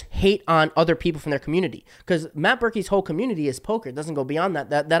to just hate on other people from their community. Because Matt Berkey's whole community is poker. It doesn't go beyond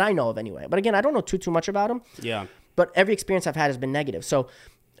that I know of anyway. But again, I don't know too much about him. Yeah. But every experience I've had has been negative. So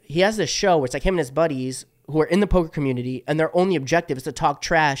he has this show where it's like him and his buddies who are in the poker community, and their only objective is to talk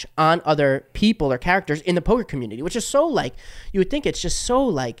trash on other people or characters in the poker community, which is so like, you would think it's just so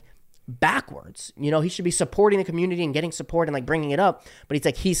like, backwards, you know. He should be supporting the community and getting support and like bringing it up,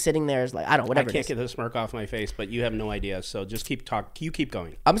 but he's sitting there as like, I don't know, whatever. I can't get the smirk off my face, but you have no idea, so just keep keep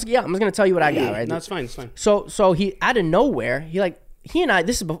going. I'm just gonna tell you what I got, right? No, it's fine. So he out of nowhere, he and I,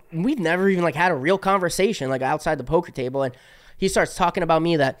 we've never even like had a real conversation like outside the poker table, and he starts talking about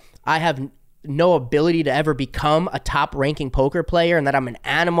me that I have no ability to ever become a top ranking poker player, and that I'm an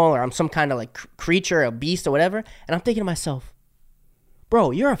animal or I'm some kind of like creature, a beast or whatever. And I'm thinking to myself,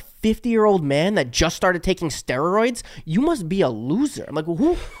 bro, you're a 50-year-old man that just started taking steroids. You must be a loser. I'm like,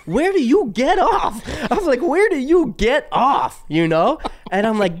 where do you get off? I was like, where do you get off? You know? And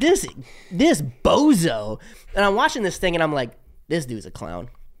I'm like, this bozo. And I'm watching this thing, and I'm like, this dude's a clown.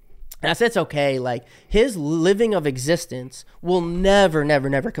 And I said, it's okay. Like, his living of existence will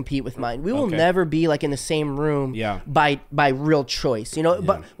never compete with mine. We will never be like in the same room by real choice, you know?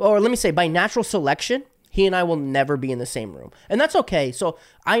 Yeah. Or let me say, by natural selection, he and I will never be in the same room. And that's okay. So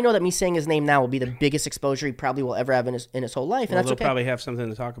I know that me saying his name now will be the biggest exposure he probably will ever have in his whole life. And that's they'll okay. Probably have something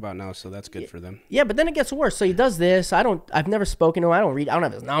to talk about now, so that's good for them. Yeah, but then it gets worse. So he does this. I've never spoken to him. I don't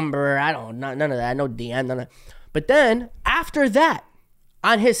have his number. None of that. No DM, none of that. But then after that,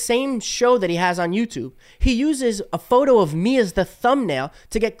 on his same show that he has on YouTube, he uses a photo of me as the thumbnail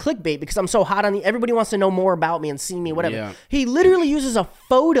to get clickbait because I'm so hot on everybody wants to know more about me and see me, whatever. Yeah. He literally uses a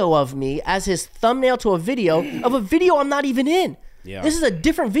photo of me as his thumbnail to a video I'm not even in. Yeah. This is a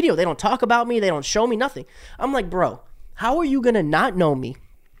different video. They don't talk about me. They don't show me nothing. I'm like, bro, how are you going to not know me,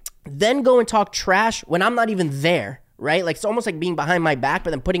 then go and talk trash when I'm not even there? Right? Like, it's almost like being behind my back, but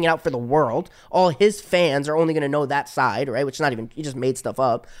then putting it out for the world. All his fans are only going to know that side, right? Which is not even, he just made stuff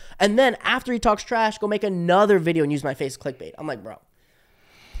up. And then after he talks trash, go make another video and use my face clickbait. I'm like,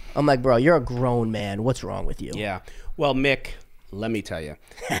 bro, you're a grown man. What's wrong with you? Yeah. Well, Mick, let me tell you.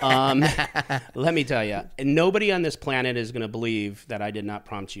 Nobody on this planet is going to believe that I did not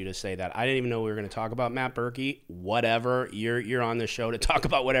prompt you to say that. I didn't even know we were going to talk about Matt Berkey. Whatever. You're on the show to talk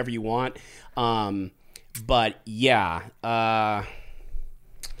about whatever you want. But yeah, when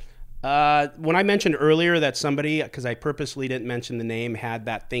I mentioned earlier that somebody, because I purposely didn't mention the name, had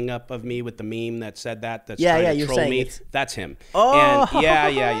that thing up of me with the meme that said that's trying to troll me. That's him. Oh, and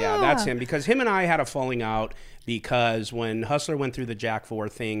yeah, that's him. Because him and I had a falling out because when Hustler went through the Jack 4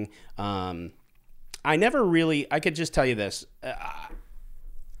 thing, I could just tell you this.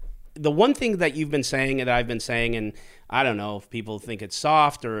 The one thing that you've been saying and I've been saying, and I don't know if people think it's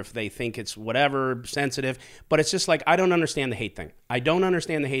soft or if they think it's whatever, sensitive, but it's just like, I don't understand the hate thing. I don't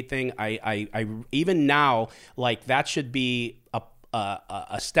understand the hate thing. I even now, like, that should be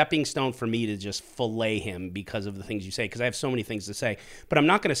a stepping stone for me to just fillet him because of the things you say, because I have so many things to say, but I'm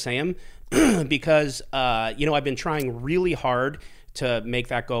not going to say them because, I've been trying really hard to make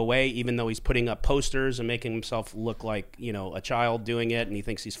that go away, even though he's putting up posters and making himself look like, a child doing it, and he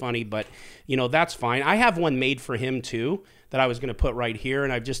thinks he's funny, but, that's fine. I have one made for him too that I was going to put right here,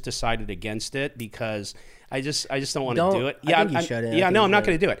 and I've just decided against it because I just don't want to do it. Yeah, I think you should. Yeah, no, I'm not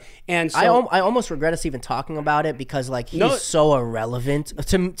going to do it. And so I almost regret us even talking about it because like he's so irrelevant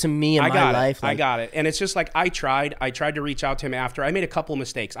to me in my life. I got it. And it's just like I tried to reach out to him after. I made a couple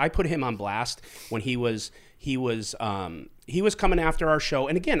mistakes. I put him on blast when he was He was coming after our show.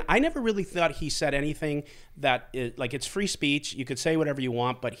 And again, I never really thought he said anything that like it's free speech. You could say whatever you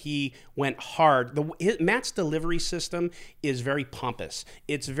want, but he went hard. Matt's delivery system is very pompous.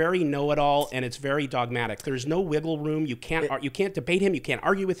 It's very know-it-all and it's very dogmatic. There's no wiggle room. You can't debate him. You can't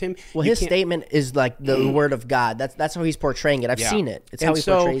argue with him. Well, his statement is like the word of God. That's how he's portraying it. I've seen it. It's how he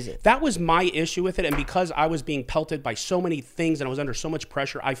portrays it. That was my issue with it. And because I was being pelted by so many things and I was under so much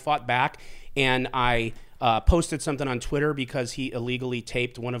pressure, I fought back and I posted something on Twitter because he illegally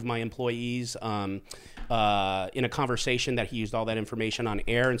taped one of my employees in a conversation that he used all that information on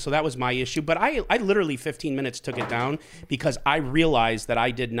air. And so that was my issue. But I literally 15 minutes took it down because I realized that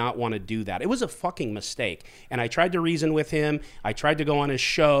I did not want to do that. It was a fucking mistake. And I tried to reason with him. I tried to go on his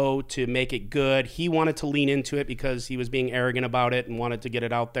show to make it good. He wanted to lean into it because he was being arrogant about it and wanted to get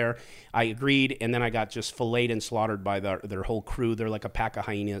it out there. I agreed. And then I got just filleted and slaughtered by their whole crew. They're like a pack of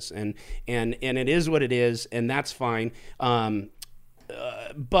hyenas. And it is what it is. And that's fine.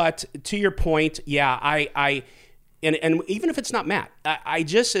 But to your point, yeah, and even if it's not Matt,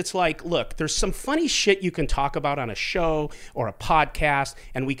 it's like, look, there's some funny shit you can talk about on a show or a podcast,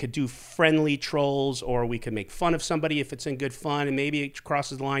 and we could do friendly trolls, or we could make fun of somebody if it's in good fun, and maybe it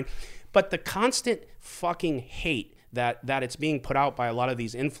crosses the line. But the constant fucking hate that it's being put out by a lot of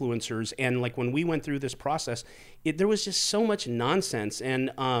these influencers, and like when we went through this process, there was just so much nonsense,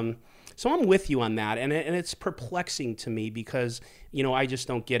 and so I'm with you on that, and it's perplexing to me because, you know, I just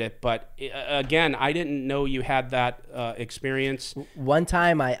don't get it. But again, I didn't know you had that experience. One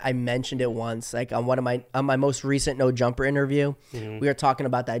time I mentioned it once, like on my most recent No Jumper interview. We were talking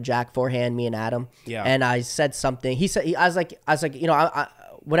about that jack forehand, me and Adam. Yeah. And I said something. I was like, you know, I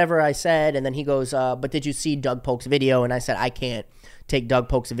whatever I said, and then he goes, but did you see Doug Polk's video? And I said, I can't take Doug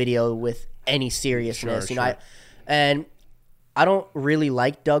Polk's video with any seriousness. You know, and I don't really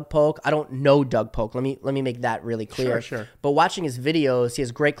like Doug Polk. I don't know Doug Polk. Let me make that really clear. Sure. But watching his videos, he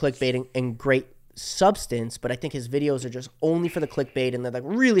has great clickbait and great substance, but I think his videos are just only for the clickbait, and they're like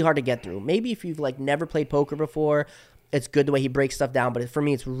really hard to get through. Maybe if you've like never played poker before, it's good the way he breaks stuff down, but for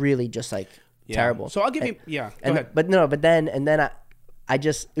me it's really just like terrible. So I'll give you go ahead. But then it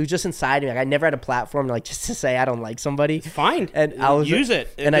was just inside me. Like I never had a platform like just to say I don't like somebody. Fine. And I was use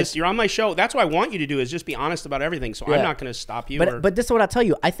it. And you're on my show. That's what I want you to do is just be honest about everything. So I'm not going to stop you. But this is what I'll tell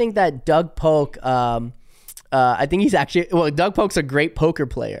you. I think that Doug Polk, I think he's actually, Doug Polk's a great poker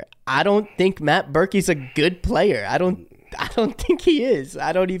player. I don't think Matt Berkey's a good player. I don't think he is.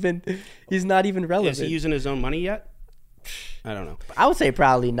 He's not even relevant. Is he using his own money yet? I don't know. I would say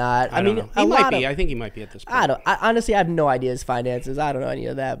probably not. I mean, know. He might be. I think he might be at this point. Honestly, I have no idea his finances. I don't know any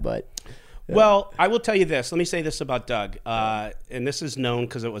of that, but. Well, I will tell you this. Let me say this about Doug, and this is known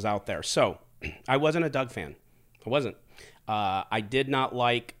because it was out there. So, I wasn't a Doug fan. I wasn't. I did not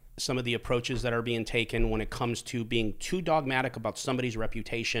like some of the approaches that are being taken when it comes to being too dogmatic about somebody's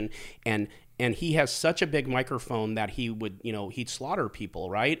reputation, and he has such a big microphone that he would, he'd slaughter people,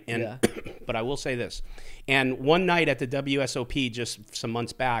 right? And but I will say this. And one night at the WSOP just some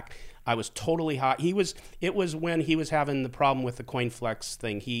months back, I was totally hot. It was when he was having the problem with the CoinFlex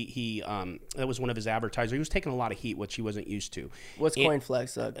thing. That was one of his advertisers. He was taking a lot of heat, which he wasn't used to. What's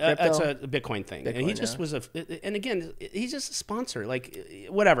CoinFlex? It's a Bitcoin thing. And he just was and again, he's just a sponsor. Like,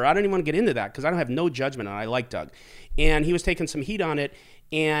 whatever. I don't even want to get into that because I don't have no judgment on it. I like Doug. And he was taking some heat on it.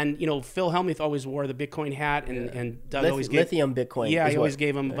 And, Phil Hellmuth always wore the Bitcoin hat, and Doug always gave... Lithium Bitcoin. Yeah, he always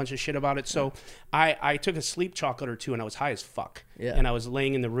gave him a bunch of shit about it. So I took a sleep chocolate or two, and I was high as fuck. Yeah. And I was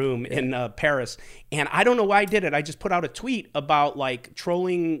laying in the room in Paris. And I don't know why I did it. I just put out a tweet about, like,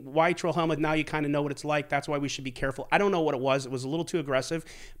 trolling. Why troll Hellmuth? Now you kind of know what it's like. That's why we should be careful. I don't know what it was. It was a little too aggressive.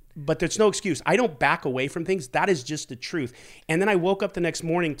 But there's no excuse. I don't back away from things. That is just the truth. And then I woke up the next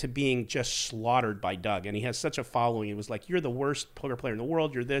morning to being just slaughtered by Doug. And he has such a following. It was like, you're the worst poker player in the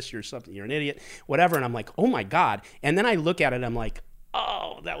world. You're this, you're something, you're an idiot, whatever. And I'm like, oh my God. And then I look at it, I'm like,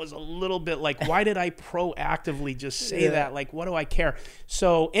 oh, that was a little bit like, why did I proactively just say that? Like, what do I care?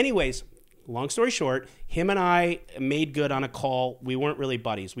 So anyways, long story short, him and I made good on a call. We weren't really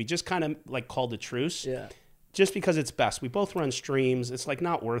buddies. We just kind of like called a truce. Yeah. Just because it's best. We both run streams. It's like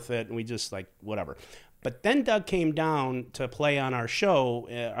not worth it. And we just like, whatever. But then Doug came down to play on our show.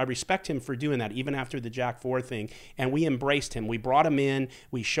 I respect him for doing that, even after the Jack 4 thing. And we embraced him. We brought him in.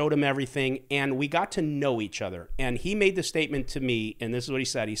 We showed him everything. And we got to know each other. And he made the statement to me, and this is what he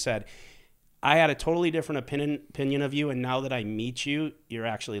said. He said, I had a totally different opinion of you, and now that I meet you, you're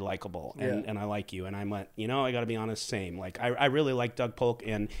actually likable, and I like you. And I went, I got to be honest, same. Like, I really like Doug Polk,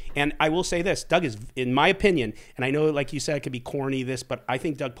 and I will say this, Doug is, in my opinion, and I know, like you said, it could be corny, but I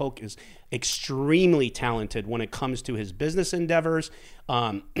think Doug Polk is extremely talented when it comes to his business endeavors.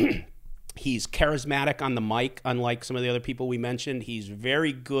 He's charismatic on the mic, unlike some of the other people we mentioned. He's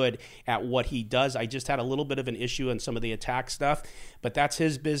very good at what he does. I just had a little bit of an issue on some of the attack stuff, but that's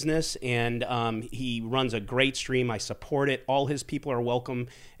his business, and he runs a great stream. I support it. All his people are welcome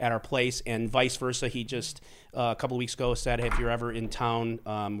at our place, and vice versa. He just a couple of weeks ago said, hey, if you're ever in town,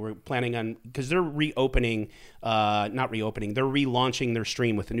 we're planning on, because they're reopening, not reopening, they're relaunching their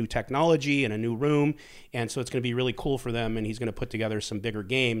stream with a new technology and a new room, and so it's going to be really cool for them, and he's going to put together some bigger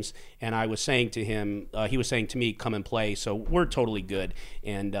games. And I was saying to him, he was saying to me, come and play. So we're totally good.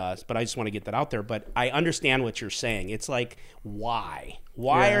 And but I just want to get that out there. But I understand what you're saying. It's like, why?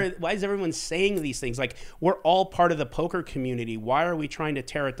 Why is everyone saying these things? Like, we're all part of the poker community. Why are we trying to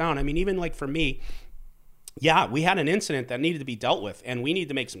tear it down? I mean, even like for me, yeah, we had an incident that needed to be dealt with, and we need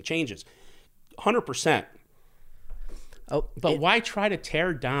to make some changes. 100%. Oh, but why try to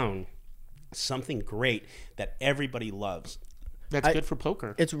tear down something great that everybody loves? That's good for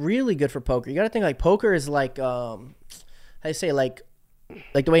poker. It's really good for poker. You got to think like poker is like, how do you say, like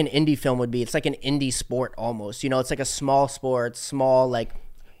the way an indie film would be. It's like an indie sport almost. You know, it's like a small sport, small like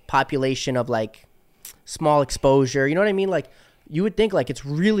population of like small exposure. You know what I mean? Like you would think like it's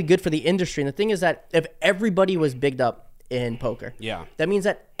really good for the industry. And the thing is that if everybody was bigged up in poker, that means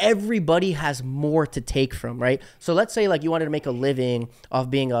that everybody has more to take from, right? So let's say like you wanted to make a living off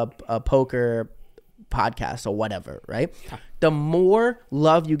being a poker podcast or whatever, right? The more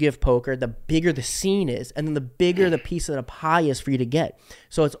love you give poker, the bigger the scene is, and then the bigger the piece of the pie is for you to get.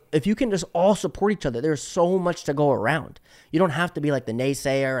 So it's, if you can just all support each other, there's so much to go around. You don't have to be like the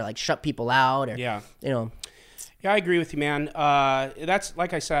naysayer or like shut people out or you know. Yeah, I agree with you, man. That's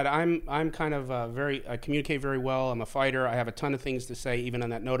like I said. I'm kind of I communicate very well. I'm a fighter. I have a ton of things to say. Even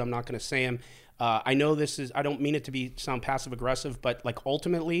on that note, I'm not going to say them. I know this is. I don't mean it to sound passive aggressive, but like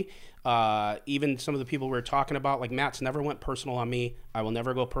ultimately, even some of the people we were talking about, like Matt's never went personal on me. I will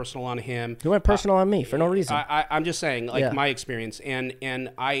never go personal on him. You went personal on me for no reason. I'm just saying, like my experience, and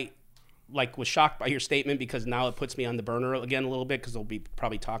I like was shocked by your statement because now it puts me on the burner again a little bit because they'll be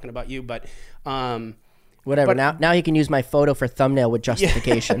probably talking about you, but. Whatever. Now he can use my photo for thumbnail with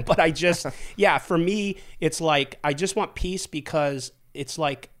justification. Yeah, but I just, for me, it's like I just want peace because it's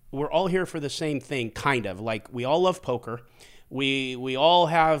like we're all here for the same thing, kind of. Like we all love poker. We all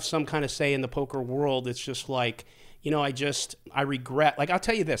have some kind of say in the poker world. It's just like, you know, I regret, like I'll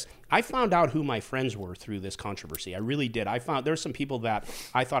tell you this, I found out who my friends were through this controversy. I really did. I found there's some people that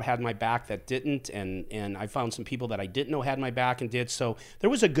I thought had my back that didn't, and I found some people that I didn't know had my back and did. So there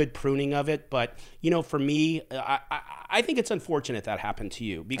was a good pruning of it. But, you know, for me, I think it's unfortunate that happened to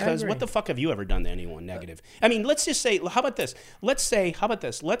you because what the fuck have you ever done to anyone negative? I mean, let's just say, how about this? Let's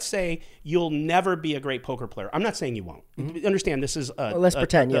say you'll never be a great poker player. I'm not saying you won't. Mm-hmm. Understand, this is let's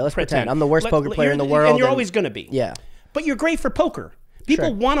pretend. Let's pretend. I'm the worst poker player in the world. And you're always going to be. Yeah. But you're great for poker.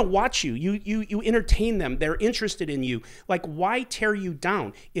 People want to watch you. You entertain them. They're interested in you. Like, why tear you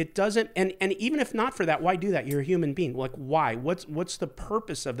down? It doesn't. And even if not for that, why do that? You're a human being. Like, why? What's the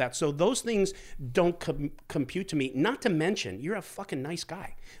purpose of that? So those things don't compute to me. Not to mention, you're a fucking nice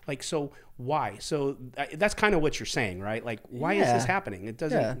guy. Like, so why? So that's kind of what you're saying, right? Like, why is this happening? It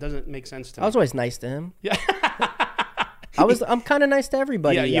doesn't make sense to me. I was always nice to him. Yeah. I'm kind of nice to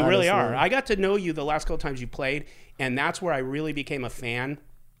everybody. Yeah, you honestly. really are. I got to know you the last couple times you played, and that's where I really became a fan.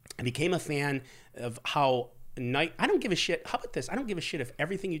 I became a fan of how nice. I don't give a shit. How about this? I don't give a shit if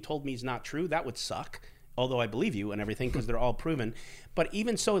everything you told me is not true. That would suck. Although I believe you and everything because they're all proven. But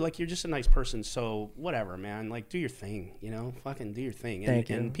even so, like, you're just a nice person. So whatever, man. Like, do your thing. You know, fucking do your thing. Thank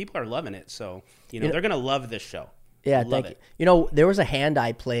you. And people are loving it. So they're gonna love this show. Yeah, thank you. You know, there was a hand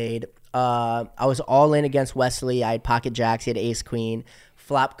I played. I was all in against Wesley. I had pocket jacks. He had ace queen.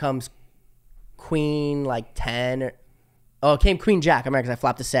 Flop comes queen like 10. It came queen jack. I remember because I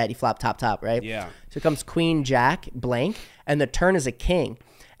flopped a set. He flopped top, right? Yeah. So it comes queen jack blank, and the turn is a king.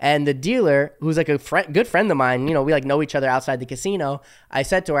 And the dealer, who's like a good friend of mine, you know, we like know each other outside the casino. I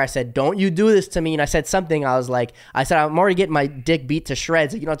said to her, I said, don't you do this to me. And I said something. I said, I'm already getting my dick beat to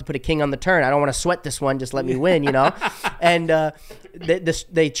shreds. You don't have to put a king on the turn. I don't want to sweat this one. Just let me win, you know? And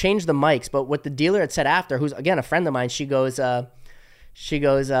they changed the mics. But what the dealer had said after, who's, again, a friend of mine, she goes, no.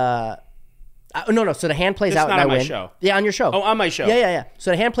 So the hand plays out and I win. It's not on my show. Yeah, on your show. Oh, on my show. Yeah.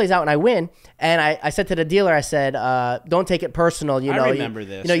 So the hand plays out and I win. And I said to the dealer, I said, don't take it personal. You know, I remember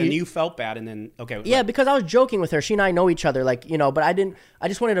this. And you felt bad, and then Yeah, because I was joking with her. She and I know each other, like, you know. But I didn't. I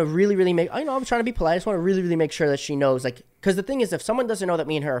just wanted to really, really make. I was trying to be polite. I just want to really, really make sure that she knows, like, because the thing is, if someone doesn't know that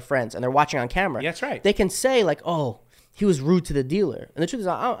me and her are friends and they're watching on camera, that's right. They can say like, oh, he was rude to the dealer. And the truth is,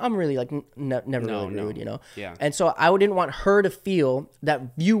 I'm really like never really rude, you know. Yeah. And so I didn't want her to feel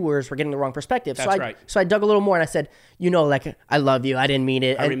that viewers were getting the wrong perspective. That's right. So I dug a little more and I said, you know, like I love you. I didn't mean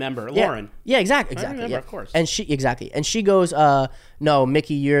it. I remember Lauren. Yeah, exactly. I remember, of course. And she goes, no,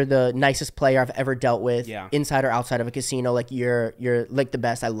 Mikki, you're the nicest player I've ever dealt with, inside or outside of a casino. Like you're like the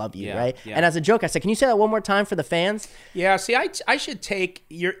best. I love you, right? Yeah. And as a joke, I said, can you say that one more time for the fans? Yeah. See, I should take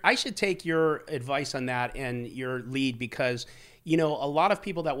your advice on that and your lead, because you know, a lot of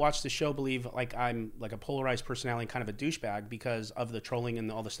people that watch the show believe like I'm like a polarized personality and kind of a douchebag because of the trolling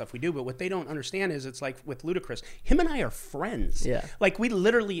and all the stuff we do. But what they don't understand is it's like with Ludacris, him and I are friends. Yeah. Like we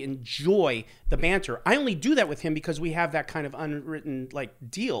literally enjoy the banter. I only do that with him because we have that kind of unwritten like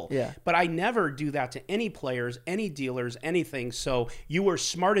deal. Yeah. But I never do that to any players, any dealers, anything. So you were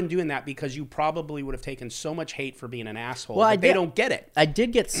smart in doing that because you probably would have taken so much hate for being an asshole. Well, they don't get it. I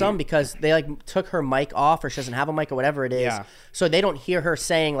did get some because they like took her mic off, or she doesn't have a mic or whatever it is. Yeah. So they don't hear her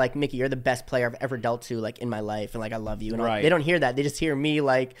saying like, Mikki, you're the best player I've ever dealt to like in my life, and like I love you. And right. They don't hear that. They just hear me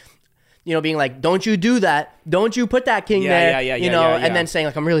like, you know, being like, don't you do that. Don't you put that king there. You know, and then saying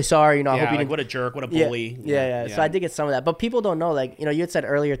like, I'm really sorry. You know, I hope you didn't. What a jerk. What a bully. Yeah. So I did get some of that. But people don't know, like, you know, you had said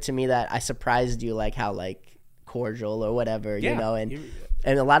earlier to me that I surprised you, like how like cordial or whatever, you know,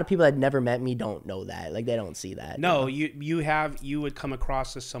 and a lot of people that never met me don't know that. Like they don't see that. No, you would come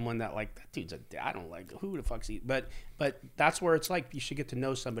across as someone that like, that dude's I don't like, who the fuck's he? But that's where it's like you should get to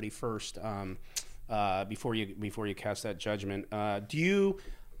know somebody first before you cast that judgment. Is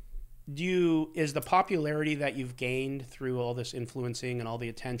the popularity that you've gained through all this influencing and all the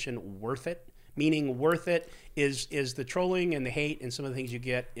attention worth it? Meaning worth it is the trolling and the hate and some of the things you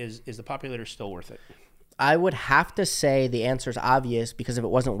get, is the popularity still worth it? I would have to say the answer is obvious, because if it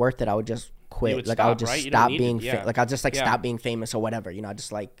wasn't worth it, I would just quit. Like I would just stop being like I'll just like stop being famous or whatever. You know, I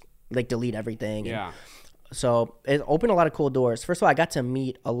just like delete everything. Yeah. So it opened a lot of cool doors. First of all, I got to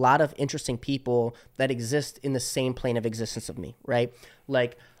meet a lot of interesting people that exist in the same plane of existence of me, right?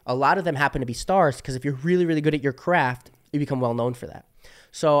 Like a lot of them happen to be stars, because if you're really, really good at your craft, you become well known for that.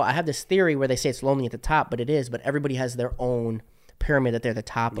 So I have this theory where they say it's lonely at the top, but it is. But everybody has their own pyramid that they're the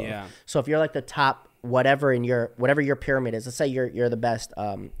top of. So if you're like the top whatever your pyramid is, let's say you're the best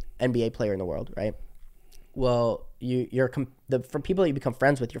NBA player in the world, right? Well, for people that you become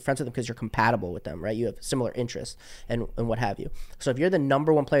friends with, you're friends with them because you're compatible with them, right? You have similar interests and what have you. So if you're the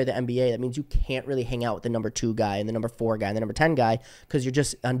number one player of the NBA, that means you can't really hang out with the number 2 guy and the number 4 guy and the number 10 guy, because you're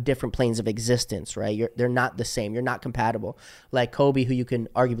just on different planes of existence, right? They're not the same. You're not compatible. Like Kobe, who you can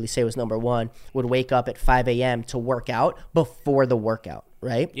arguably say was number 1, would wake up at 5 a.m. to work out before the workout.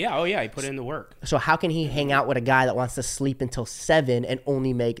 Right? Yeah. Oh, yeah. He put in the work. So how can he hang out with a guy that wants to sleep until 7 and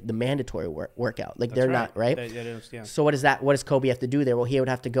only make the mandatory workout? Like they're not, right? That is, yeah. So what does Kobe have to do there? Well, he would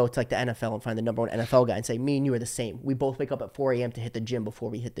have to go to like the NFL and find the number 1 NFL guy and say, me and you are the same. We both wake up at 4 a.m. to hit the gym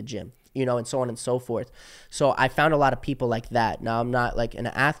before we hit the gym, you know, and so on and so forth. So I found a lot of people like that. Now I'm not like an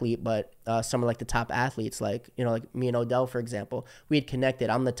athlete, but some of like the top athletes, like, you know, like me and Odell, for example, we had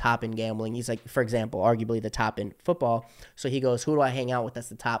connected. I'm the top in gambling. He's like, for example, arguably the top in football. So he goes, who do I hang out with that's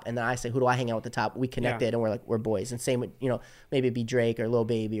the top? And then I say, who do I hang out with the top? We connected and we're boys. And same with, you know, maybe it'd be Drake or Lil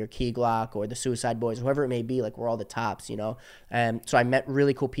Baby or Key Glock or the Suicide Boys, whoever it may be, like we're all the tops, you know? And so I met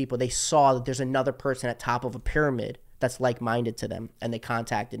really cool people. They saw that there's another person at top of a pyramid that's like-minded to them, and they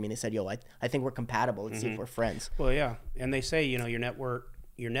contacted me and they said, yo, I think we're compatible. Let's see if we're friends. Well, yeah. And they say, you know, your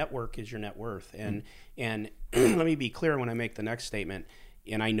network is your net worth. And let me be clear when I make the next statement,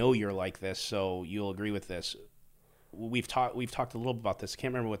 and I know you're like this, so you'll agree with this. We've talked a little about this. I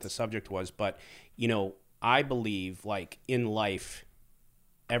can't remember what the subject was, but you know, I believe like in life,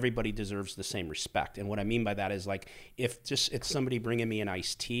 everybody deserves the same respect. And what I mean by that is like, if it's somebody bringing me an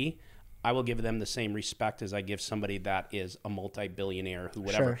iced tea, I will give them the same respect as I give somebody that is a multi-billionaire who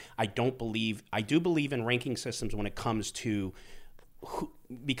whatever. Sure. I do believe in ranking systems when it comes to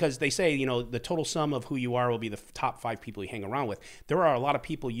because they say, you know, the total sum of who you are will be the top 5 people you hang around with. There are a lot of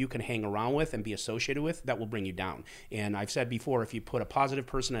people you can hang around with and be associated with that will bring you down. And I've said before, if you put a positive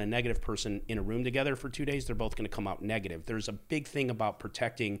person and a negative person in a room together for 2 days, they're both going to come out negative. There's a big thing about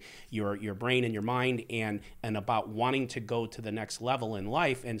protecting your brain and your mind and about wanting to go to the next level in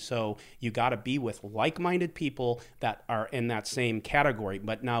life. And so you got to be with like-minded people that are in that same category.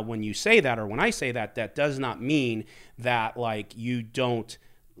 But now when you say that, or when I say that, that does not mean that like you don't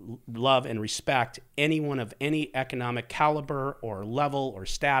love and respect anyone of any economic caliber or level or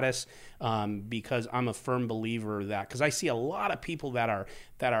status, because I'm a firm believer that, because I see a lot of people that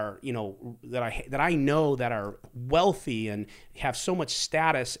are you know that I know that are wealthy and have so much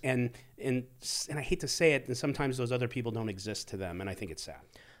status, and I hate to say it, and sometimes those other people don't exist to them, and I think it's sad.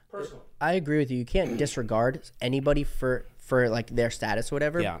 Personally. I agree with you. You can't disregard anybody for like their status or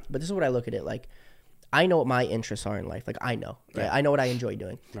whatever. Yeah. But this is what I look at it like. I know what my interests are in life. Like I know. Right? I know what I enjoy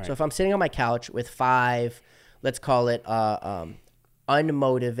doing. Right. So if I'm sitting on my couch with 5, let's call it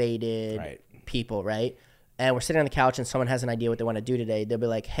unmotivated people, right? And we're sitting on the couch and someone has an idea what they want to do today. They'll be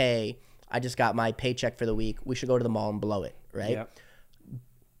like, hey, I just got my paycheck for the week. We should go to the mall and blow it, right? Yep.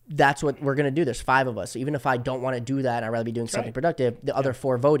 That's what we're going to do. There's 5 of us. So even if I don't want to do that and I'd rather be doing something productive, the other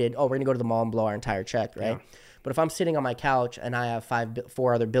 4 voted, oh, we're going to go to the mall and blow our entire check, right? Yeah. But if I'm sitting on my couch and I have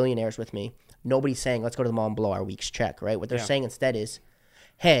 4 other billionaires with me, nobody's saying, let's go to the mall and blow our week's check, right? What they're saying instead is,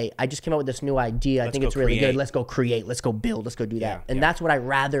 hey, I just came up with this new idea. I think it's really good. Let's go create. Let's go build. Let's go do that. And that's what I'd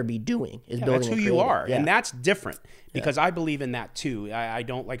rather be doing is building. That's who you are. And that's different because I believe in that too. I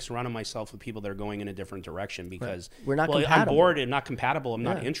don't like surrounding myself with people that are going in a different direction because we're not compatible. I'm bored and not compatible. I'm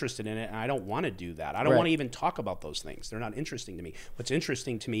not interested in it. And I don't want to do that. I don't want to even talk about those things. They're not interesting to me. What's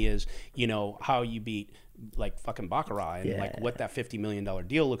interesting to me is, you know, how you beat like fucking Baccarat and like what that $50 million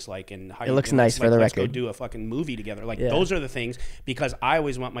deal looks like and how it looks nice for the let's record. go do a fucking movie together. Like those are the things because I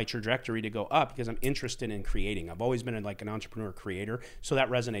always want my trajectory to go up because I'm interested in creating. I've always been like an entrepreneur creator, so that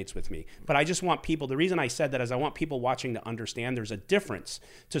resonates with me. But I just want people, the reason I said that is I want people watching to understand there's a difference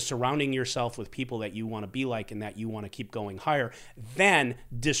to surrounding yourself with people that you want to be like and that you want to keep going higher than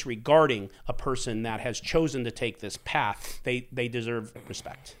disregarding a person that has chosen to take this path. They deserve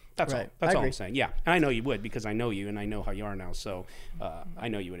respect. That's all. That's all I'm saying. Yeah, and I know you would because I know you and I know how you are now. So I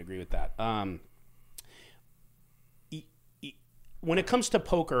know you would agree with that. When it comes to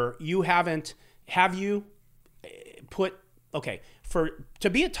poker, have you put to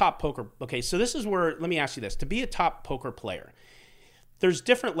be a top poker? Okay, so this is where let me ask you this: to be a top poker player, there's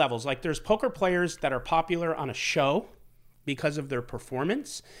different levels. Like there's poker players that are popular on a show because of their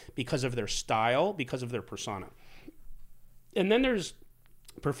performance, because of their style, because of their persona, and then there's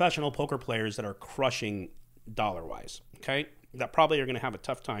professional poker players that are crushing dollar-wise, okay? That probably are going to have a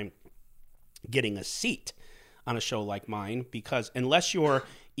tough time getting a seat on a show like mine because unless you're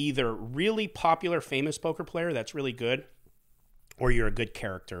either really popular, famous poker player that's really good or you're a good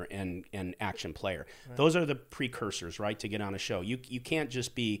character and action player. Right. Those are the precursors, right, to get on a show. You can't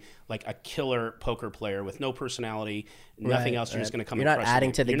just be like a killer poker player with no personality, nothing else. You're just going to come and crush the game. You're not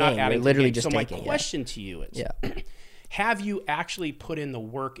adding to the game. You're literally just taking. So my question to you is... have you actually put in the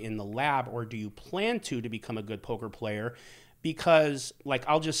work in the lab or do you plan to become a good poker player? Because like,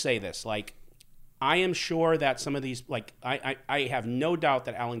 I'll just say this, like, I am sure that some of these, like, I have no doubt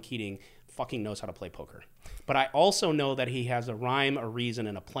that Alan Keating fucking knows how to play poker. But I also know that he has a rhyme, a reason,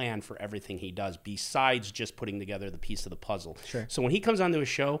 and a plan for everything he does besides just putting together the piece of the puzzle. Sure. So when he comes onto a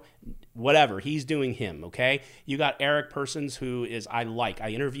show, whatever, he's doing him, okay? You got Eric Persons, who is, I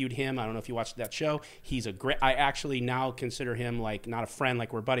interviewed him. I don't know if you watched that show. He's a great, I actually now consider him like not a friend,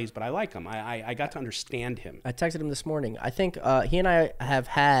 like we're buddies, but I like him. I got to understand him. I texted him this morning. I think he and I have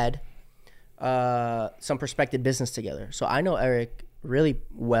had some prospective business together. So I know Eric really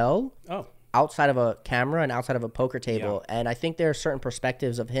well. Oh. Outside of a camera and outside of a poker table. And I think there are certain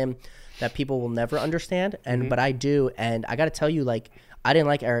perspectives of him that people will never understand. And but I do. And I got to tell you, like, I didn't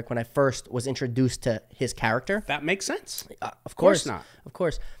like Eric when I first was introduced to his character. That makes sense. Of course not. Of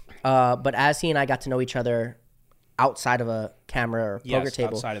course. But as he and I got to know each other outside of a camera or poker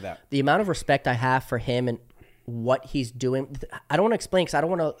table, outside of that, the amount of respect I have for him and what he's doing, I don't want to explain because I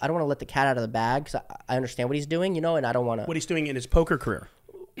don't want to let the cat out of the bag because I understand what he's doing, you know, and I don't want to. What he's doing in his poker career.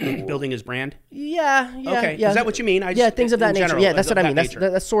 Building his brand? Yeah. Okay. Is that what you mean? Things of that nature. Yeah, that's what I mean.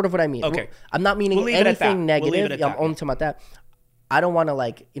 That's sort of what I mean. Okay. I'm not meaning anything negative. I'm only talking about that. I don't want to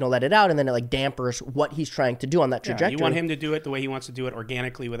let it out and then it dampers what he's trying to do on that trajectory. You want him to do it the way he wants to do it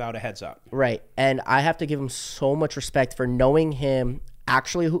organically without a heads up. Right. And I have to give him so much respect for knowing him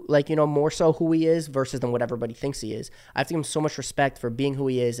actually, more so who he is versus than what everybody thinks he is. I have to give him so much respect for being who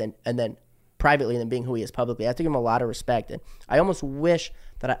he is and then privately and then being who he is publicly. I have to give him a lot of respect. And I almost wish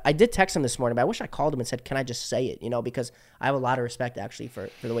that I did text him this morning, but I wish I called him and said, can I just say it? Because I have a lot of respect actually for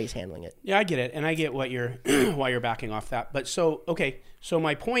the way he's handling it. Yeah, I get it. And I get what you're why you're backing off that. But so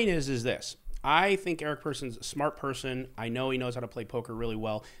my point is this. I think Eric Person's a smart person. I know he knows how to play poker really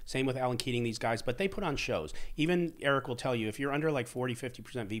well. Same with Alan Keating, these guys, but they put on shows. Even Eric will tell you, if you're under 40,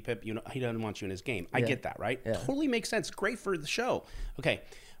 50% VPIP, he doesn't want you in his game. I get that, right? Yeah. Totally makes sense. Great for the show. Okay.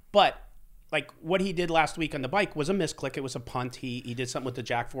 But what he did last week on the bike was a misclick. It was a punt. He did something with the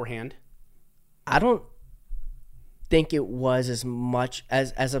jack forehand. I don't think it was as much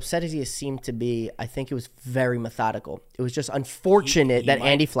as upset as he seemed to be. I think it was very methodical. It was just unfortunate that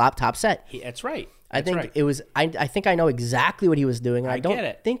Andy flopped top set. That's right. I think right. it was. I think I know exactly what he was doing. And I don't get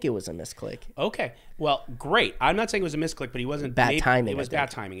it. think it was a misclick. Okay. Well, great. I'm not saying it was a misclick, but he wasn't Bad timing, It was I think.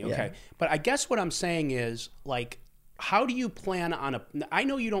 bad timing. Okay. Yeah. But I guess what I'm saying is, like, how do you plan on I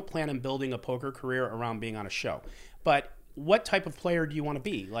know you don't plan on building a poker career around being on a show, but what type of player do you want to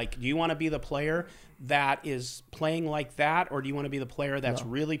be? Like, do you want to be the player that is playing like that, or do you want to be the player that's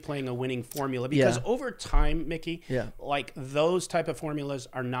really playing a winning formula? Because over time, Mickey, like those type of formulas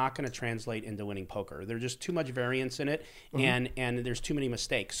are not going to translate into winning poker. There's just too much variance in it, and there's too many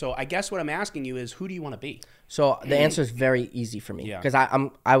mistakes. So I guess what I'm asking you is, who do you want to be? So the answer is very easy for me because Yeah.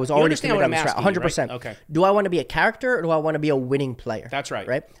 I was already understand what committed on I'm this track, asking you, 100%. right? Okay. Do I want to be a character or do I want to be a winning player? That's right.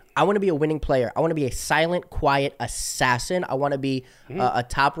 Right. I want to be a winning player. I want to be a silent, quiet assassin. I want to be a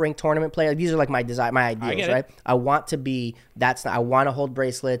top-ranked tournament player. These are like my ideals, right? I want to be. I want to hold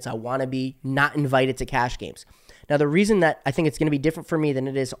bracelets. I want to be not invited to cash games. Now, the reason that I think it's going to be different for me than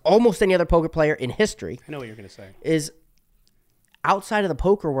it is almost any other poker player in history. I know what you're going to say. Is outside of the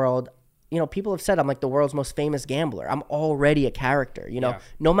poker world. You know, people have said I'm like the world's most famous gambler. I'm already a character, you know.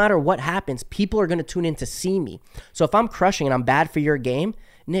 No matter what happens, people are going to tune in to see me. So if I'm crushing and I'm bad for your game,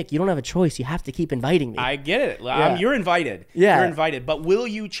 Nick, you don't have a choice. You have to keep inviting me. I get it. You're invited. Yeah. You're invited. But will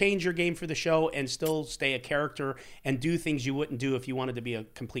you change your game for the show and still stay a character and do things you wouldn't do if you wanted to be a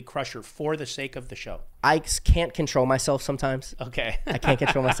complete crusher for the sake of the show? I can't control myself sometimes. Okay. I can't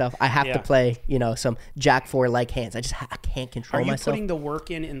control myself. I have to play, you know, some Jack 4 like hands. I can't control myself. Are you putting the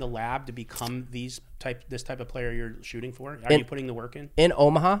work in the lab to become this type of player you're shooting for? Are you putting the work in? In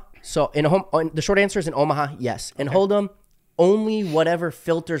Omaha? So the short answer is in Omaha, yes. In Hold'em, only whatever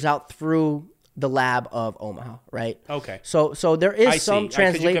filters out through the lab of Omaha, right? Okay. So there is some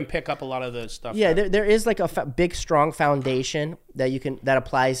translation. You can pick up a lot of the stuff. Yeah, there is like a big, strong foundation that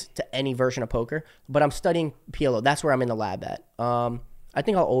applies to any version of poker. But I'm studying PLO. That's where I'm in the lab at. I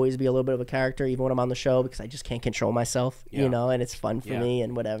think I'll always be a little bit of a character, even when I'm on the show, because I just can't control myself, you know, and it's fun for me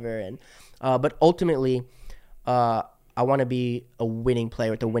and whatever. And but ultimately, I want to be a winning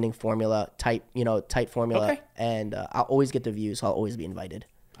player with the winning formula, tight formula, and I'll always get the views. So I'll always be invited.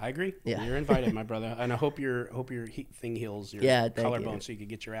 I agree. Yeah. You're invited, my brother. And I hope your thing heals your collarbone so you can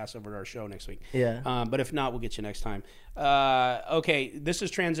get your ass over to our show next week. Yeah. But if not, we'll get you next time. Okay, this is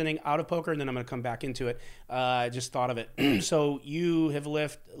transiting out of poker, and then I'm going to come back into it. I just thought of it. So you have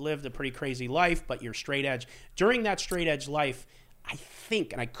lived a pretty crazy life, but you're straight edge. During that straight edge life, I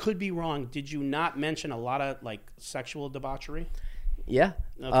think, and I could be wrong, did you not mention a lot of like sexual debauchery? Yeah.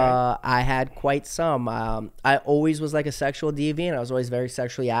 Okay. I had quite some. I always was like a sexual deviant. I was always very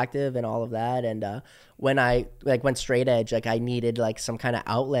sexually active and all of that. And when I like went straight edge, like I needed like some kind of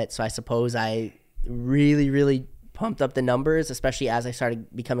outlet. So I suppose I really, really pumped up the numbers, especially as I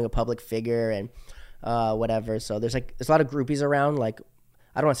started becoming a public figure and whatever. So there's a lot of groupies around, like,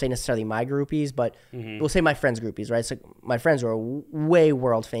 I don't want to say necessarily my groupies, but we'll say my friends' groupies, right? So my friends were way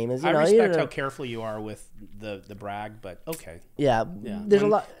world famous. I respect how careful you are with the brag, but okay. Yeah. There's a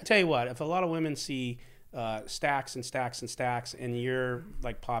lot. I tell you what, if a lot of women see stacks and stacks and stacks, and you're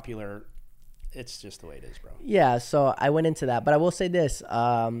like popular, it's just the way it is, bro. Yeah. So I went into that, but I will say this.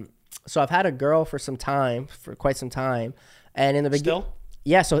 So I've had a girl for quite some time, and in the beginning. Still?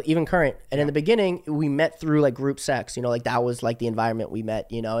 Yeah, so even current. And in the beginning, we met through like group sex, you know, like that was like the environment we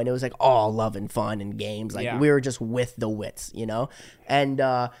met, you know, and it was like all love and fun and games. Like we were just with the wits, you know. And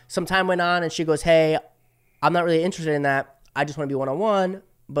some time went on and she goes, hey, I'm not really interested in that. I just want to be one-on-one,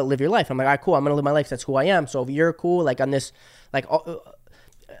 but live your life. I'm like, all right, cool. I'm going to live my life. That's who I am. So if you're cool, like on this, like,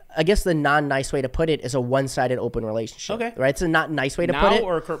 I guess the non-nice way to put it is a one-sided open relationship. Okay. Right? It's a not nice way to put it. Now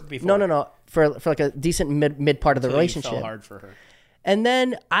or before? No. For like a decent mid part of the relationship. You fell hard for her. And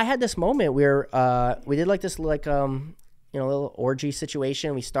then I had this moment where we did like this like little orgy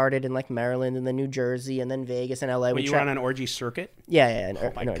situation. We started in like Maryland and then New Jersey and then Vegas and LA. You were on an orgy circuit? Yeah.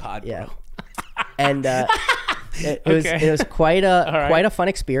 Oh my God, yeah. bro. And it was quite a fun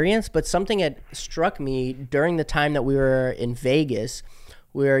experience. But something had struck me during the time that we were in Vegas.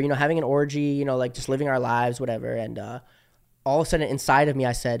 We were, you know, having an orgy, you know, like just living our lives, whatever. And all of a sudden inside of me,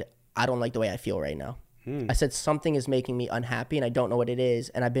 I said, I don't like the way I feel right now. I said, something is making me unhappy and I don't know what it is.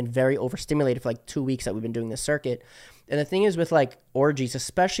 And I've been very overstimulated for like 2 weeks that we've been doing this circuit. And the thing is with like orgies,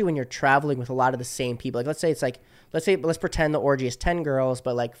 especially when you're traveling with a lot of the same people, like let's pretend the orgy is 10 girls,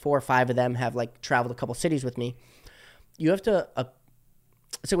 but like 4 or 5 of them have like traveled a couple cities with me. You have to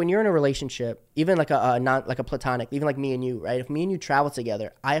so when you're in a relationship, even like a not like a platonic, even like me and you, right? If me and you travel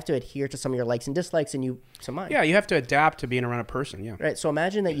together, I have to adhere to some of your likes and dislikes, and you to mine. Yeah, you have to adapt to being around a person. Yeah. Right. So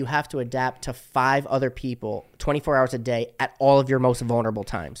imagine that you have to adapt to 5 other people 24 hours a day at all of your most vulnerable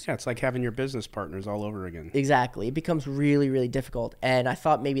times. Yeah, it's like having your business partners all over again. Exactly. It becomes really, really difficult. And I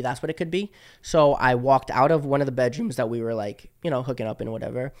thought maybe that's what it could be. So I walked out of one of the bedrooms that we were like, you know, hooking up in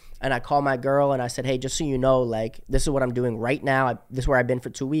whatever. And I called my girl and I said, hey, just so you know, like, this is what I'm doing right now. This is where I've been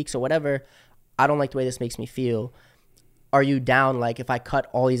for 2 weeks or whatever. I don't like the way this makes me feel. Are you down, like, if I cut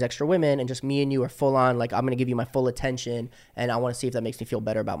all these extra women and just me and you are full on, like, I'm going to give you my full attention and I want to see if that makes me feel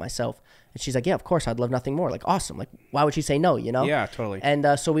better about myself? And she's like, yeah, of course, I'd love nothing more. Like, awesome. Like, why would she say no, you know? Yeah, totally.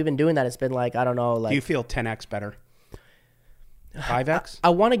 And so we've been doing that. It's been like, I don't know. Like, do you feel 10x better? 5x? I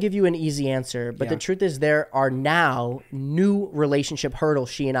want to give you an easy answer, but Yeah. the truth is there are now new relationship hurdles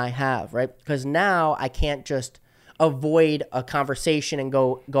she and I have, right? Because now I can't just avoid a conversation and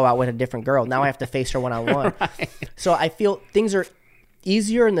go out with a different girl. Now I have to face her one-on-one. Right. So I feel things are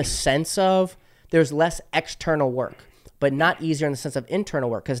easier in the sense of there's less external work, but not easier in the sense of internal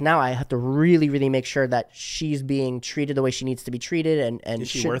work, because now I have to really, really make sure that she's being treated the way she needs to be treated. And is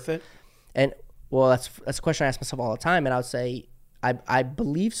she worth it? And well, that's a question I ask myself all the time, and I would say I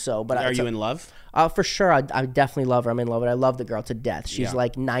believe so. But are you in love? For sure, I definitely love her. I'm in love with her. I love the girl to death. She's Yeah.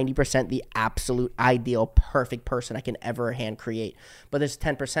 like 90% the absolute ideal, perfect person I can ever hand create. But there's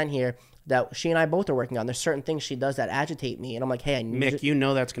 10% here that she and I both are working on. There's certain things she does that agitate me, and I'm like, hey, I need Mick, you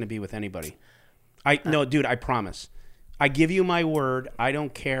know that's going to be with anybody. No, dude, I promise. I give you my word. I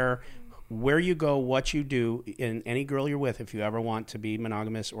don't care where you go, what you do, in any girl you're with, if you ever want to be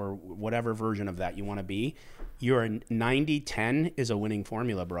monogamous or whatever version of that you want to be, your 90-10 is a winning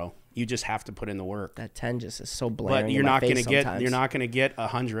formula, bro. You just have to put in the work. That 10 just is so blaring. But you're in my not going to face get sometimes. you're not going to get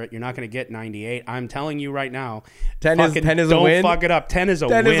 100. You're not going to get 98. I'm telling you right now. 10 is a don't win? fuck it up. 10 is a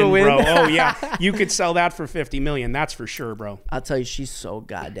 10 win, is a win. bro. Oh yeah, you could sell that for 50 million. That's for sure, bro. I'll tell you, she's so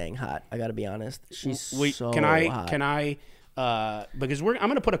goddamn hot. I gotta be honest. She's so Can I? hot. Can I? Because I'm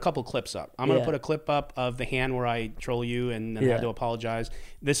going to put a couple clips up. I'm going to Yeah. put a clip up of the hand where I troll you and then Yeah. had to apologize.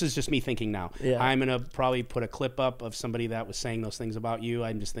 This is just me thinking now. Yeah. I'm going to probably put a clip up of somebody that was saying those things about you.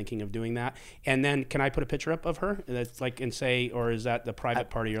 I'm just thinking of doing that. And then can I put a picture up of her that's like and say, or is that the private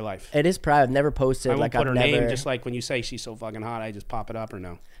part of your life? It is private. I've never posted. I won't like put I've her never... name, just like when you say she's so fucking hot, I just pop it up or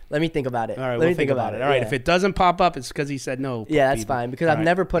no? Let me think about it. All right, Let we'll me think about it. All right, yeah. if it doesn't pop up, it's because he said no. Yeah, that's people. fine because All I've right.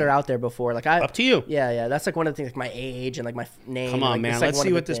 never put her out there before. Like Up to you. Yeah. That's like one of the things, like my age and like my name. Come on, like, man. it's, like, Let's one see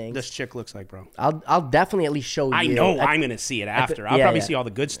of what the this things. chick looks like, bro. I'll definitely at least show you. I know I'm gonna see it after. I'll yeah, probably yeah. see all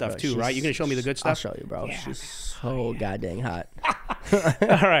the good stuff Bro, too, right? You're gonna show me the good I'll stuff. show you, bro. She's so goddamn hot.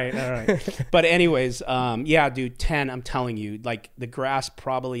 all right. But anyways, yeah, dude, 10. I'm telling you, like the grass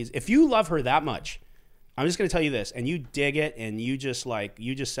probably is. If you love her that much, I'm just gonna tell you this, and you dig it, and you just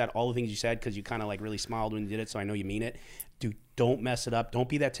said all the things you said because you kind of like really smiled when you did it, so I know you mean it. Dude, don't mess it up. Don't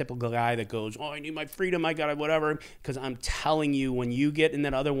be that typical guy that goes, oh, I need my freedom, I got it, whatever. Because I'm telling you, when you get in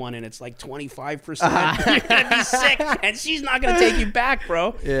that other one and it's like 25%, you're going to be sick. And she's not going to take you back,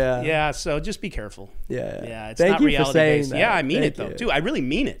 bro. Yeah. Yeah, so just be careful. Yeah. Yeah, it's Thank not you for reality saying based. that. Yeah, I mean Thank it, though. you. Dude, I really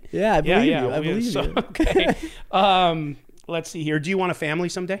mean it. Yeah, I believe you. I well, believe you. Okay. Let's see here. Do you want a family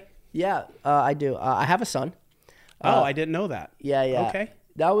someday? Yeah, I do. I have a son. I didn't know that. Yeah. Okay.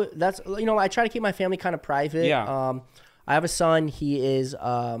 That's I try to keep my family kind of private. Yeah. I have a son. He is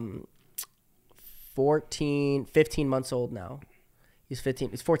 15 months old now. He's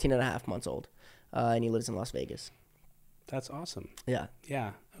 14 and a half months old. And he lives in Las Vegas. That's awesome. Yeah.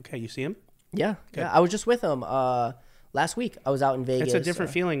 Yeah. Okay, you see him? Yeah. Good. Yeah. I was just with him last week. I was out in Vegas. It's a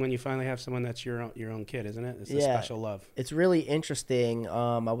different feeling when you finally have someone that's your own kid, isn't it? It's a special love. It's really interesting.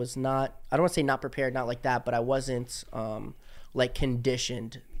 I don't want to say not prepared, not like that, but I wasn't like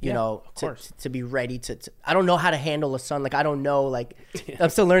conditioned, you know, to be ready to I don't know how to handle a son. Like, I don't know, like I'm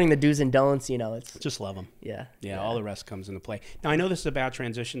still learning the do's and don'ts, you know. It's just love him. Yeah. Yeah. All the rest comes into play. Now, I know this is a bad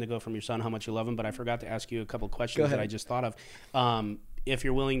transition to go from your son, how much you love him, but I forgot to ask you a couple questions that I just thought of. If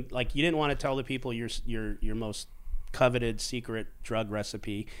you're willing, like you didn't want to tell the people your most coveted secret drug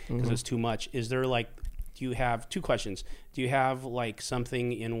recipe because it's too much. Is there like, do you have two questions? Do you have like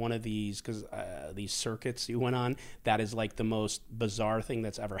something in one of these, because these circuits you went on, that is like the most bizarre thing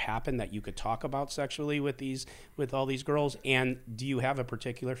that's ever happened that you could talk about sexually with all these girls? And do you have a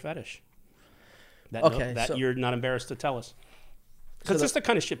particular fetish that you're not embarrassed to tell us? Because it's the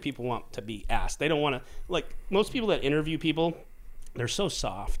kind of shit people want to be asked. They don't want to, like most people that interview people, they're so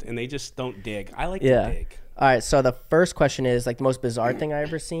soft and they just don't dig. I like to dig. All right. So the first question is like the most bizarre thing I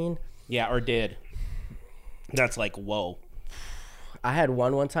ever seen. Yeah, or did. That's like, whoa. I had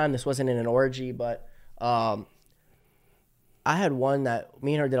one time. This wasn't in an orgy, but I had one that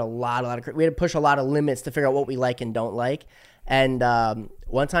me and her did a lot of. We had to push a lot of limits to figure out what we like and don't like. And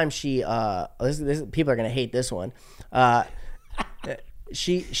one time she, people are gonna hate this one.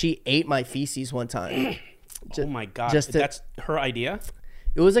 She ate my feces one time. Oh my God! That's her idea.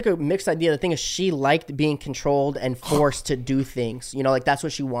 It was like a mixed idea. The thing is, she liked being controlled and forced to do things. You know, like that's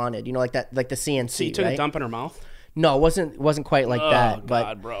what she wanted. You know, like that, like the CNC. So you took right? a dump in her mouth? No, it wasn't quite like that. Oh but,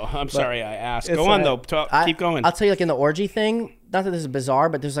 God, bro! I'm sorry I asked. Go on though. Keep going. I'll tell you, like in the orgy thing. Not that this is bizarre,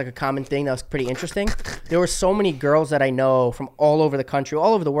 but there's like a common thing that was pretty interesting. There were so many girls that I know from all over the country,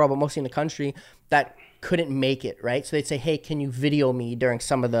 all over the world, but mostly in the country, that couldn't make it, right? So they'd say, hey, can you video me during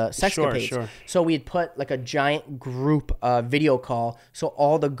some of the sexcapades? Sure. So we'd put like a giant group video call so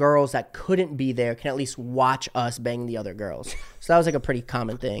all the girls that couldn't be there can at least watch us bang the other girls. So that was like a pretty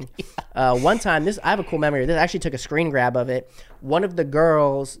common thing. One time, I have a cool memory. This I actually took a screen grab of it. One of the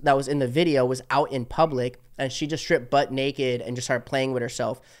girls that was in the video was out in public, and she just stripped butt naked and just started playing with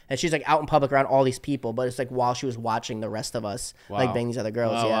herself. And she's like out in public around all these people, but it's like while she was watching the rest of us like bang these other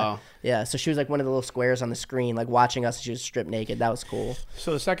girls. Wow. Yeah. So she was like one of the little squares on the screen, like watching us. And she was stripped naked. That was cool.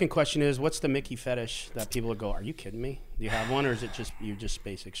 So the second question is, what's the Mikki fetish that people would go, are you kidding me? Do you have one, or is it just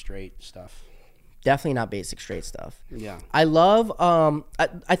basic straight stuff? Definitely not basic straight stuff. Yeah. I love,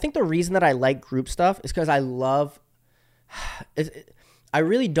 I think the reason that I like group stuff is because I love, I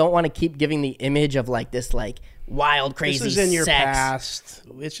really don't want to keep giving the image of like this like wild, crazy sex. This is in your past.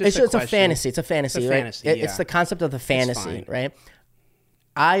 It's just a fantasy. It's a fantasy, right? It's the concept of the fantasy, right?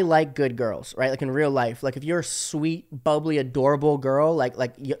 I like good girls, right? Like in real life. Like if you're a sweet, bubbly, adorable girl, like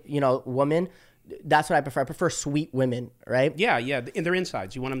you know, woman, that's what I prefer. I prefer sweet women, right? Yeah. And their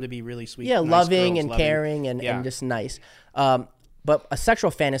insides. You want them to be really sweet. Yeah, nice loving girls, and caring and just nice. But a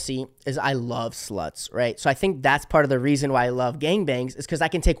sexual fantasy is I love sluts, right? So I think that's part of the reason why I love gangbangs is because I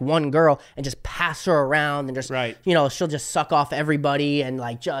can take one girl and just pass her around and just, you know, she'll just suck off everybody and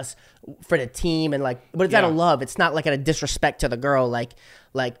like just for the team and like, but it's out of love. It's not like out of disrespect to the girl. Like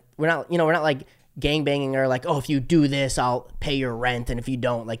we're not like gangbanging her like, oh, if you do this, I'll pay your rent. And if you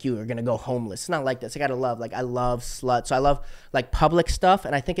don't, like you are going to go homeless. It's not like this. I got to love, like I love sluts. So I love like public stuff.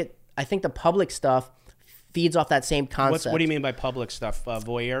 And I think the public stuff feeds off that same concept. What do you mean by public stuff?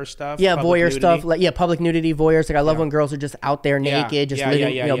 Voyeur stuff? Yeah, public voyeur nudity? stuff. Like public nudity, voyeurs. Like I love when girls are just out there naked, just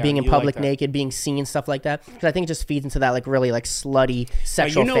living, you know, being in public naked, being seen, stuff like that. Because I think it just feeds into that like really like slutty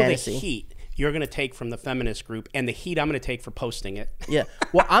sexual fantasy. The heat you're going to take from the feminist group and the heat I'm going to take for posting it. Yeah.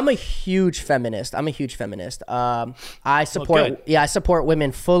 Well, I'm a huge feminist. I support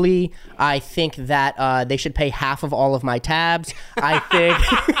women fully. I think that they should pay half of all of my tabs. I think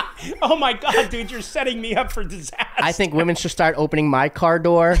Oh my God, dude, you're setting me up for disaster. I think women should start opening my car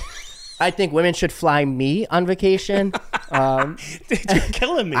door. I think women should fly me on vacation. Dude, you're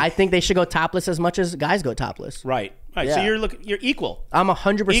killing me. I think they should go topless as much as guys go topless. Right. Yeah. So you're equal. I'm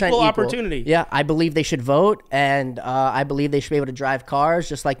 100% equal opportunity. Yeah, I believe they should vote, and I believe they should be able to drive cars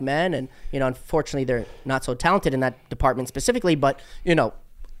just like men. And you know, unfortunately, they're not so talented in that department specifically. But you know,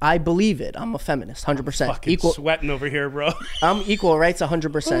 I believe it. I'm a feminist, 100%. Fucking equal. Sweating over here, bro. I'm equal rights,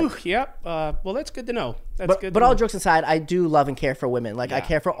 100%. Yep. Well, that's good to know. But all jokes aside, I do love and care for women. Like I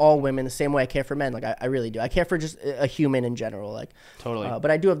care for all women the same way I care for men. Like I really do. I care for just a human in general. Like totally. But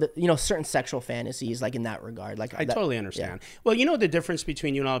I do have certain sexual fantasies like in that regard. Like I totally understand. Yeah. Well, you know the difference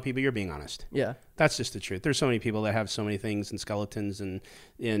between you and all the people. You're being honest. Yeah. That's just the truth. There's so many people that have so many things and skeletons and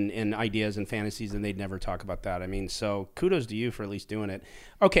ideas and fantasies, and they'd never talk about that. I mean, so kudos to you for at least doing it.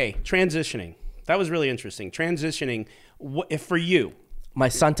 Okay, transitioning. That was really interesting. Transitioning, if for you. My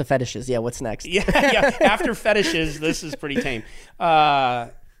son to fetishes. Yeah, what's next? Yeah. After fetishes, this is pretty tame.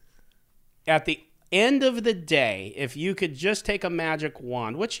 At the end of the day, if you could just take a magic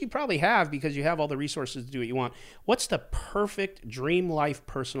wand, which you probably have because you have all the resources to do what you want, what's the perfect dream life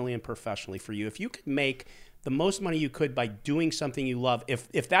personally and professionally for you? If you could make the most money you could by doing something you love,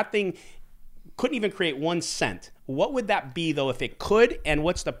 if that thing couldn't even create 1 cent, what would that be though if it could, and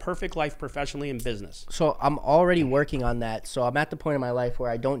what's the perfect life professionally in business? So I'm already working on that. So I'm at the point in my life where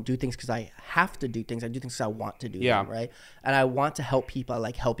I don't do things because I have to do things. I do things because I want to do them, right? And I want to help people. I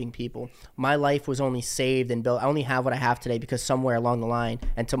like helping people. My life was only saved and built. I only have what I have today because somewhere along the line,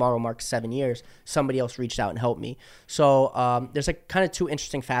 and tomorrow marks 7 years, somebody else reached out and helped me. So there's like kind of two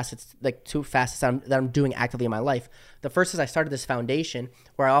facets that I'm doing actively in my life. The first is I started this foundation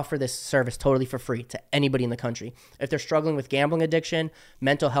where I offer this service totally for free to anybody in the country. If they're struggling with gambling addiction,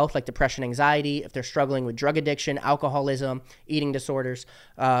 mental health like depression, anxiety, if they're struggling with drug addiction, alcoholism, eating disorders,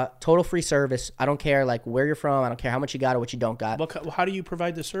 total free service. I don't care like where you're from. I don't care how much you got or what you don't got. How do you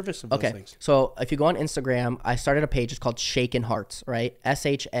provide the service of those things? So if you go on Instagram, I started a page. It's called Shaken Hearts, right?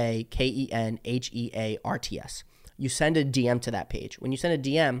 ShakenHearts. you send a DM to that page. When you send a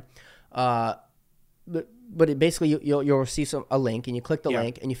DM, but it basically you'll receive a link, and you click the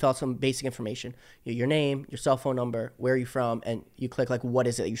link, and you fill out some basic information, your name, your cell phone number, where are you from, and you click like what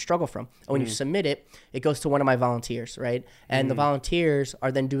is it that you struggle from. And when you submit it, it goes to one of my volunteers, right? And the volunteers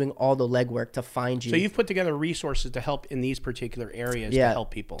are then doing all the legwork to find you. So you've put together resources to help in these particular areas to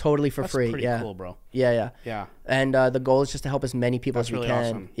help people. Totally for free. That's pretty cool, bro. Yeah. And the goal is just to help as many people as we really can.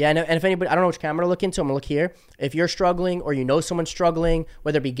 awesome. Yeah, and if anybody, I don't know which camera to look into, I'm gonna look here. If you're struggling, or you know someone struggling,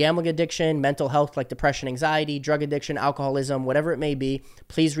 whether it be gambling addiction, mental health like depression, anxiety, drug addiction, alcoholism, whatever it may be,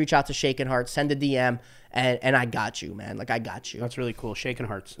 please reach out to Shaken Heart, send a DM, and I got you, man. Like, I got you. That's really cool. Shaken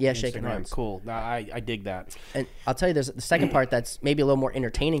Hearts. Yeah, Shaken Hearts. Cool. I dig that. And I'll tell you, there's the second part that's maybe a little more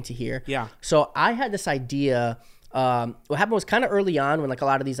entertaining to hear. Yeah. So I had this idea. What happened was kind of early on when like a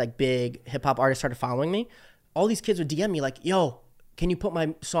lot of these like big hip hop artists started following me. All these kids would DM me like, "Yo, can you put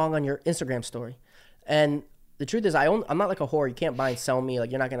my song on your Instagram story?" And the truth is, I'm not like a whore. You can't buy and sell me.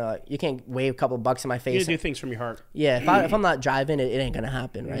 Like, you can't wave a couple of bucks in my face. You do things from your heart. Yeah, if I'm not driving, it ain't gonna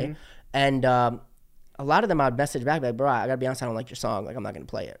happen, right? And a lot of them I'd message back like, "Bro, I gotta be honest, I don't like your song. Like, I'm not gonna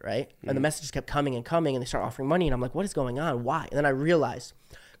play it, right?" And the messages kept coming and coming, and they start offering money, and I'm like, "What is going on? Why?" And then I realized,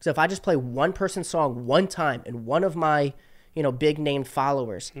 because if I just play one person's song one time, and one of my big name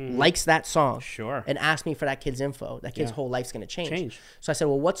followers likes that song, and asks me for that kid's info, that kid's whole life's gonna change. So I said,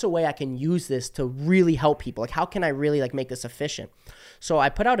 well, what's a way I can use this to really help people? Like, how can I really like make this efficient? So I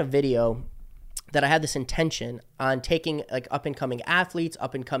put out a video that I had this intention on taking like up and coming athletes,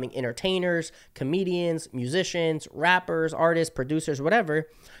 up and coming entertainers, comedians, musicians, rappers, artists, producers, whatever,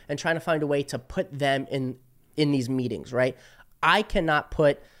 and trying to find a way to put them in these meetings, right? I cannot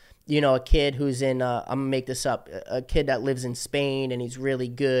put a kid who's in, I'm gonna make this up, a kid that lives in Spain and he's really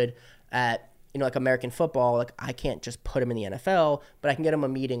good at, like American football. Like, I can't just put him in the NFL, but I can get him a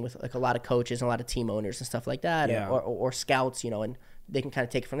meeting with like a lot of coaches and a lot of team owners and stuff like that, or scouts, and they can kind of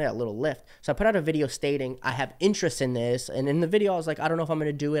take it from there, a little lift. So I put out a video stating I have interest in this, and in the video I was like, I don't know if I'm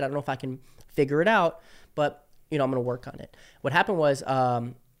gonna do it, I don't know if I can figure it out, but I'm gonna work on it. What happened was,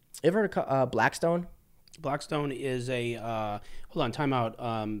 you ever heard of Blackstone? Blackstone is a hold on, time out.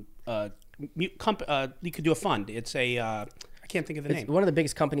 You could do a fund. It's a I can't think of the name. One of the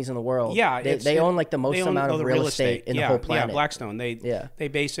biggest companies in the world. Yeah, they own like the most amount of real estate in the whole planet. Yeah, Blackstone. They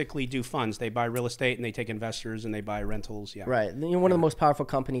basically do funds. They buy real estate and they take investors and they buy rentals. Yeah, right. One of the most powerful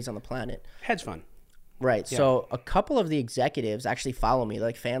companies on the planet. Hedge fund. Right. Yeah. So a couple of the executives actually follow me,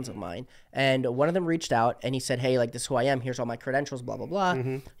 like fans of mine. And one of them reached out and he said, "Hey, like, this is who I am. Here's all my credentials, blah, blah, blah."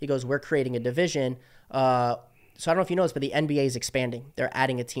 He goes, "We're creating a division." So I don't know if you know this, but the NBA is expanding. They're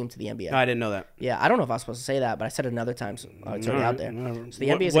adding a team to the NBA. I didn't know that. Yeah, I don't know if I was supposed to say that, but I said it another time, so it's already out there. So the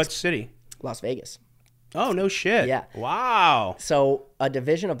NBA is what city? Las Vegas. Oh, no shit. Yeah. Wow. So a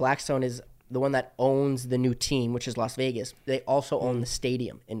division of Blackstone is the one that owns the new team, which is Las Vegas. They also own the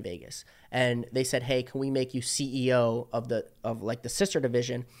stadium in Vegas. And they said, "Hey, can we make you CEO of the sister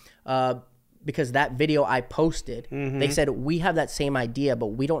division?" Because that video I posted, they said, "We have that same idea, but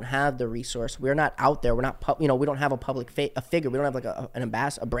we don't have the resource. We're not out there. We're not, we don't have a public figure. We don't have like an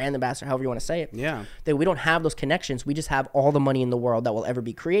ambassador, a brand ambassador, however you want to say it. Yeah. We don't have those connections. We just have all the money in the world that will ever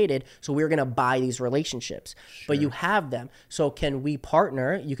be created. So we're going to buy these relationships. But you have them. So can we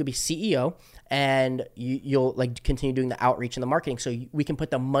partner? You could be CEO and you'll like continue doing the outreach and the marketing. So we can put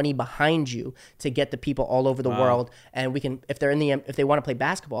the money behind you to get the people all over the world. And we can, if they want to play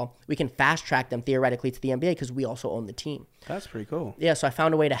basketball, we can fast track them theoretically to the NBA because we also own the team." That's pretty cool. Yeah. So I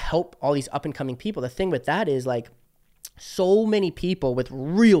found a way to help all these up and coming people. The thing with that is like so many people with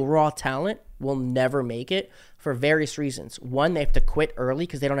real raw talent will never make it for various reasons. One, they have to quit early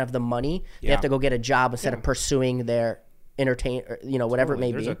because they don't have the money. They have to go get a job instead of pursuing their whatever it may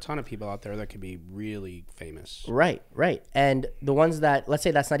be. There's a ton of people out there that could be really famous. Right. And the ones that, let's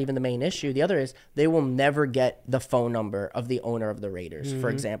say that's not even the main issue. The other is they will never get the phone number of the owner of the Raiders, for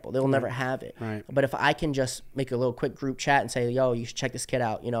example. They will never have it. Right. But if I can just make a little quick group chat and say, "Yo, you should check this kid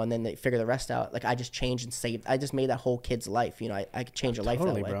out," and then they figure the rest out. Like, I just changed and saved. I just made that whole kid's life. I could change a life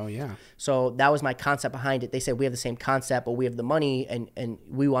that way. Bro, yeah. So that was my concept behind it. They said, "We have the same concept, but we have the money, and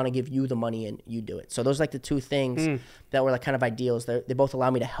we want to give you the money, and you do it." So those are like the two things that were like kind of ideals. They both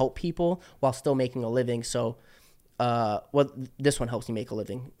allow me to help people while still making a living. So, this one helps me make a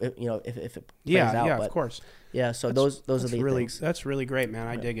living, if it plays out. Yeah, of course. Yeah, so those are the really things. That's really great, man.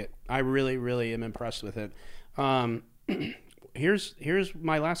 I dig it. I really, really am impressed with it. Here's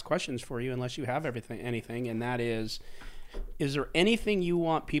my last questions for you, unless you have anything, and that is there anything you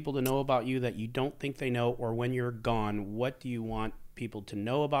want people to know about you that you don't think they know, or when you're gone, what do you want people to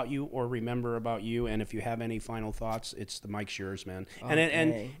know about you or remember about you. And if you have any final thoughts, it's the mic's yours, man.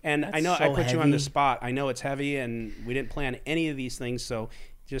 Okay. And I know That's I so put you on the heavy. spot. I know it's heavy, and we didn't plan any of these things, so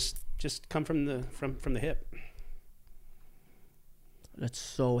just come from the hip. That's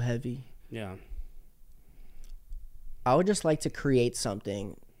so heavy. Yeah. I would just like to create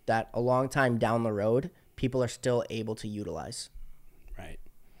something that a long time down the road, people are still able to utilize. Right.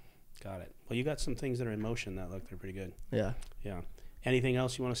 Got it. Well, you got some things that are in motion that look they're pretty good. Yeah. Yeah. Anything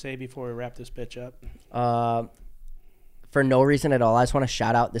else you want to say before we wrap this bitch up? For no reason at all, I just want to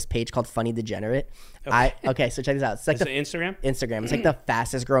shout out this page called Funny Degenerate. Okay. So check this out. It's like Is it Instagram? Instagram. It's like the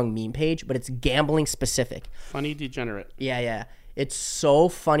fastest growing meme page, but it's gambling specific. Funny Degenerate. Yeah. It's so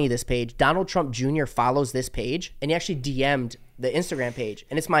funny, this page. Donald Trump Jr. follows this page, and he actually DM'd the Instagram page.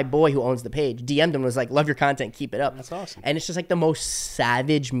 And it's my boy who owns the page. DM'd him and was like, love your content, keep it up. That's awesome. And it's just like the most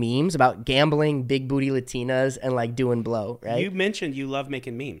savage memes about gambling, big booty Latinas, and like doing blow, right? You mentioned you love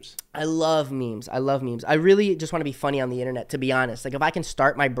making memes. I love memes. I really just want to be funny on the internet, to be honest. Like, if I can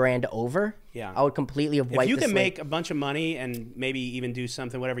start my brand over, Yeah. I would completely avoid If you the can slate. make a bunch of money and maybe even do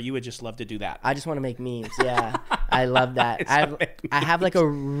something, whatever, you would just love to do that. I just want to make memes. Yeah, I love that. I have like a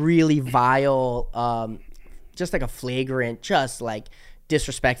really vile, just like a flagrant, just like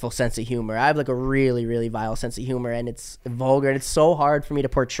disrespectful sense of humor. I have like a really, really vile sense of humor, and it's vulgar, and it's so hard for me to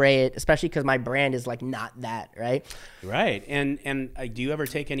portray it, especially because my brand is like not that, right? Right. And do you ever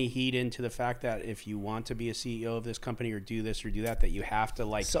take any heed into the fact that if you want to be a CEO of this company or do this or do that, that you have to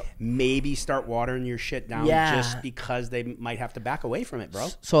like maybe start watering your shit down just because they might have to back away from it, bro?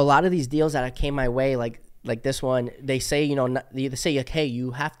 So a lot of these deals that came my way, like this one, they say, they say like, hey,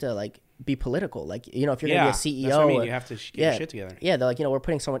 you have to like be political, like, if you're gonna be a CEO, that's what I mean. You have to get your shit together. Yeah, they're like, we're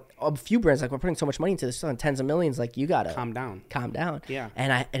putting a few brands, like, we're putting so much money into this, on tens of millions, like, you gotta calm down. Yeah.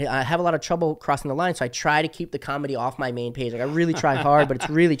 And I have a lot of trouble crossing the line, so I try to keep the comedy off my main page. Like, I really try hard, but it's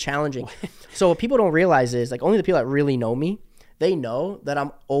really challenging. So what people don't realize is, like, only the people that really know me, they know that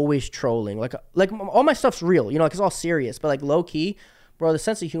I'm always trolling. Like all my stuff's real, like, it's all serious, but like low key, bro, the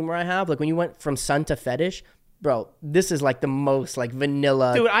sense of humor I have, like when you went from sun to fetish, bro, this is like the most like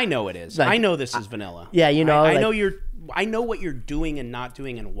vanilla. Dude, I know it is. Like, I know this is vanilla. Yeah, I like, know I know what you're doing and not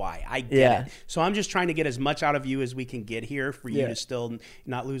doing and why. I get it. So I'm just trying to get as much out of you as we can get here for you to still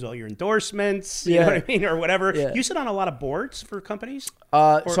not lose all your endorsements, you know what I mean, or whatever. Yeah. You sit on a lot of boards for companies?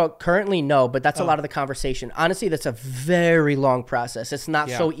 So currently no, but that's a lot of the conversation. Honestly, that's a very long process. It's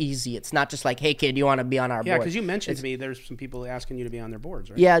not so easy. It's not just like, hey kid, you want to be on our board? Yeah, because you mentioned to me there's some people asking you to be on their boards,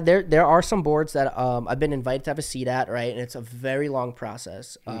 right? Yeah, there are some boards that I've been invited to have a seat at, right? And it's a very long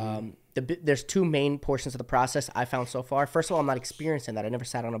process. There's two main portions of the process I found so far. First of all, I'm not experienced in that. I never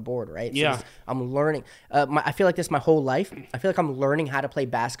sat on a board, right? So I'm learning. I feel like this my whole life. I feel like I'm learning how to play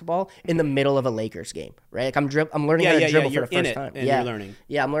basketball in the middle of a Lakers game, right? Like I'm learning how to dribble for the first time. You're learning.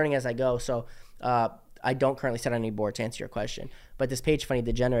 Yeah, I'm learning as I go. So I don't currently sit on any board, to answer your question. But this page, Funny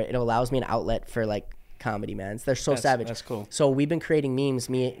Degenerate, it allows me an outlet for like comedy, man. They're so savage. That's cool. So we've been creating memes,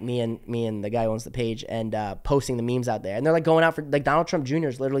 me and the guy who owns the page, and posting the memes out there. And they're like going out for, like, Donald Trump Jr.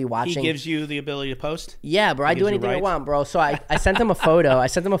 is literally watching. He gives you the ability to post? Yeah, bro. I do anything I want, bro. So I sent him a photo. I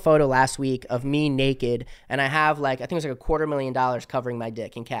sent him a photo last week of me naked, and I have like, I think it was like $250,000 covering my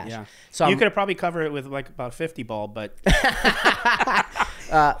dick in cash. Yeah. So you could have probably covered it with like about 50 ball, but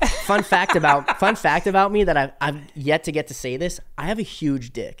fun fact about me that I've yet to get to say this. I have a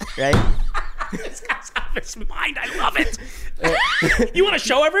huge dick, right? This guy's out of his mind. I love it. You want to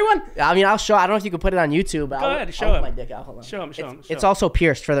show everyone? I mean, I'll show. I don't know if you can put it on YouTube. But Go I'll ahead, show him. my dick out. Hold on. Show him. It's also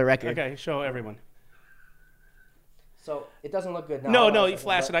pierced for the record. Okay, show everyone. So it doesn't look good. No, you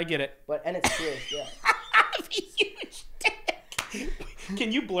flaccid. I get it. And it's pierced. Yeah. Huge dick.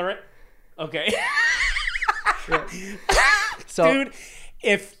 Can you blur it? Okay. So, dude,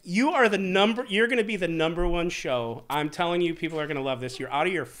 if you are you're going to be the #1 show. I'm telling you, people are going to love this. You're out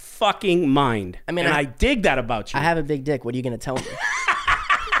of your fucking mind. I mean, I dig that about you. I have a big dick. What are you going to tell me?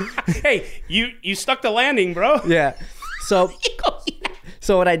 Hey, you stuck the landing, bro. Yeah. So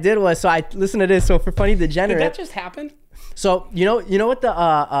what I did was, I listened to this. So for Funny Degenerate. Did that just happen? So you know what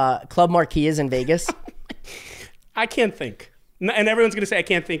the Club Marquee is in Vegas? I can't think. And everyone's going to say, I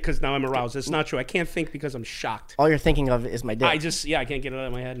can't think because now I'm aroused. It's not true. I can't think because I'm shocked. All you're thinking of is my dick. I can't get it out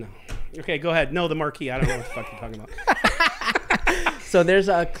of my head now. Okay, go ahead. No, the marquee. I don't know what the fuck you're talking about. So there's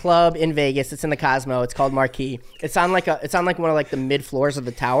a club in Vegas. It's in the Cosmo. It's called Marquee. It's on like one of like the mid floors of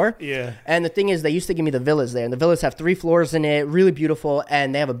the tower. Yeah. And the thing is, they used to give me the villas there, and the villas have 3 floors in it, really beautiful,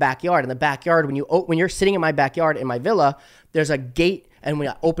 and they have a backyard. In the backyard, when you're sitting in my backyard in my villa, there's a gate. And when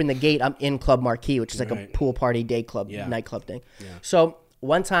I open the gate, I'm in Club Marquee, which is like a pool party day club, nightclub thing. Yeah. So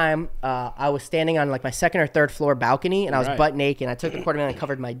one time I was standing on like my second or third floor balcony, and I was butt naked. And I took the $250,000 and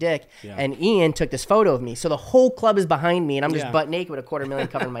covered my dick. Yeah. And Ian took this photo of me. So the whole club is behind me, and I'm just butt naked with a $250,000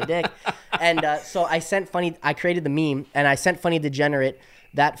 covering my dick. And so I created the meme, and I sent Funny Degenerate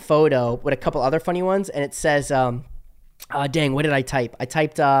that photo with a couple other funny ones, and it says, dang, what did I type? I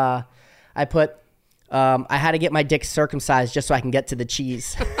typed, I put, I had to get my dick circumcised just so I can get to the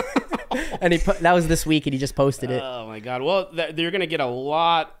cheese. And that was this week, and he just posted it. Oh my God! Well, they're gonna get a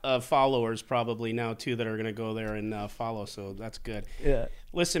lot of followers probably now too that are gonna go there and follow. So that's good. Yeah.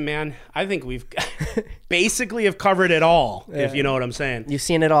 Listen, man, I think we've basically have covered it all. Yeah. If you know what I'm saying. You've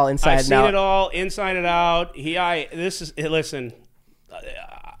seen it all inside and out. I've seen it all inside and out. Listen.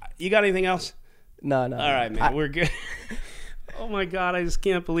 You got anything else? No. All right, man. We're good. Oh my God! I just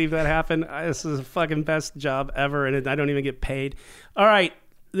can't believe that happened. This is the fucking best job ever, and I don't even get paid. All right.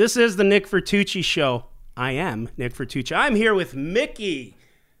 This is the Nick Vertucci Show. I am Nick Vertucci. I'm here with Mikki.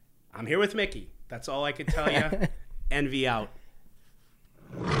 That's all I can tell you. Envy out.